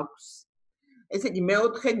გვაქვს, ესე იგი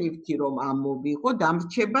მე-4 ნივთი რომ ამოვიღო,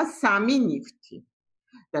 დამრჩება 3 ნივთი.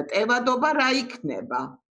 და ტევადობა რა იქნება?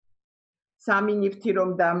 3 ნივთი რომ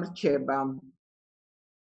დამრჩება.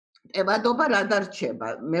 ტევადობა რა დარჩება?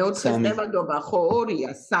 მე-4 ტევადობა ხო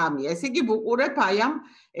 2-ია, 3. ესე იგი ვუყურებ აი ამ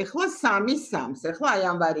ეხლა 3 3-ს. ეხლა აი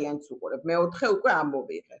ამ ვარიანტს ვუყურებ. მე-4 უკვე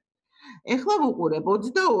ამოვიღე. ეხლა ვუყურებ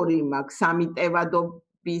 22 მაქვს 3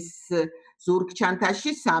 ტევადობის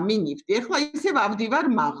ზურგჩანთაში 3 ნივთი. ეხლა ისევ ავდივარ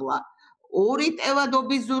მაღლა. 2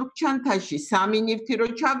 ტევადობის ზურგჩანთაში 3 ნივთი რო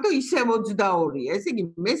ჩავდო, ისევ 22-ია. ესე იგი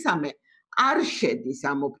მესამე არ შედის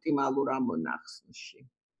ამ ოპტიმალურ ამონახსში.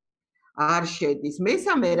 არ შედის.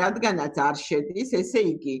 მესამე რადგანაც არ შედის, ესე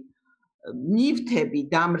იგი ნივთები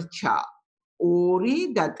დამრჩა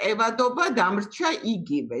 2 და ტევადობა დამრჩა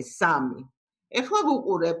იგივე 3. ეხლა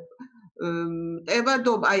ვუყურებ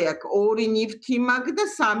ტევადობა, აი აქ 2 ნივთი მაქვს და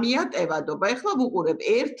 3-ია ტევადობა. ეხლა ვუყურებ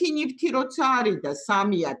 1 ნივთი როცა არის და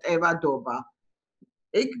 3-ია ტევადობა.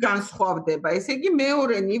 ეგ განსხვავდება. ესე იგი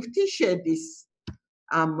მეორე ნივთი შედის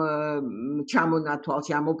ამ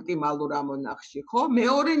ჩამონათვალში, ამ ოპტიმალურ ამონახში, ხო?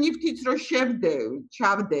 მეორე ნივთიც რო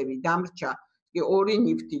ჩავდევი, დამრჩა. 2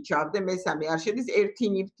 ნივთი ჩავდე, მესამე არ შედის,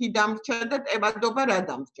 1 ნივთი დამრჩა და ტევადობა რა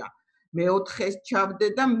დამრჩა? მეოთხეს ჩავდე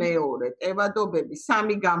და მეორე ტევადობები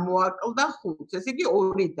 3 გამოაკლდა 5 ესე იგი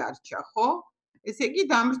 2 დარჩა ხო ესე იგი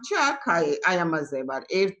დამრჩა აქ აი ამაზე ვარ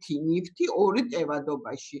 1 ნივთი 2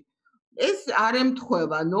 ტევადობაში ეს არ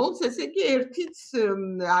ემთხვევა 0-ს ესე იგი 1-იც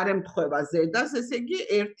არ ემთხვევა ზედას ესე იგი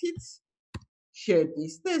 1-იც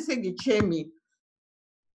შედის და ესე იგი ჩემი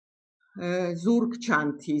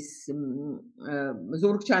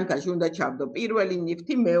ზურგჩანთაში უნდა ჩავდო პირველი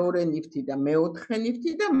ნივთი, მეორე ნივთი და მეოთხე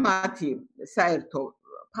ნივთი და მათი საერთო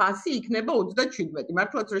ფასი იქნება 37.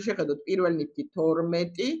 მართლაც რომ შეხედოთ პირველი ნივთი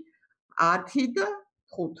 12, 10 და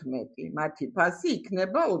 15. მათი ფასი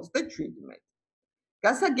იქნება 37.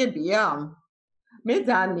 გასაგებია? მე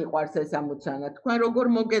ძალიან მიყვარს ეს ამოცანა. თქვენ როგორ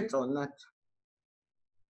მოგეწონათ?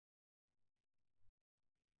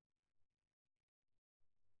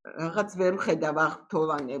 რაღაც ვერ ვხედავ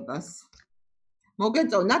აღფრთოვანებას.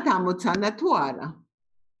 მოგეწონათ ამოცანა თუ არა?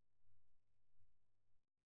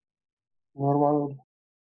 ნორმალური.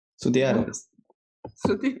 ცუდი არ არის.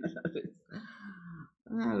 ცუდი არ არის.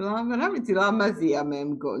 რა ვიცი, ლამაზია მე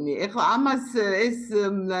მგონი. ეხლა ამას ეს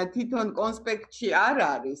თვითონ კონსპექტში არ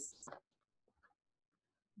არის.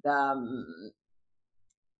 და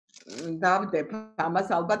დავდებ ამას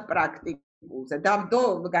ალბათ პრაქტიკულზე. დავდო,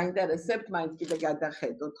 გაინტერესებთ, მაინც კიდე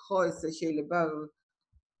გადახედოთ, ხო, ეს შეიძლება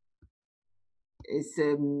ეს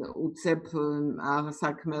უცებ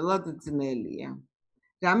აღსაქმელად ძნელია.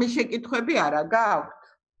 რამე შეკითხვები არა გაქვთ?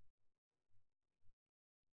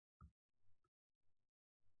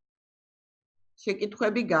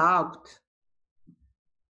 შეკითხვები გაქვთ?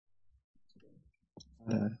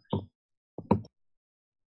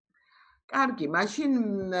 კარგი,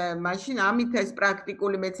 მაშინ ამით ეს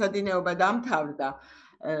პრაქტიკული მეცადინეობა დამთავრდა.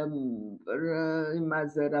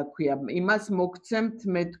 იმაზე რა ქვია, იმას მოგცემთ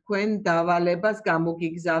მე თქვენ დავალებას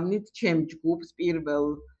გამოგიგზავნით ჩემ ჯგუფს პირველ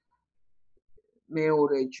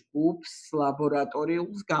მეორე ჯგუფს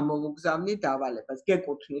ლაბორატორიულს გამოვუგზავნით დავალებას.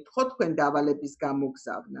 გეკუთვნით ხო თქვენ დავალების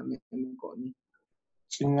გამოგზავნა მე მგონი.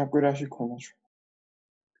 წინა კვირაში ქონდა.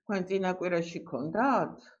 თქვენ წინა კვირაში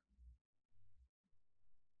ქონდათ?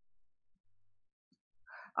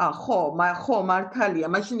 ხო, მართალია,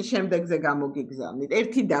 მაშინ შემდეგზე გამოგიგზავნით.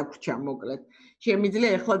 ერთი დაგვრჩა მოკლედ. შემიძლია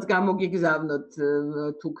ეხლაც გამოგიგზავნოთ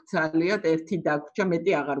თუ გცალიათ, ერთი დაგვრჩა,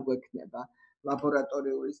 მეტი აღარ გვექნება.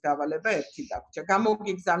 ლაბორატორიულის დავალება ერთი დაგვრჩა.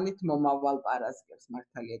 გამოგიგზავნით მომავალ პარასკევს,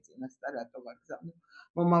 მართალია წინასწარ რატო ვაგზავნე.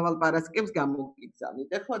 მომავალ პარასკევს გამოგიგზავნით.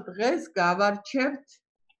 ეხლა დღეს გავარჩევთ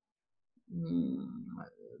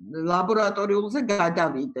ლაბორატორიულზე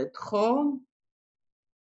გადავიდეთ, ხო?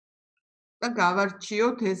 და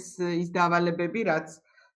გავარჩიოთ ის დავალებები, რაც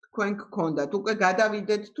თქვენ გქონდათ. უკვე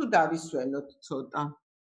გადავიდეთ თუ დავისვენოთ ცოტა?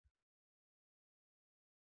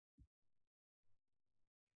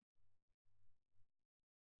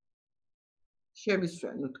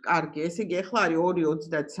 შევისვენოთ. კარგი, ესე იგი ახლა არის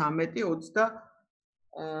 2:33,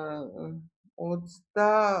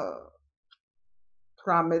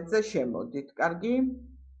 38-ზე შემოდით. კარგი?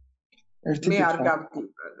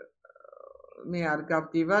 მე არ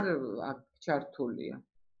გავდივარ, აქ ჩართულია.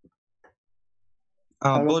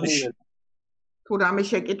 ბოდიში. თუ რამე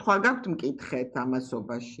შეკითხვა გაქვთ, მკითხეთ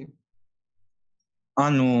ამასობაში.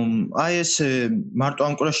 ანუ აი ეს მარტო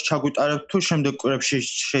ამ კვირაში ჩაგვიტარებთ თუ შემდეგ კვირებში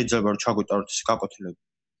შეიძლება რომ ჩაგვიტაროთ ეს გაკვეთილები,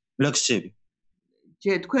 ლექციები.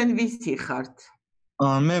 ჯერ თქვენ ვისი ხართ?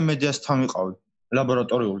 მე მედიასთან ვიყავი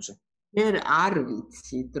ლაბორატორიულზე. მე არ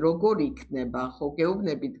ვიცით როგორ იქნება, ხო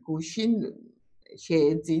გეუბნებით გუშინ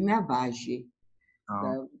შეეძინა ვაჟი.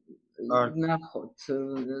 ნახოთ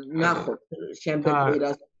შემდეგ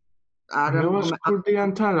კვირას არა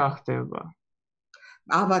სკურდიანთან რა ხდება?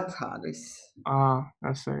 ავათარის.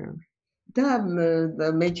 ასე. და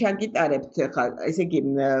მე ჩაგიტარებთ ხა, ესე იგი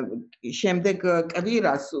შემდეგ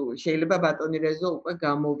კვირას შეიძლება ბატონი რეზო უკვე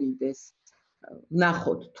გამოვიდეს.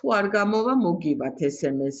 ნახოთ, თუ არ გამოვა, მოგივათ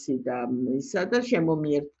SMS-ი და ისა და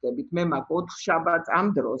შემომიერთდებით. მე მაქვს 4 შაბათს ამ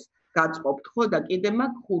დროს გაწყობთ ხო და კიდე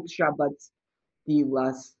მაქვს 5 შაბათს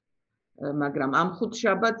დილას. მაგრამ ამ 5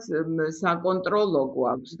 შაბათს საკონტროლო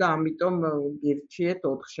გვაქვს და ამიტომ გირჩიეთ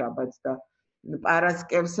 4 შაბათს და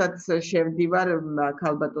პარასკევსაც შევდივარ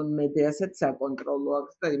ქალბატონ მედეასაც საკონტროლო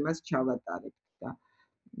აქვს და იმას ჩავატარებთ და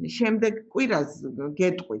შემდეგ კვირას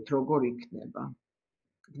გეტყვით როგორ იქნება.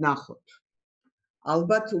 ნახოთ.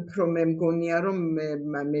 ალბათ უფრო მე მგონია რომ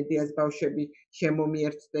მედიას ბავშვები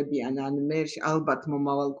შემომიერთდებიან ან მე ალბათ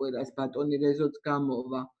მომავალ კვირას ბატონი რეზოც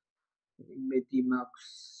გამოვა. იმედი მაქვს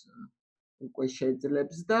უკვე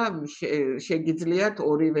შეძლებს და შეგიძლიათ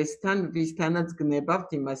ორივესთან ვისთანაც გნებავთ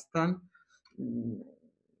იმასთან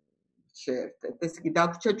შეერთეთ. ეს კი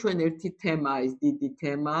დაგვრჩა ჩვენ ერთი თემა, ეს დიდი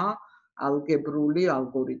თემაა ალგებრული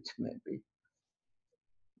ალგორითმები.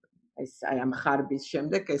 ეს აი ამ ხარბის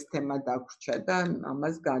შემდეგ ეს თემა დაგვრჩა და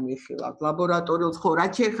ამას განვიხილავთ. ლაბორატორიულს ხო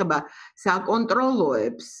რაც შეეხება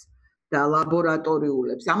საკონტროლოებს და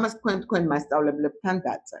ლაბორატორიულებს, ამას თქვენ მასწავლებლებთან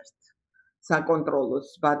დაწერთ. საკონტროლოს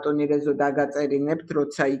ბატონი რეზო დაგაწერინებთ,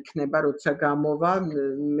 როცა იქნება, როცა გამოვა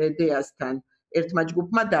მედეასთან ერთმა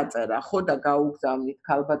ჯგუფმა დაწერა, ხო და გაუგზავნით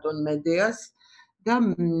ქალბატონ მედეას და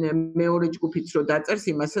მეორე ჯგუფიც რო დაწერს,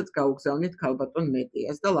 იმასაც გაუგზავნით ქალბატონ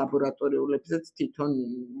მედეას და ლაბორატორიულებსაც თვითონ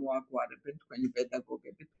მოაგვარებენ თქვენი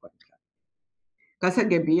პედაგოგები თქვენთან.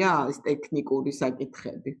 გასაგებია ეს ტექნიკური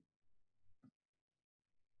საკითხები.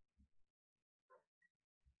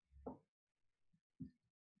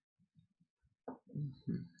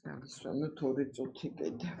 დავისვენოთ 2 წუთი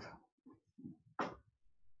კიდევ.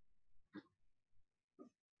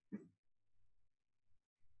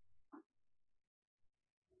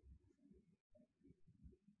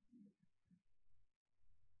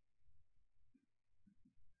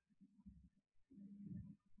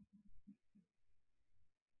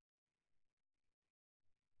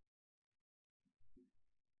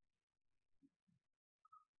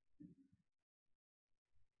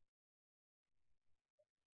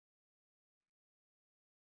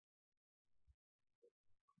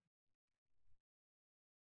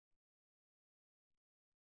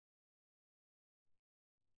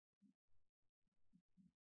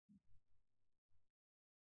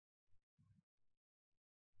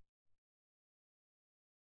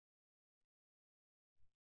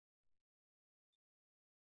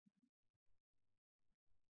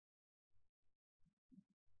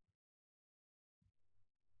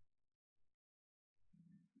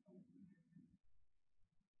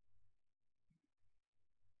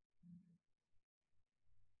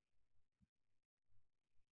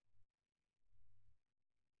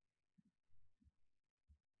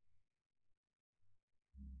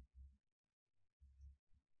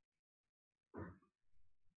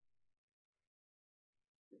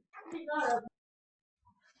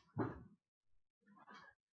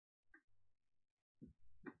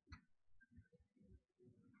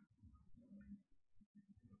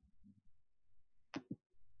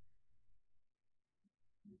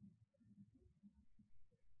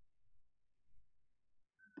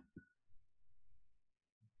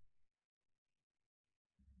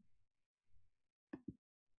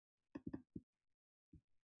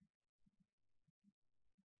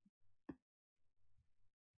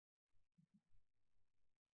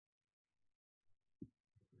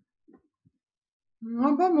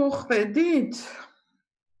 აბა მოხდით?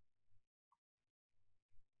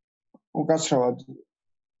 უკაცრავად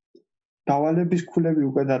დავალების ქულები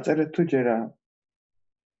უკვე დაწერეთ თუ ჯერა?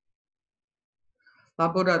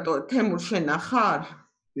 ლაბორატორი თემურ შენ ახარ?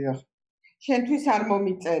 დიახ. შენთვის არ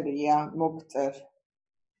მომიწერია, მოგწერ.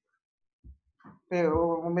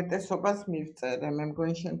 უმეტესობას მივწერე, მე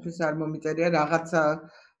მგონი შენთვის არ მომიწერია, რაღაცა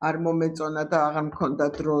არ მომეწონა და აღარ მქონდა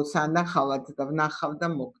დრო სანახავად და ვნახავ და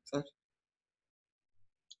მოგწერ.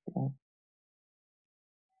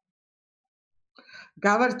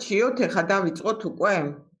 გავარჩიოთ, ეხა დავიწყოთ უკვე?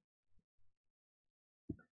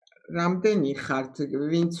 რამდენი ხართ?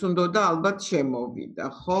 ვინც უნდა და ალბათ შემოვიდა,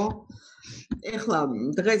 ხო? ეხლა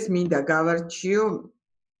დღეს მინდა გავარჩიო,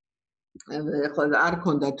 ეხლა არ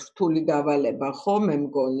ქონდათ რთული დავალება, ხო, მე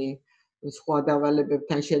მგონი, სხვა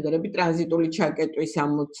დავალებებთან შედარებით, ტრანზიტული ჩაკეტვის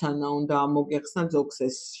ამოცანა უნდა ამოგეხსნა, ზოგს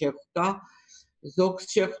ეს შეხვდა. ზოგს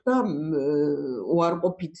შეხვდა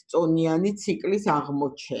უარყოფით წონიანი ციკლის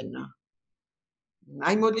აღმოჩენა.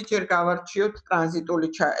 აი მოდი ჯერ გავარჩიოთ ტრანზიტული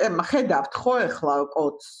ხედავთ ხო ეხლა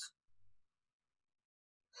კოდს?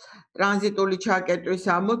 ტრანზიტული ჩაკეტვის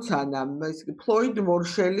ამოცანა ფლოიდ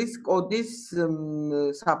ვორშელის კოდის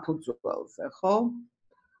საფუძველზე, ხო?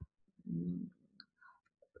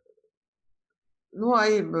 ну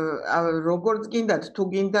აი როგორც გინდათ თუ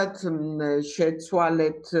გინდათ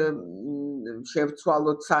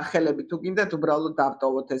შევცვალოთ სახელები თუ გინდათ უბრალოდ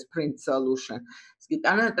დავტოვოთ ეს print solution.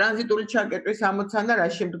 ტრანზიტული ჩაკეტვის ამოცანა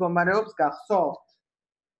რაში მდგომარეობს გახსოვთ?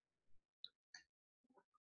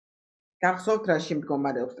 გახსოვთ რაში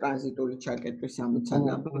მდგომარეობს ტრანზიტული ჩაკეტვის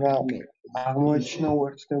ამოცანა? აღმოაჩინა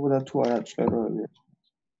უერთდებოდა თუ არა წვეროები.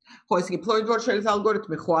 ხო, ეს კი ფლოიდ ვორშელის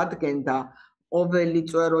ალგორითმი ხო ადგენდა ყოველი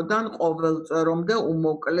წვეროდან ყოველ წვერომდე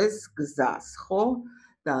უმოკლეს გზას, ხო?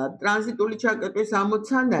 და ტრანზიტული ჩაკეტვის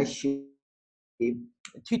ამოცანაში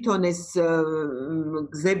თვითონ ეს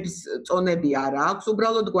გზების წონები არ აქვს,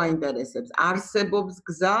 უბრალოდ გვაინტერესებს არსებობს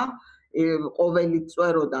გზა ყოველი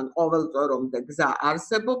წვეროდან ყოველ წვერომდე გზა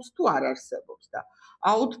არსებობს თუ არ არსებობს და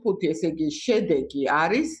output-ი, ესე იგი შედეგი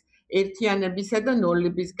არის ერთიანებისა და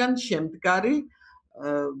ნოლებისგან შემდგარი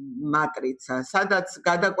მატრიცა, სადაც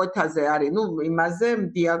გადაკვეთაზე არის, ну, იმაზე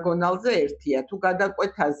დიაგონალზე 1-ია. თუ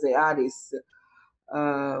გადაკვეთაზე არის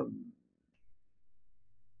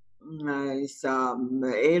ისა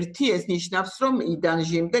 1, ეს ნიშნავს, რომ იდან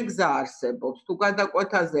ჟიმდე გზა არსებობს. თუ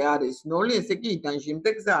გადაკვეთაზე არის 0, ესე იგი იდან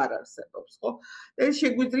ჟიმდე გზა არ არსებობს, ხო? ეს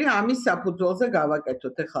შეგვიძლია ამის საფუძველზე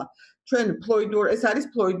გავაკეთოთ. ეხლა ჩვენ ეს არის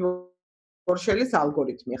ფლოიდ-ვორშელის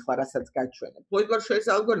ალგორითმი, ახლა რასაც გაჩვენებ. ფლოიდ-ვორშელის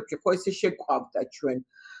ალგორითმი ხო ესე შეგვყავდა ჩვენ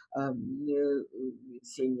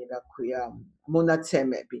ისინი, რა ქვია,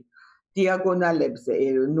 მონაცემები. დიაგონალებზე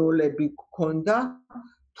 0-ები გქონდა.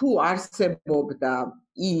 თუ არსებობდა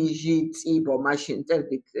ი-ჟი წიბო, მაშინ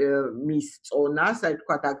წერდით მის წონას, აი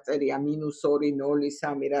თქვათ აქ წერია -2, 0,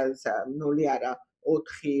 3, 0 არა,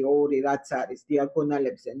 4, 2, რაც არის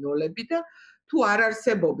დიაგონალებზე 0-ები და თუ არ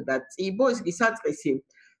არსებობდა წიბო, ეს კი საწყისი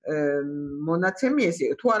მონაცემი ესე,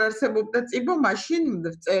 თუ არ არსებობდა წიბო, მაშინ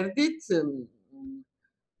წერდით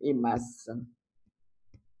იმას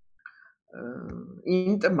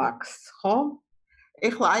int max, ხო?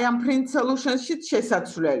 ეხლა აი ამ print solutions-ში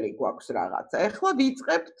შესაძლებელი გვაქვს რაღაცა. ეხლა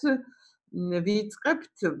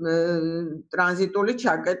ვიწყებთ ტრანზიტული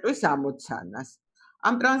ჩაკეტვის ამოცანას.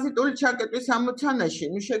 ამ ტრანზიტული ჩაკეტვის ამოცანაში,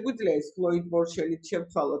 ну, შეგვიძლია ეს ფლოიდ-ვორშელით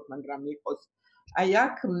შევცვალოთ, მაგრამ იყოს აი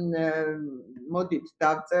აქ მოდით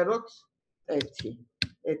დავწეროთ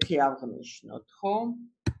 1 აღვნიშნოთ, ხო?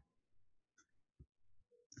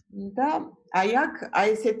 და აი აქ აი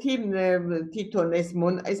ესეთი თვითონ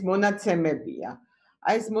ეს მონაცემებია.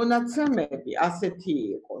 აი ეს მონაცემები ასეთი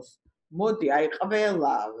იყოს. მოდი, აი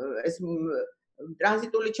ყველა ეს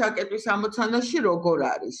ტრანზიტული ჩაკეტვის ამოცანაში როგორ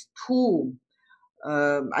არის? თუ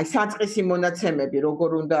აი საწყისი მონაცემები როგორ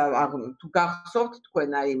უნდა თუ გახსოვთ თქვენ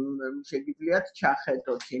აი შეგიძლიათ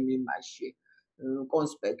ჩახედოთ იმ იმაში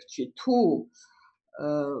კონსპექტში. თუ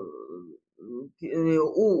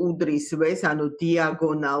უდრის ვეს, ანუ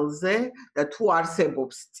დიაგონალზე და თუ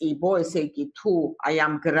არსებობს წიბო, ესე იგი თუ აი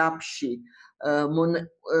ამ გრაფში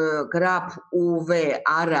graph UV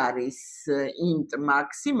არ არის int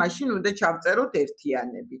max-ი, მაშინ უნდა ჩავწეროთ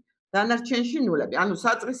ერთიანები. დანარჩენში ნულები. ანუ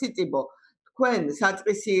საწყისი წიბო, თქვენ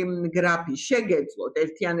საწყისი გრაფი შეგეძლოთ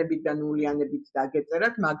ერთიანებით და ნულიანებით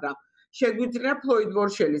დაგეწერათ, მაგრამ შეგვიძლია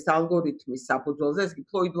ფლოიდ-ვორშელის ალგორითმის საფუძველზე, ეს კი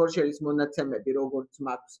ფლოიდ-ვორშელის მონაცემები როგორც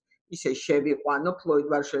მაქვს, ისე შევიყვანო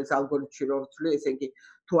ფლოიდ-ვორშელის ალგორითმში რო ვთვლი, ესე იგი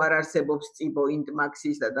თუ არ არსებობს წიბო int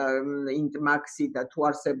max-ის და int max-ი და თუ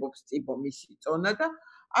არსებობს წიბო მისი წონა და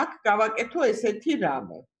აქ გავაკეთო ესეთი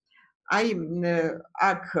რამე. აი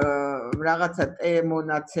აქ რაღაცა t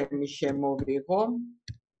მონაცემი შემოვიღო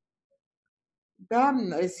და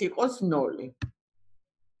ეს იყოს 0.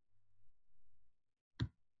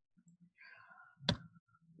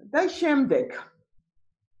 და შემდეგ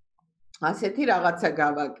ასეთი რაღაცა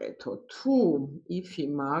გავაკეთო. თუ if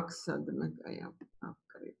max, სადმე აი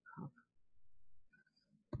აკრიფავ.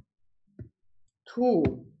 თუ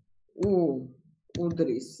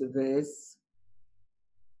უდრის ვეს,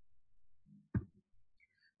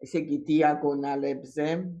 ესე იგი დიაგონალებზე,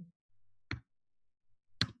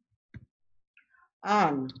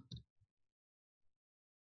 ან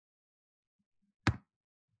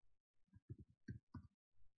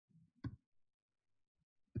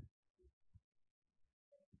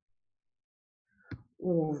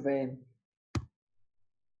UV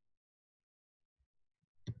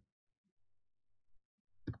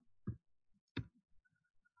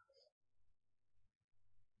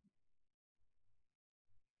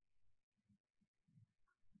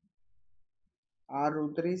არ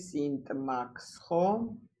უდრის int max, ხო?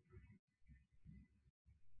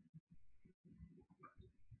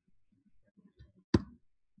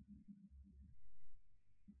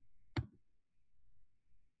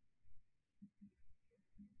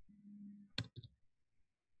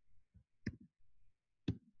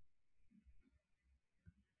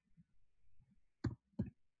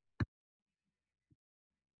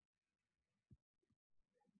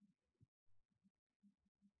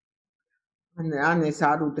 ან ეს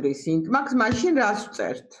არ უდრის int max, მაშინ რას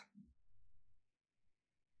ვწერთ?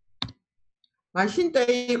 მაშინ t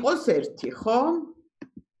იყოს 1, ხო?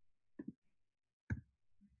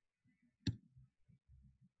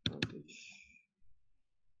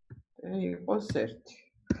 t იყოს 1.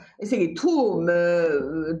 ესე იგი თუ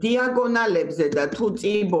დიაგონალებზე და თუ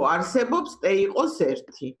წიბო არსებობს, t იყოს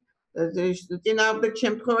 1. წინააღმდეგ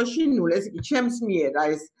შემთხვევაში 0. ესე იგი ჩემს მიერ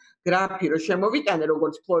აი ეს გრაფი რო შემოვიტანე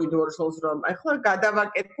როგორც ფლოიდ-ვორშელს რომ ახლა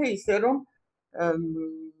გადავაკეთე ისე რომ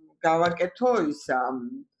გავაკეთო ისა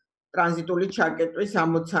ტრანზიტული ჩაკეტვის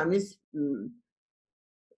ამოცანის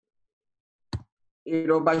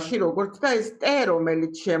პირობაში, როგორც და ეს T,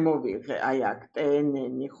 რომელიც შემოვიღე, აი აქ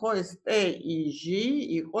TNN-ი, ხო, ეს TIJ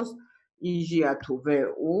იყოს IJ-ა თუ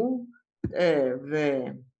VU,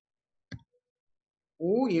 TVU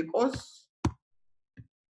იყოს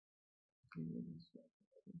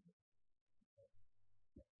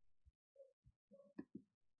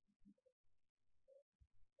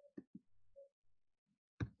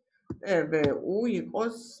TVU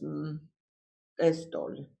იყოს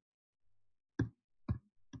ტესტოლი.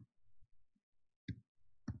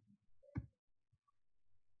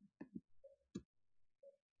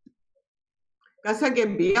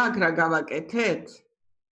 გასაგებია აქ რა გავაკეთეთ?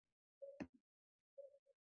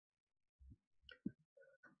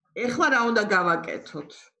 ეხლა რა უნდა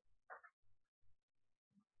გავაკეთოთ?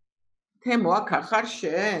 თემო აქ ახარ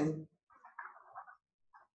შენ?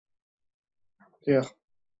 დიახ.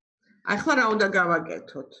 ახლა რა უნდა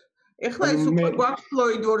გავაკეთოთ? ეხლა ეს უკვე გვაქვს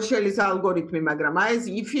ფლოიდ-ვორშელის ალგორითმი, მაგრამ აი ეს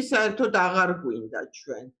if-ი საერთოდ აღარ გვინდა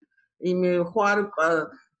ჩვენ. ხო არ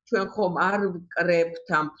ჩვენ ხომ არ ვკრებთ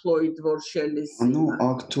ამ ფლოიდ-ვორშელის. ანუ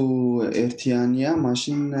აქ თუ ერთიანია,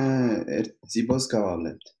 მაშინ ერთ ძიბოს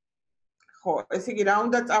გავავლებთ. ხო, ესე იგი რა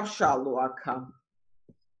უნდა წავშალო აქა?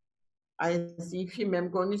 აი ეს if-ი მე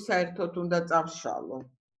მგონი საერთოდ უნდა წავშალო.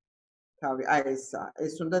 თავი, აი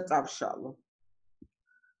ეს უნდა წავშალო.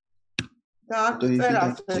 და აქ წერ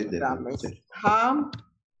ასეთ რამეს.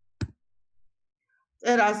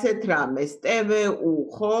 წერ ასეთ რამეს,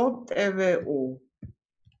 TVU, ხო? TVU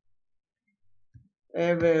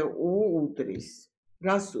უდრის.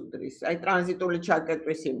 რას უდრის? აი ტრანზიტული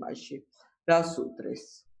ჩაკეტვის იმაში. რას უდრის?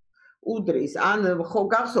 უდრის, ან ხო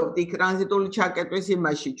გახსოვთ იქ ტრანზიტული ჩაკეტვის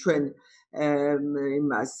იმაში ჩვენ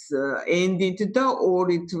იმას endit და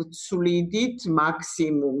 2-ით ვცვლიდით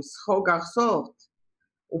მაქსიმუმს, ხო გახსოვთ?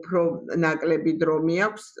 უფრო ნაკლები დრო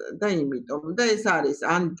მიაქვს და იმიტომ და ეს არის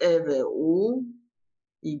ან TVU,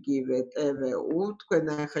 იგივე TVU, თქვენ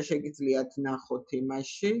ახლა შეგიძლიათ ნახოთ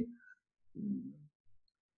იმაში.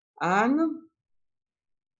 ან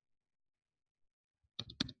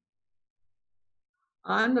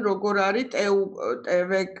როგორ არის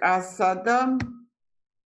TVK-სა და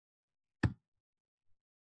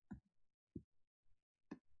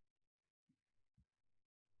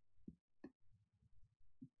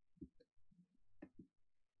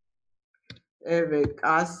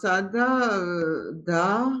TVK-სა და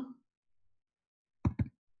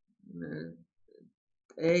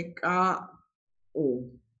TKU.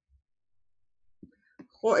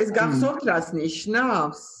 ხო, ეს გახსოვთ რას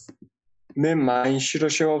ნიშნავს? მე მაინში რო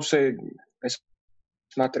შევავსე ეს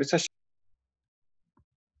მატრიცა.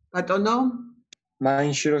 ბატონო?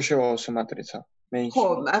 მაინში რო შევავსე მატრიცა. ხო,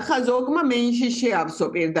 ახლა ზოგმა მეინში შეავსო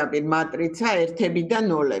პირდაპირ მატრიცა ერთები და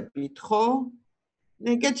ნოლებით, ხო?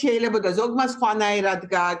 ეგეთ შეიძლება და ზოგმა სხვანაირად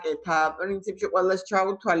გააკეთა, პრინციპში ყველას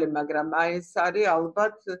ჩაუთვალე, მაგრამ აი ეს არის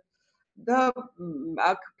ალბათ და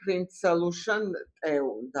აქ print solution T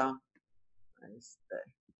უნდა. აი ეს T.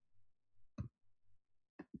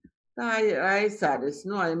 და აი ეს არის,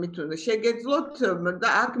 ნუ აი მით უნდა შეგეძლოთ და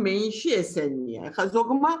აქ მეინში ესენია. ახლა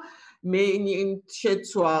ზოგმა მეინ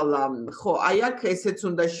შეცვალა, ხო, აი აქ ესეც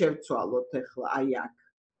უნდა შევცვალოთ ახლა, აი აქ.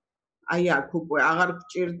 აი აქ უკვე აღარ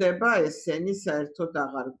გჭირდება ესენი საერთოდ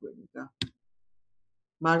აღარ გვინდა.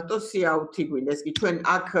 მარტო სიაუთი გვინდა, ეს კი ჩვენ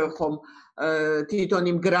აქ ხომ თვითონ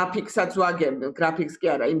იმ გრაფიკსაც ვაგებთ, გრაფიკს კი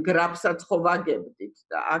არა, იმ გრაფსაც ხო ვაგებდით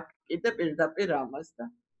და აქ კიდე პირდაპირ ამას და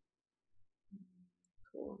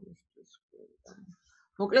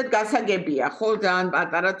მოკლედ გასაგებია, ხო, ძალიან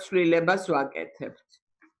პატარა ცვლილებას ვაკეთებთ.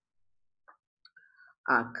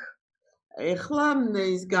 აქ. ეხლა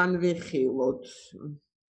ის განვიხილოთ.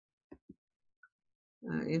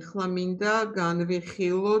 ეხლა მინდა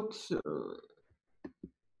განვიხილოთ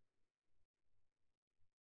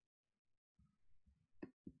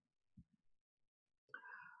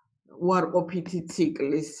უარყოფითი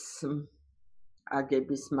ციკლის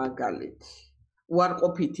აგების მაგალითი.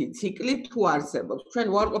 უარყოფითი ციკლი თუ არსებობს. ჩვენ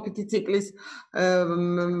უარყოფითი ციკლის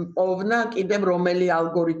პოვნა კიდევ რომელი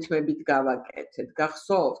ალგორითმებით გავაკეთეთ,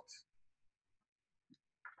 გახსოვთ?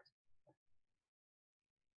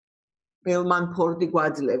 ბელმან-ფორდი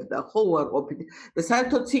გვაძლევდა, ხო, უარყოფითი. და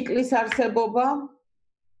საერთოდ ციკლის არსებობა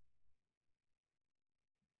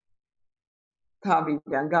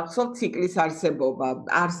თავიდან გახსოვთ ციკლის არსებობა,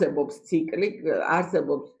 არსებობს ციკლი,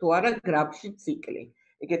 არსებობს თუ არა გრაფში ციკლი.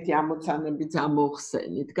 ეგეთი ამოცანები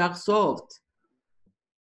ამოხსენით, გახსოვთ?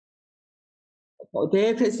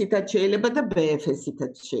 DFS-ითაც შეიძლება და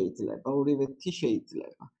BFS-ითაც შეიძლება, ორივეთი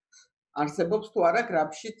შეიძლება. არსებობს თუ არა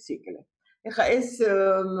გრაფში ციკლი. ეხლა ეს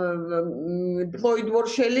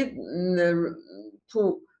ფლოიდ-ვორშელი თუ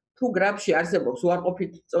თუ გრაფში არსებობს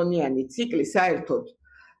უარყოფითწონიანი ციკლი, საერთოდ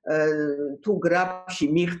თუ გრაფში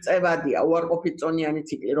მიღწევადია უარყოფითწონიანი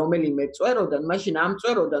ციკლი რომელიმე წვეროდან, მაშინ ამ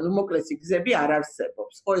წვეროდან უმოკლესი გზები არ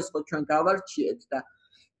არსებობს. ხო, ეს ხო ჩვენ გავარჩიეთ და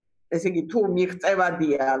ესე იგი თუ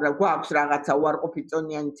მიღწევადია, გვაქვს რაღაცა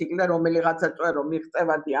უარყოფითწონიანი ციკლი და რომელიღაცა წვერო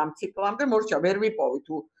მიღწევადია ამ ციკლამდე, მორჩა ვერ ვიპოვით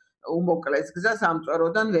უმოკლეს გზას ამ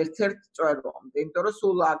წვეროდან ვერც ერთ წვერომდე, იმიტომ რომ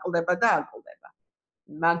სულ აკლდება და აკლდება.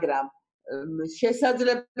 მაგრამ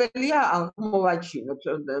შესაძლებელია აღმოვაჩინოთ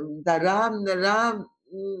და რა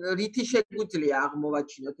რითი შეგვიძლია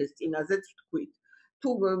აღმოვაჩინოთ ეს წინაზეც ვთქვით. თუ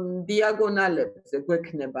დიაგონალებზე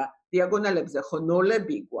გვექნება, დიაგონალებზე ხო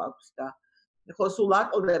ნოლები გვაქვს და ხო სულ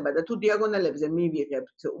აკლდება და თუ დიაგონალებზე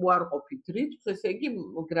მივიღებთ უარყოფით რიცხვს, ესე იგი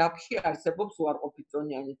გრაფში არსებობს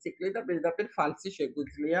უარყოფითწონიანი ციკლი და პირდაპირ ფალსი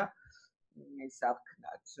შეგვიძლია ეს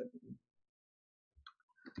ავქნათ.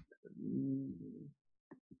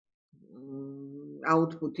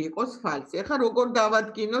 აუთპუტი იყოს ფალსი. ახლა როგორ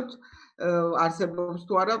დავადგინოთ არსებობს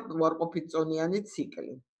თუ არა უარყოფითწონიანი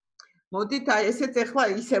ციკლი. მოდით აი ესეც ახლა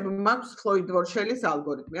ისევ მაქვს ფლოიდ-ვორშელის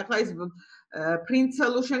ალგორითმი. ახლა ეს print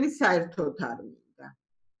solution-ი საერთოდ არ მინდა.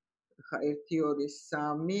 ახლა 1 2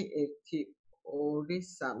 3 1 2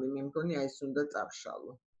 3 მე მგონი აი ეს უნდა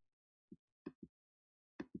წავშალო.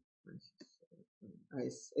 აი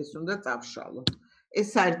ეს უნდა წავშალო.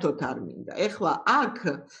 ეს საერთოდ არ მინდა. ეხლა აქ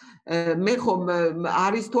მე ხომ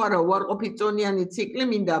არის თუ არა უარყოფითწონიანი ციკლი,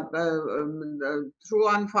 მინდა true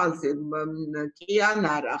and false კი ან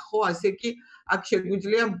არა, ხო? ასე კი აქ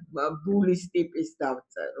შეგვიძლია ბულის ტიპის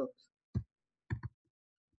დავწეროთ.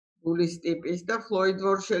 ბულის ტიპის და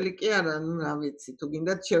ფლოიდ-ვორშელი კი არა, ну რა ვიცი, თუ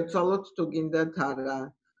გინდათ შევცვალოთ, თუ გინდათ არა.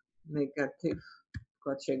 ნეგატივ,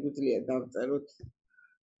 თქვა შეგვიძლია დავწეროთ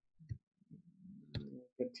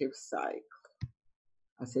negative cycle.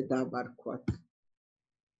 ასე დავარქვათ.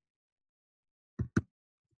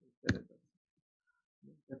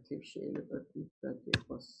 negative შეიძლება თვითონ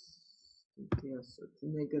იყოს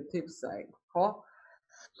negative cycle, ხო?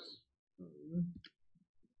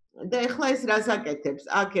 და ეხლა ეს რას აკეთებს?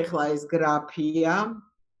 აქ ეხლა ეს გრაფია.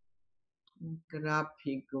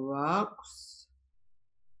 გრაფი გვაქვს.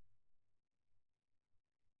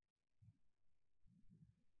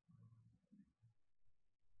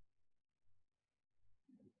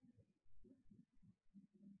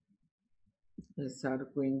 ეს არ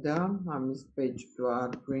გვინდა, ამის ბეჭდვა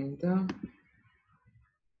არ გვინდა.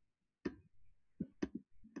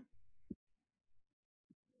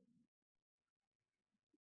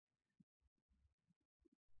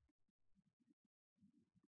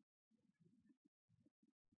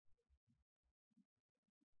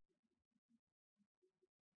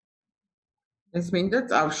 ეს მინდა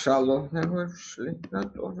წავშალო, მე ვერ ვშლი,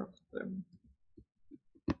 რატო რა ხდება?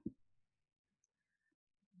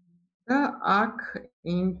 და აქ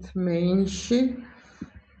int main-ში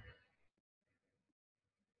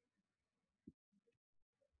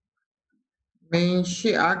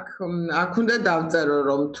აქ უნდა დავწერო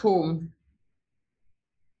რომ თუ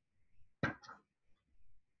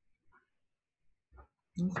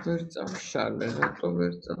ვერ წავშალე, რატო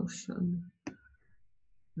ვერ წავშალე?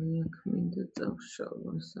 აქ მინდა წავშალო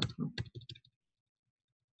ეს ახლა.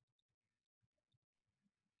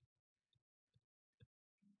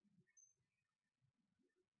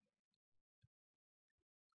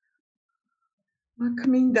 აქ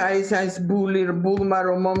მინდა ეს ბულმა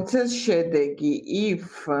რომ მომცეს შედეგი if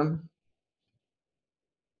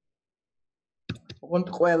ოღონდ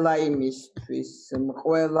ყველა იმისთვის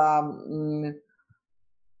ყველა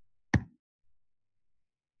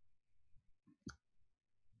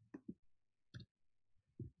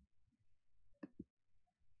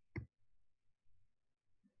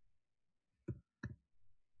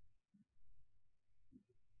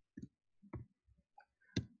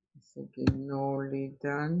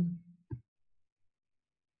ნოლიდან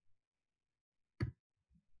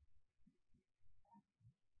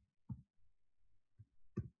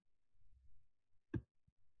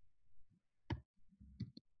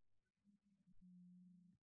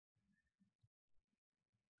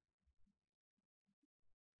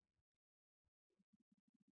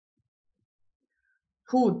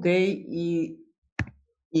თუ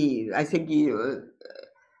ასე იგი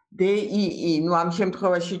DEE, ну ამ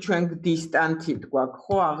შემთხვევაში ჩვენ distantით გვაქვს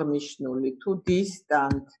ხო აღნიშნული, თუ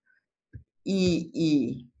distant EE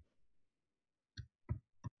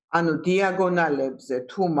ანუ დიაგონალებზე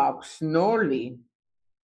თუ მაქვს 0,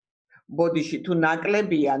 ბოდიში თუ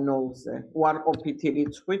ნაკლებია 0-ზე, უარყოფითი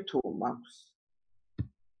რიცხვი თუ მაქვს.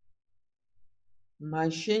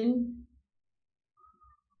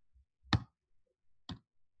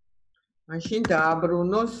 მაშინ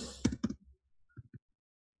დააბრუნოს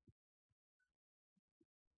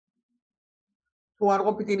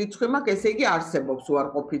უარყოფითი რიცხვი მაქვს, ესე იგი არსებობს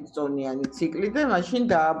უარყოფითწონიანი ციკლი და მაშინ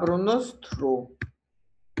დააბრუნოს true.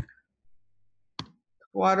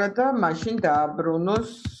 თუ არა და მაშინ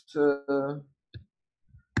დააბრუნოს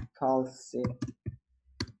false.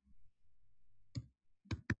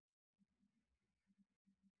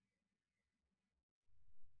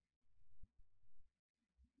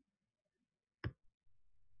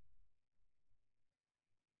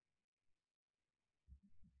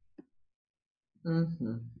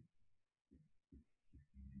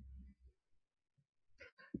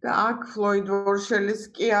 და აქ ფლოიდ-ვორშელის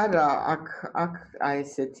კი არა, აქ აი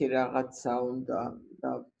ესეთი რაღაცა უნდა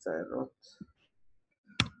დავწეროთ.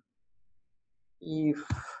 if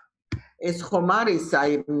ეს ხომ არის,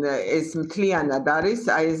 აი ეს მთლიანად არის,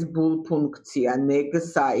 აი ეს bool ფუნქცია neg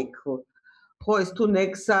cycle. ხო, ეს თუ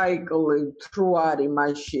neg cycle true არის,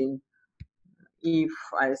 მაშინ if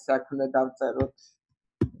აი ეს აქ უნდა დავწეროთ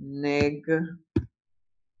neg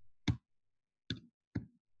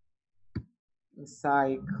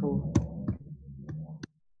cycle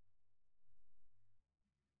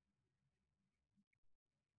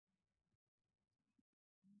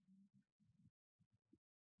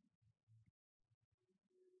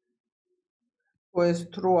ეს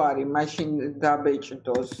true არის, მაშინ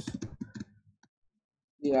დაბეჭდოს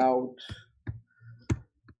out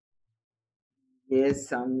yes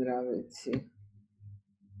ან რა ვიცი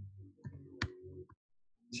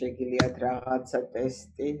შეგიძლიათ რაღაცა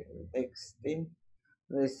ტექსტი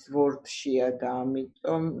ეს word-შია და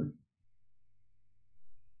ამიტომ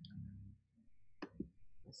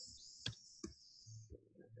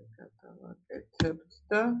გადავაკეთებთ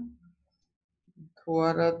და თუ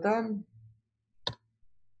არა და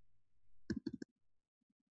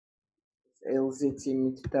else-იც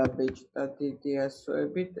იმით დაბეჭდა დიდი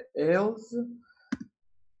ასოებით else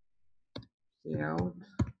out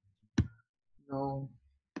no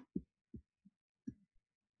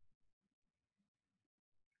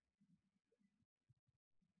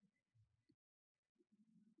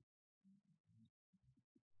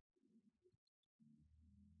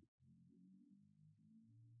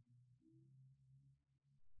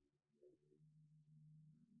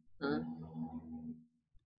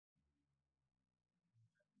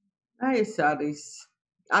აი ეს არის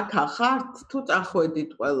აქ ახართ თუ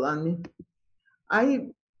წახვედით ყველანი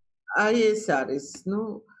აი ეს არის ნუ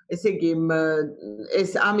ესე იგი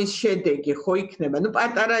ეს ამის შედეგი ხო იქნება ნუ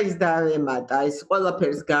პატარა ის დაემატა ეს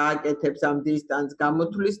ყველაფერს გააკეთებს ამ დისტანს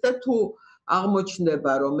გამოთვლის და თუ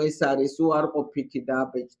აღმოჩნდება რომ ეს არის უარყოფითი და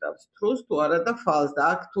აბეჭდავს true-ს თუ არა და false და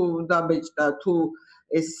აქ თუ დაბეჭდა თუ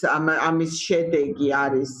ეს ამის შედეგი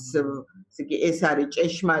არის ესე იგი ეს არის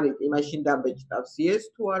ჭეშმარიტი მაშინ დაბეჭდავს yes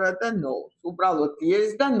თუ არა და no უბრალოდ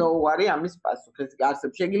yes და no არის ამის პასუხი ეს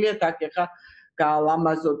არსებს შეგიძლიათ აქ ეხა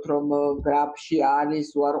გაალამაზოთ რომ გრაფში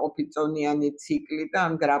არის უარყოფითწონიანი ციკლი და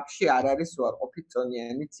ამ გრაფში არ არის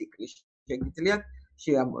უარყოფითწონიანი ციკლი შეგიძლიათ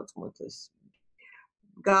შეამოწმოთ ეს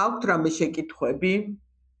გააქვთ რამე შეკითხვები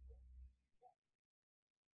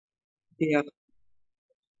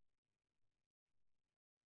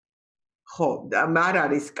ხო, არ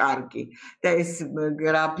არის კარგი და ეს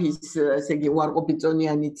გრაფის, ესე იგი,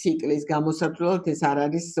 უარყოფითწონიანი ციკლის გამოსათვლელად ეს არ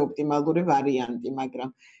არის ოპტიმალური ვარიანტი,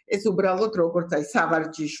 მაგრამ ეს უბრალოდ როგორც აი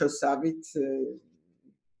სავარჯიშოსავით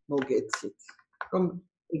მოგეცით, რომ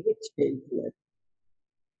იგი შეიძლება.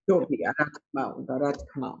 ჯობია, რა თქმა უნდა,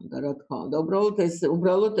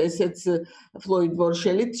 უბრალოდ ესეც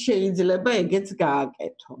ფლოიდ-ვორშელით შეიძლება ეგეც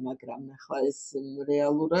გააკეთო, მაგრამ ახლა ეს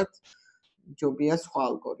რეალურად ჯობია სხვა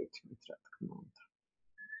ალგორითმით, რა თქმა უნდა.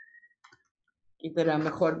 კიდე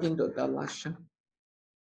რამე ხო არ გინდოდა ლაშა?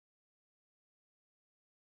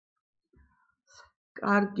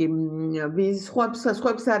 კარგი,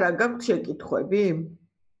 სხვებს არა გაქვთ შეკითხვები?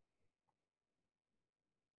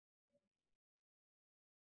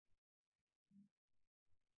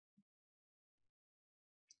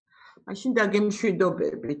 მაშინ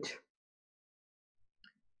დაგემშვიდობებით.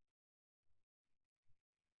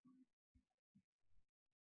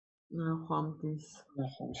 ნახვამდის.